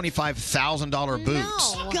 $25,000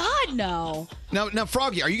 boots. No. God, no. Now,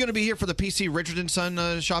 Froggy, are you going to be here for the PC Richard &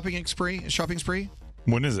 Son shopping spree?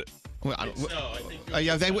 When is it? Well, I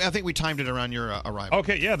think we timed it around your arrival.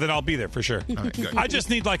 Okay, yeah, then I'll be there for sure. All right, good. I just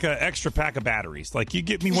need like an extra pack of batteries. Like you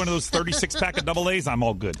get me one of those 36-pack of AA's, I'm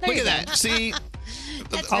all good. Look at that. See?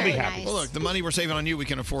 I'll be happy. Nice. Well, look, the money we're saving on you, we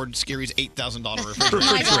can afford Scary's $8,000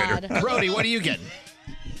 refrigerator. Brody, what do you get?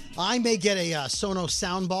 I may get a Sonos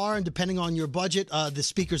soundbar, and depending on your budget, the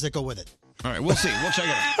speakers that go with it. All right, we'll see. We'll check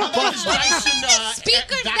it out.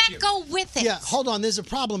 Speakers that go with it. Yeah, hold on. There's a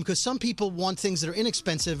problem because some people want things that are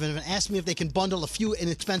inexpensive and have asked me if they can bundle a few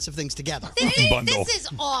inexpensive things together. This is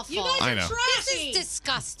awful. You guys I know. This is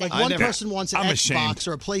disgusting. Like one person wants an I'm Xbox ashamed.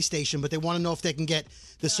 or a PlayStation, but they want to know if they can get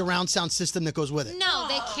the surround sound system that goes with it. No,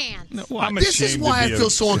 they can't. This is why I feel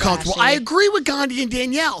so uncomfortable. I agree with Gandhi and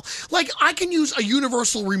Danielle. Like, I can use a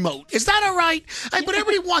universal remote. Is that all right? But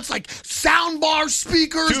everybody wants, like, sound bars,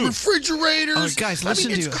 speakers, refrigerators. Guys,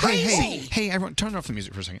 listen to you. Crazy. Hey, everyone, turn off the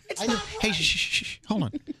music for a second. Hey, shh. Hold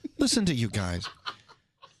on. Listen to you guys.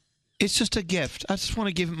 It's just a gift. I just want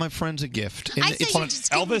to give my friends a gift. I say you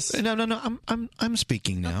just give Elvis? No. I'm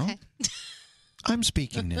speaking now. Okay. I'm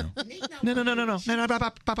speaking now. No.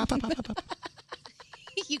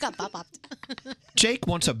 You got bopped. Jake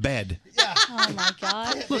wants a bed. Yeah. Oh my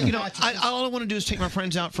God. Look, all I want to do is take my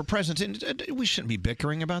friends out for presents, and we shouldn't be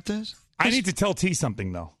bickering about this. I need to tell T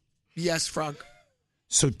something though. Yes, Frog.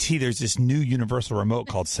 So, T, there's this new universal remote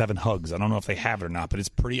called 7 Hugs. I don't know if they have it or not, but it's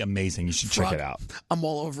pretty amazing. You should check it out. I'm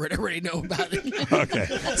all over it. I already know about it. Okay.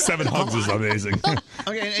 7 Hugs is amazing.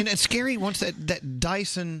 Okay, and it's scary once that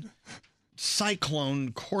Dyson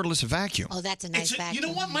Cyclone cordless vacuum. Oh, that's a nice vacuum. You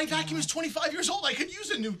know what? My vacuum is 25 years old. I could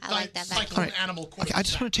use a new Cyclone animal cordless. Okay, I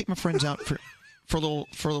just want to take my friends out for a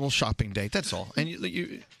little shopping date. That's all. And you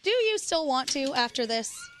Do you still want to after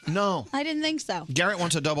this? no. I didn't think so. Garrett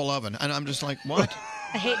wants a double oven, and I'm just like, what?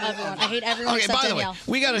 I hate everyone. I hate everyone Okay, except by the way, Danielle.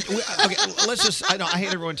 we got to. Okay, let's just. I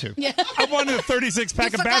hate everyone too. Yeah. I wanted a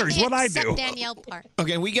 36-pack of batteries. What'd I do? Danielle part.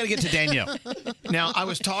 Okay, we got to get to Danielle. Now, I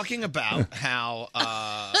was talking about how.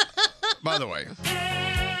 By the way,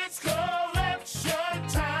 It's correction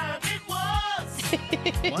time. It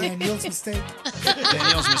was. Danielle's mistake.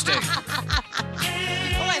 Danielle's mistake. Oh,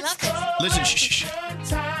 I love this. Listen, shh.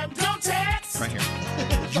 Time. Don't text. Right here.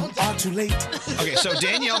 You are too late. Okay, so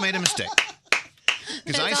Danielle made a mistake.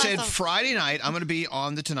 Because I That's said awesome. Friday night I'm going to be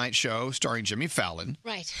on The Tonight Show starring Jimmy Fallon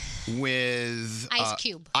Right. with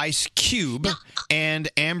Ice Cube. and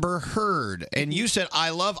Amber Heard. And you said, I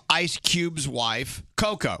love Ice Cube's wife,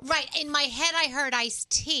 Coco. Right. In my head, I heard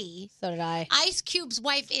Ice-T. So did I. Ice Cube's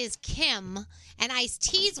wife is Kim, and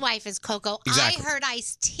Ice-T's wife is Coco. Exactly. I heard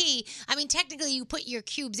Ice-T. I mean, technically, you put your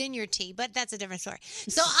cubes in your tea, but that's a different story.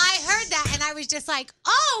 So I heard that, and I was just like,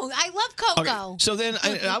 oh, I love Coco. Okay, so then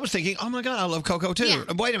I was thinking, oh my God, I love Coco too. Yeah.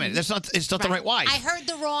 Wait a minute, it's not the right wife. I heard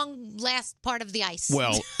the wrong last part of the ice.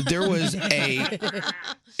 Well, there was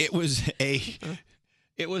it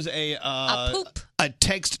was a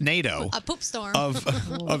text NATO A poop storm.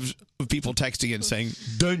 of people texting and saying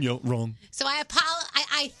Danielle wrong. So I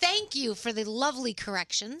thank you for the lovely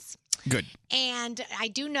corrections. Good. And I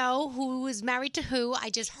do know who is married to who. I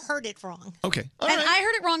just heard it wrong. Okay. I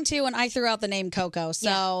heard it wrong too, and I threw out the name Coco.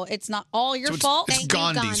 So it's not all your So it's- fault. it's Thank you,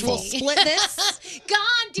 Gandhi's We'll fault. split this.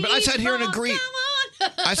 Gandhi. But I sat here and agreed.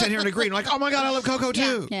 I sat here and agreed. Like, oh my God, I love Coco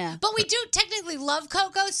too. Yeah. But we do technically love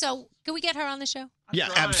Coco, so can we get her on the show? Yeah,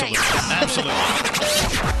 absolutely. Absolutely.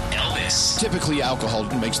 Elvis. Typically, alcohol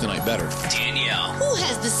makes the night better. Danielle. Who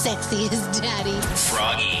has the sexiest daddy?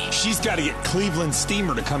 Froggy. She's got to get Cleveland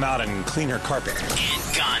Steamer to come out and clean her carpet.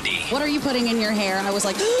 And Gandhi. What are you putting in your hair? And I was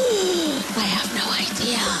like, I have no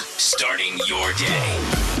idea. Starting your day.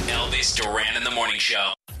 Elvis Duran in the Morning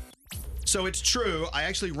Show. So it's true. I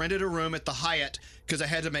actually rented a room at the Hyatt because I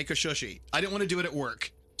had to make a shushi. I didn't want to do it at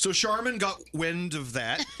work. So Charmin got wind of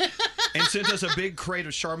that and sent us a big crate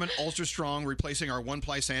of Charmin Ultra Strong, replacing our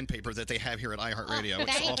one-ply sandpaper that they have here at iHeartRadio.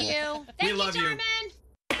 It's Thank awful. you. We love you.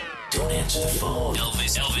 Don't answer the phone.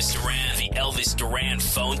 Elvis Duran. The Elvis Duran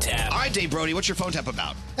phone tap. All right, Dave Brody, what's your phone tap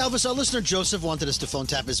about? Elvis, our listener Joseph wanted us to phone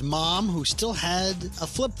tap his mom, who still had a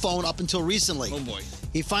flip phone up until recently. Oh, boy.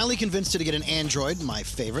 He finally convinced her to get an Android, my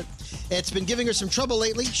favorite. It's been giving her some trouble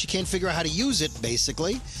lately. She can't figure out how to use it,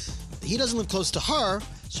 basically. He doesn't live close to her,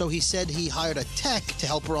 so he said he hired a tech to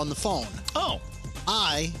help her on the phone. Oh.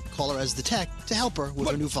 I call her as the tech to help her with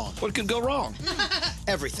her new phone. What could go wrong?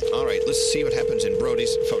 Everything. All right, let's see what happens in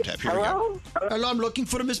Brody's phone tap. Here we go. Hello, I'm looking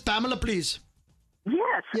for Miss Pamela, please.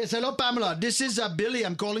 Yes. Yes, hello, Pamela. This is Billy.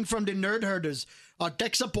 I'm calling from the Nerd Herders.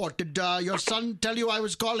 Tech support. Did your son tell you I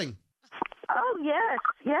was calling? Oh,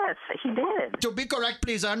 yes, he did. To be correct,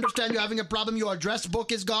 please, I understand you're having a problem. Your address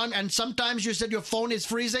book is gone, and sometimes you said your phone is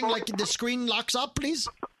freezing, like the screen locks up, please?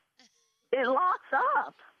 It locks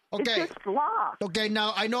up. Okay. It's just locked. Okay,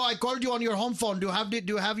 now, I know I called you on your home phone. Do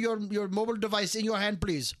you have your mobile device in your hand,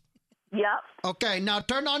 please? Yep. Okay, now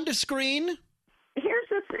turn on the screen. Here's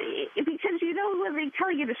the thing, because you know when they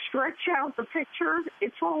tell you to stretch out the picture,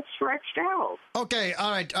 it's all stretched out. Okay,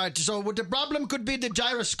 all right. So what the problem could be the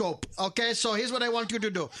gyroscope. Okay, so here's what I want you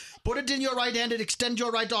to do. Put it in your right hand and extend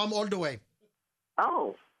your right arm all the way.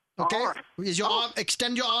 Oh. Okay? All right. Is your arm,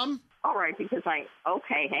 extend your arm. All right, because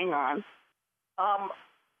okay, hang on.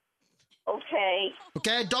 Okay.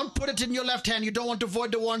 Okay, don't put it in your left hand. You don't want to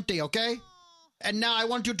void the warranty, okay? And now I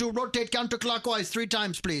want you to rotate counterclockwise 3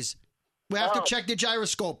 times, please. We have to check the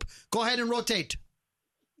gyroscope. Go ahead and rotate.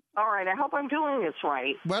 All right, I hope I'm doing this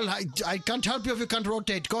right. Well, I can't help you if you can't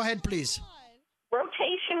rotate. Go ahead, please.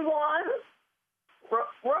 Rotation 1.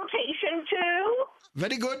 Rotation 2.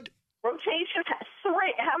 Very good. Rotation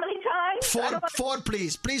 3. How many times? 4,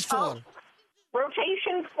 please. Please, 4.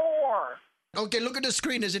 Rotation 4. Okay, look at the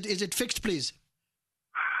screen. Is it fixed, please?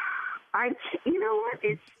 You know what?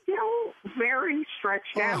 It's still very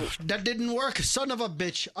stretched out. That didn't work, son of a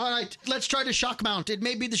bitch. All right, let's try the shock mount. It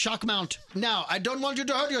may be the shock mount. Now, I don't want you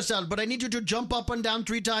to hurt yourself, but I need you to jump up and down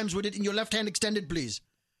 3 times with it in your left hand extended, please.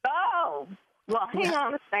 Oh, well, hang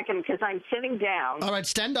on a second, because I'm sitting down. All right,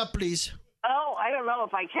 stand up, please. Oh, I don't know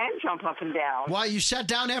if I can jump up and down. Why, you sat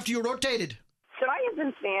down after you rotated? Should I have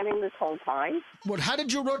been standing this whole time? What? How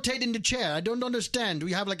did you rotate in the chair? I don't understand. Do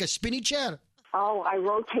you have like a spinny chair? Oh, I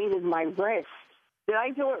rotated my wrist. Did I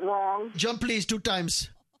do it wrong? Jump, please, 2 times.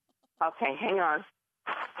 Okay, hang on.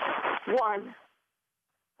 1,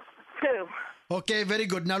 2. Okay, very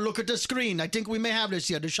good. Now look at the screen. I think we may have this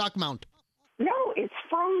here, the shock mount. No, it's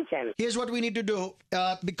frozen. Here's what we need to do,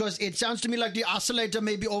 because it sounds to me like the oscillator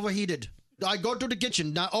may be overheated. I go to the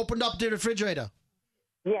kitchen. Now open up the refrigerator.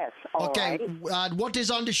 Yes, all okay, right. what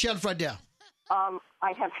is on the shelf right there?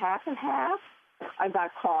 I have half and half. I've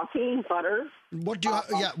got coffee, butter. What do you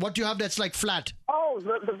what do you have that's like flat? Oh,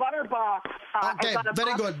 the butter box. Okay,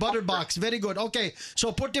 very good. Butter box, very good. Okay,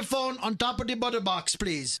 so put the phone on top of the butter box,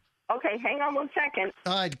 please. Okay, hang on 1 second.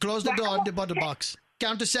 All right, close the door on the butter box.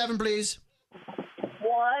 Count to 7, please. 1,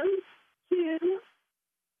 2,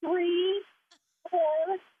 3, 4,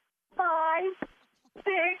 5, 6,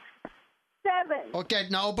 7. Okay,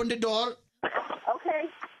 now open the door. Okay.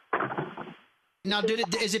 Now,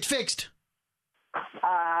 is it fixed?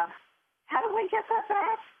 How do I get that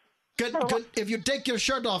back? Good. If you take your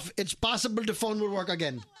shirt off, it's possible the phone will work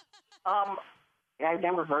again. I've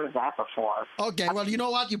never heard of that before. Okay, well, you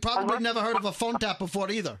know what? You probably never heard of a phone tap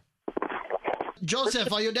before either.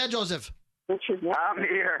 Joseph, are you there, Joseph? I'm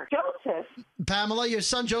here. Joseph? Pamela, your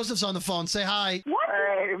son Joseph's on the phone. Say hi. What?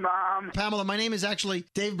 Hey, Mom. Pamela, my name is actually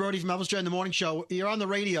Dave Brody from Elvis Duran in the Morning Show. You're on the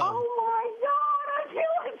radio. Oh, my God, I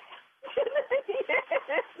feel it.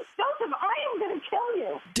 Joseph, I am going to kill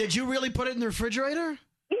you. Did you really put it in the refrigerator?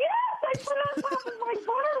 Yes, I put it on top of my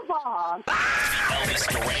butter box. Elvis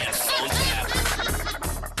Duran phone tap.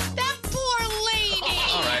 That poor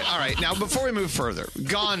lady. All right. Now, before we move further,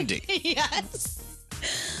 Gandhi. Yes.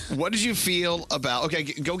 What did you feel about? Okay,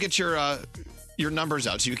 go get your numbers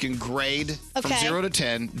out so you can grade from Okay. 0 to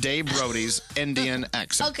 10 Dave Brody's Indian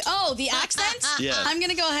accent. Okay. Oh, the accent? Yes. I'm going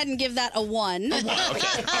to go ahead and give that a 1. Okay.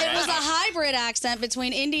 It was a hybrid accent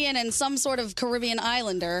between Indian and some sort of Caribbean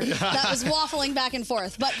islander that was waffling back and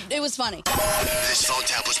forth, but it was funny. This phone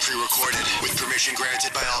tap was pre-recorded with permission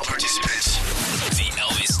granted by all participants. The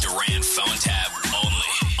Elvis Duran phone tap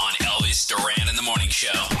only on Elvis Duran in the Morning Show.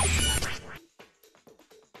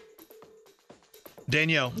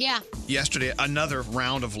 Danielle. Yeah. Yesterday, another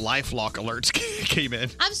round of LifeLock alerts came in.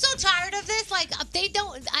 I'm so tired of this. Like, they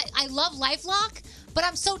don't. I love LifeLock, but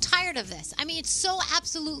I'm so tired of this. I mean, it's so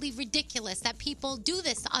absolutely ridiculous that people do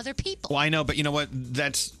this to other people. Well, I know, but you know what?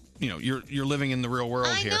 That's you're living in the real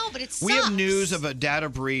world here. I know, but it We have sucks. news of a data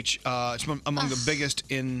breach. It's among the biggest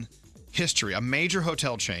in history. A major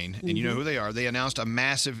hotel chain, and you know who they are. They announced a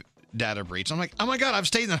massive data breach. I'm like, oh my God, I've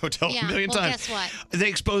stayed in that hotel a million times. Guess what? They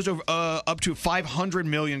exposed over, up to 500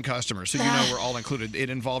 million customers. So you know we're all included. It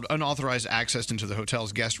involved unauthorized access into the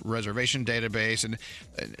hotel's guest reservation database and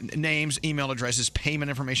names, email addresses, payment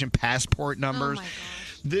information, passport numbers. Oh my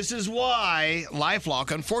gosh. This is why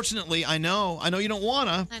LifeLock, unfortunately, I know you don't want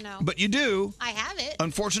to, I know. but you do. I have it.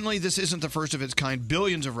 Unfortunately, this isn't the first of its kind.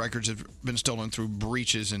 Billions of records have been stolen through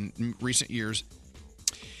breaches in recent years.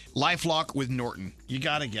 LifeLock with Norton. You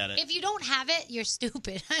got to get it. If you don't have it, you're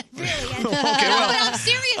stupid. Really. And, Okay, well, but I'm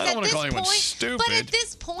serious. I don't at wanna this call anyone point, stupid. But at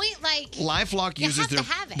this point, like, LifeLock you uses have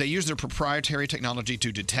to have it. they use their proprietary technology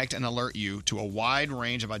to detect and alert you to a wide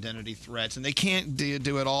range of identity threats, and they can't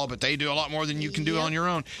do it all, but they do a lot more than you can do on your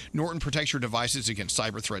own. Norton protects your devices against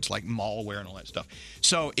cyber threats like malware and all that stuff.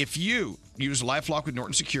 So if you use LifeLock with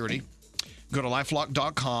Norton Security, go to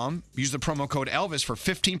LifeLock.com. Use the promo code Elvis for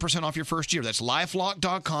 15% off your first year. That's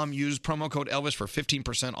LifeLock.com. Use promo code Elvis for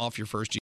 15% off your first year.